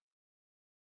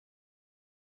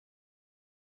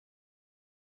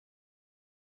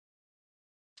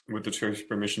 With the chair's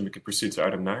permission, we could proceed to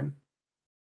item 9.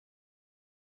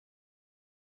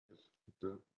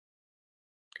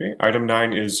 Okay, item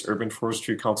 9 is Urban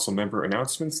Forestry Council member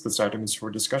announcements. This item is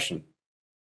for discussion.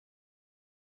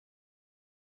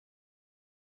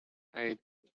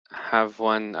 have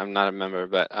one. I'm not a member,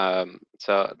 but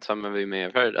so some of you may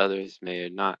have heard, others may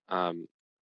not.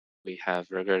 We have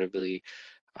regrettably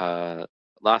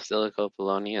lost Illico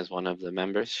Poloni as one of the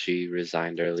members. She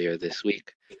resigned earlier this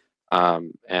week.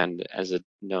 And as a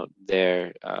note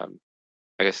there, I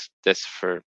guess that's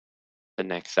for the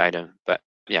next item, but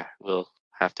yeah, we'll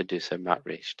have to do some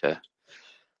outreach to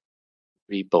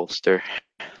rebolster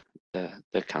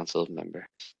the council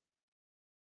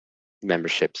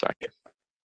membership. Sorry.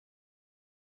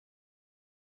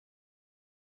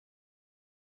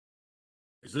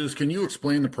 Jesus, can you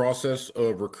explain the process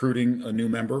of recruiting a new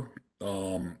member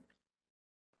from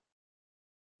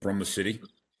the city?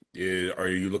 Are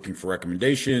you looking for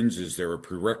recommendations? Is there a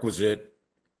prerequisite?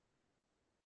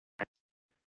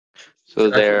 So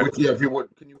there, yeah, if you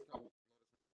would, can you as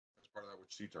part of that,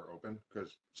 which seats are open?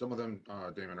 Because some of them,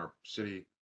 Damon, are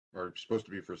supposed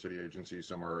to be for city agencies,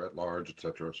 some are at large,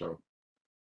 etc. so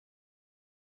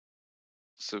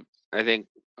I think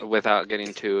without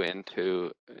getting too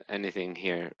into anything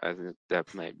here, I think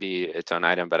that might be its own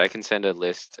item, but I can send a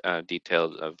list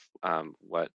detailed of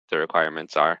what the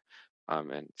requirements are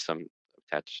and some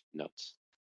attached notes.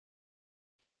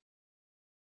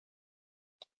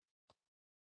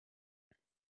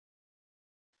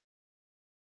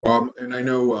 And I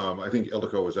know, I think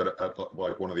Illico was at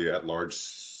like one of the at-large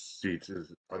seats.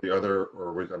 Are the other,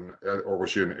 or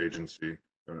was she an agency,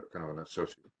 kind of an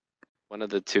associate? One of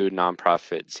the two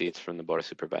nonprofit seats from the Board of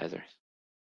Supervisors.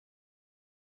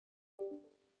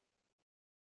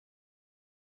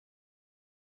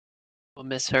 We'll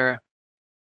miss her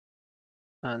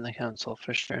on the council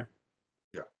for sure.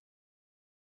 Yeah.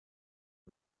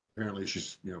 Apparently,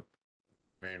 she's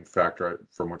main factor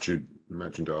from what she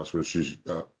mentioned to us was she's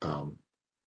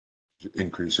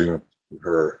increasing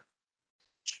her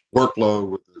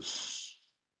workload with this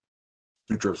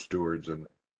Sutro stewards, and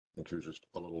she was just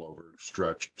a little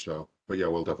overstretched. So, but yeah,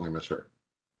 we'll definitely miss her.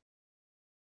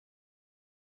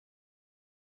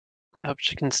 I hope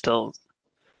she can still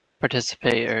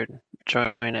participate or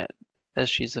join it as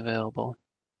she's available.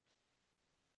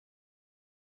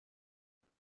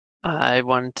 I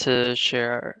wanted to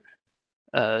share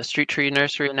a street tree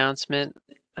nursery announcement.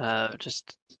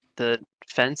 Just the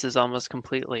fence is almost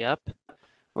completely up.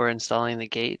 We're installing the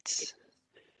gates.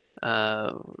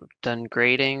 Done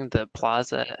grading. The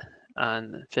plaza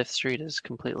on 5th Street is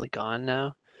completely gone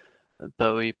now,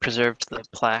 but we preserved the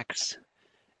plaques,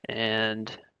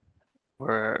 and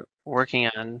we're working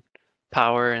on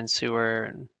power and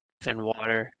sewer and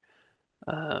water.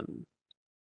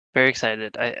 Very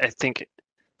excited. I think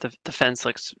the fence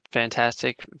looks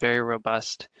fantastic, very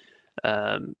robust.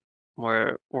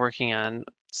 We're working on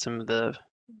some of the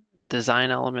design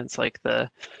elements like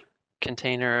the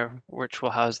container which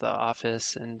will house the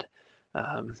office and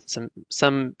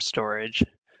some storage.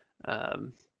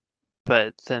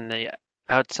 But then the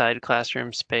outside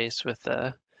classroom space with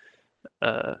a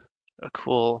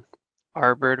cool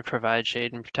arbor to provide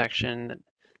shade and protection.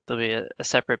 There'll be a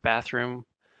separate bathroom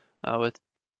with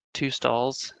 2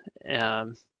 stalls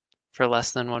for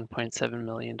less than $1.7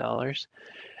 million.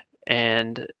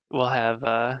 And we'll have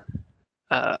a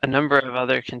number of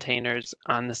other containers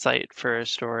on the site for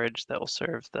storage that will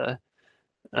serve the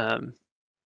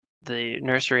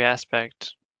nursery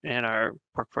aspect and our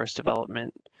workforce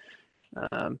development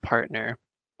partner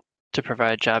to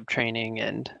provide job training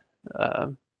and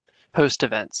host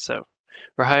events. So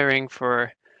we're hiring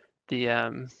for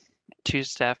the 2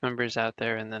 staff members out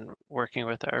there, and then working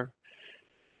with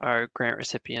our grant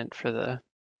recipient for the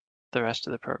rest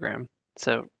of the program.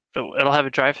 So it'll have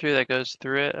a drive-through that goes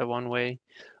through it, a one-way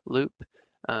loop,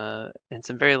 and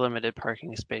some very limited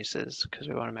parking spaces because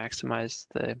we want to maximize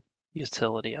the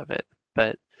utility of it.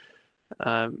 But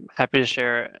happy to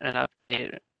share an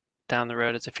update down the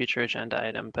road as a future agenda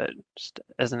item, but just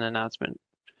as an announcement,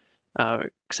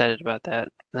 excited about that.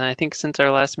 And I think since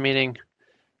our last meeting,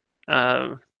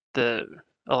 the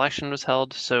election was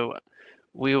held, so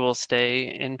we will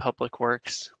stay in Public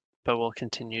Works, but we'll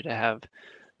continue to have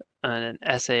an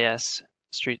SAS,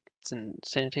 Streets and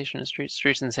Sanitation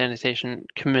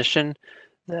Commission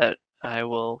that I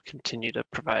will continue to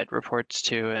provide reports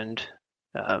to and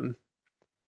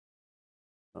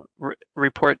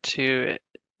report to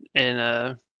in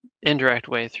a indirect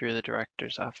way through the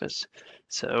director's office.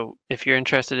 So if you're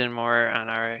interested in more on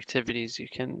our activities, you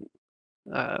can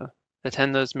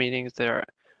attend those meetings. They're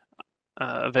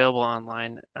available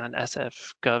online on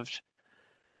SF.gov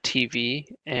TV.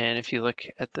 And if you look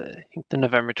at the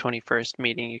November 21st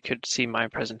meeting, you could see my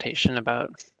presentation about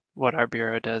what our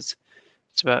bureau does.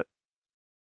 It's about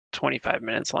 25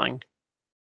 minutes long.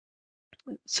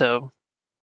 So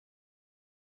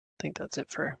think that's it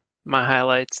for my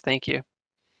highlights. Thank you.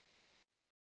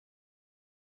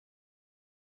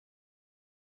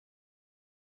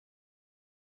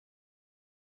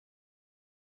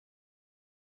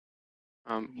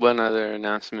 One other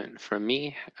announcement from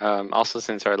me. Also,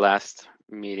 since our last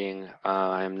meeting,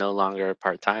 I am no longer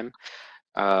part-time.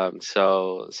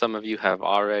 So some of you have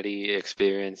already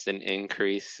experienced an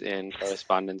increase in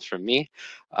correspondence from me.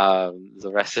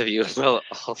 The rest of you will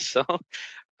also,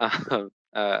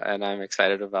 and I'm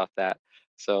excited about that.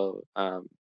 So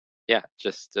yeah,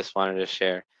 just wanted to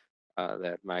share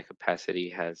that my capacity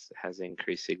has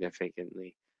increased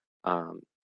significantly.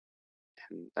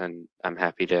 And I'm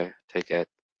happy to get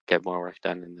more work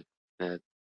done in the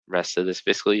rest of this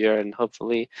fiscal year and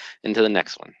hopefully into the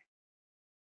next one.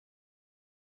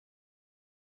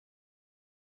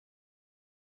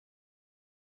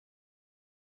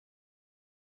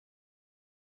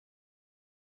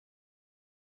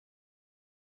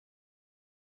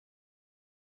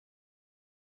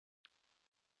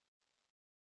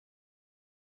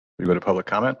 We go to public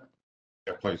comment.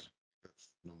 Yeah, please.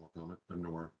 No more comment. No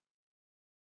more.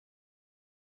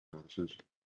 Notices.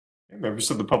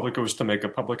 Members of the public who wish to make a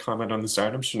public comment on this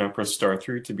item should now press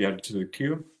 *3 to be added to the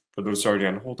queue. For those already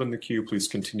on hold in the queue, please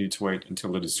continue to wait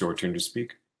until it is your turn to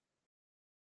speak.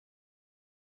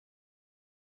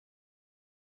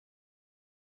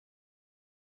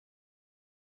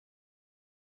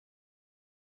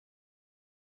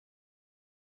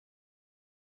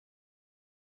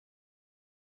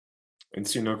 And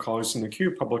see no callers in the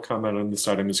queue, public comment on this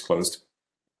item is closed.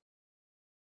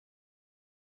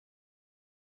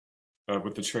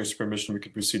 With the chair's permission, we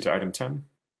could proceed to item 10.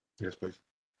 Yes, please.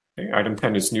 Okay, item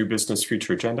 10 is new business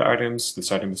future agenda items.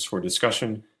 This item is for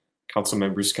discussion. Council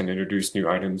members can introduce new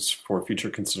items for future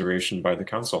consideration by the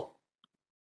council.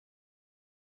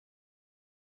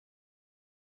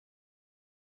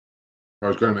 I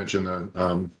was going to mention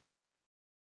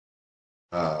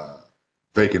the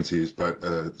vacancies, but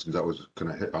that was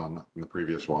going to hit on the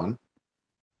previous one.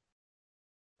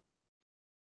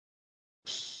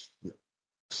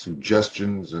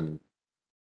 Suggestions and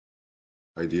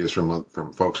ideas from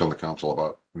folks on the council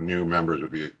about new members would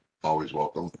be always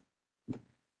welcome.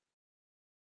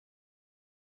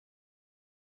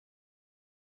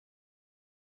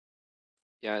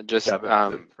 Yeah, just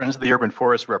the Friends of the Urban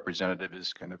Forest representative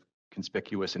is kind of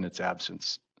conspicuous in its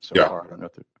absence so far. I don't know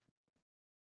if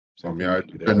I've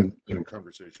been in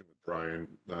conversation with Brian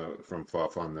from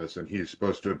FUF on this, and he's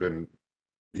supposed to have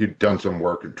he'd done some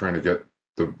work in trying to get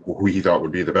who he thought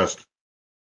would be the best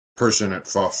person at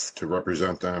FUF to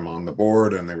represent them on the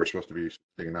board, and they were supposed to be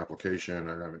taking an application.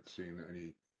 I haven't seen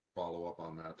any follow-up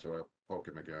on that, so I'll poke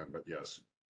him again, but yes,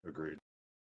 agreed.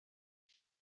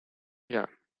 Yeah.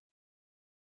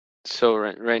 So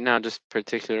right now, just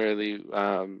particularly,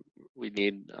 we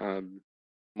need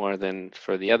more than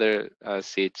for the other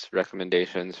seats,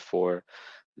 recommendations for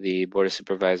the Board of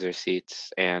Supervisors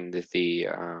seats and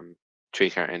the tree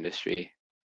care industry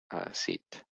seat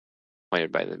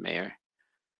appointed by the mayor.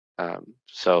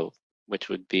 So which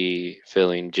would be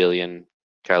filling Jillian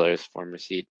Keller's former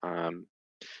seat,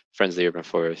 Friends of the Urban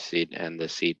Forest seat, and the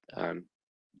seat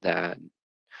that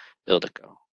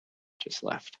Ildiko just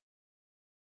left.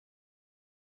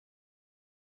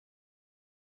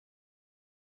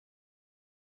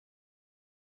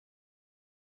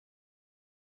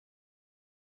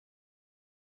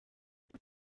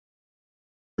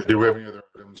 Do we have any other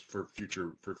items for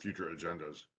future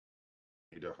agendas?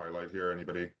 Need to highlight here,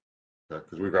 anybody?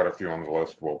 Because we've got a few on the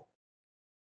list. We'll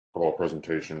couple of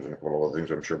presentations and a couple of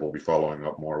things I'm sure we'll be following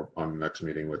up more on the next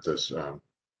meeting with this,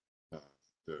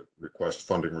 the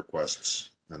funding requests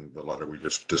and the letter we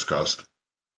just discussed.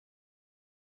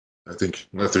 I think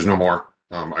if there's no more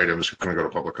items, can I go to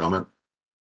public comment?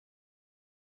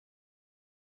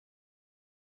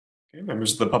 Okay,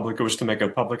 members of the public who wish to make a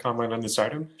public comment on this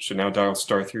item should now dial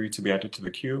 *3 to be added to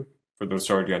the queue. For those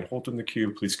already on hold in the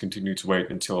queue, please continue to wait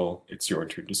until it's your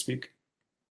turn to speak.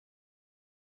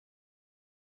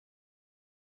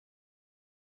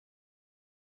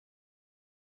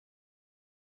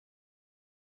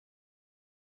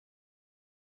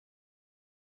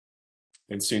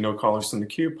 And see no callers in the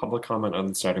queue, public comment on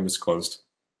this item is closed.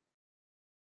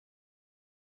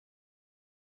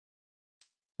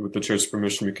 With the chair's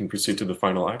permission, we can proceed to the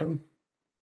final item.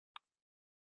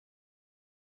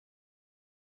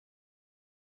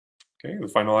 Okay, the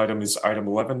final item is item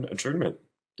 11, adjournment.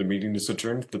 The meeting is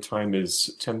adjourned. The time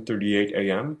is 10:38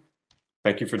 a.m.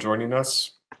 Thank you for joining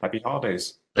us. Happy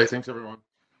holidays. Hey, thanks everyone.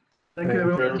 Thank you,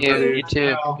 everyone. You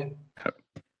too.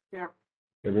 Yeah.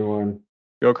 Everyone.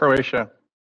 Go Croatia.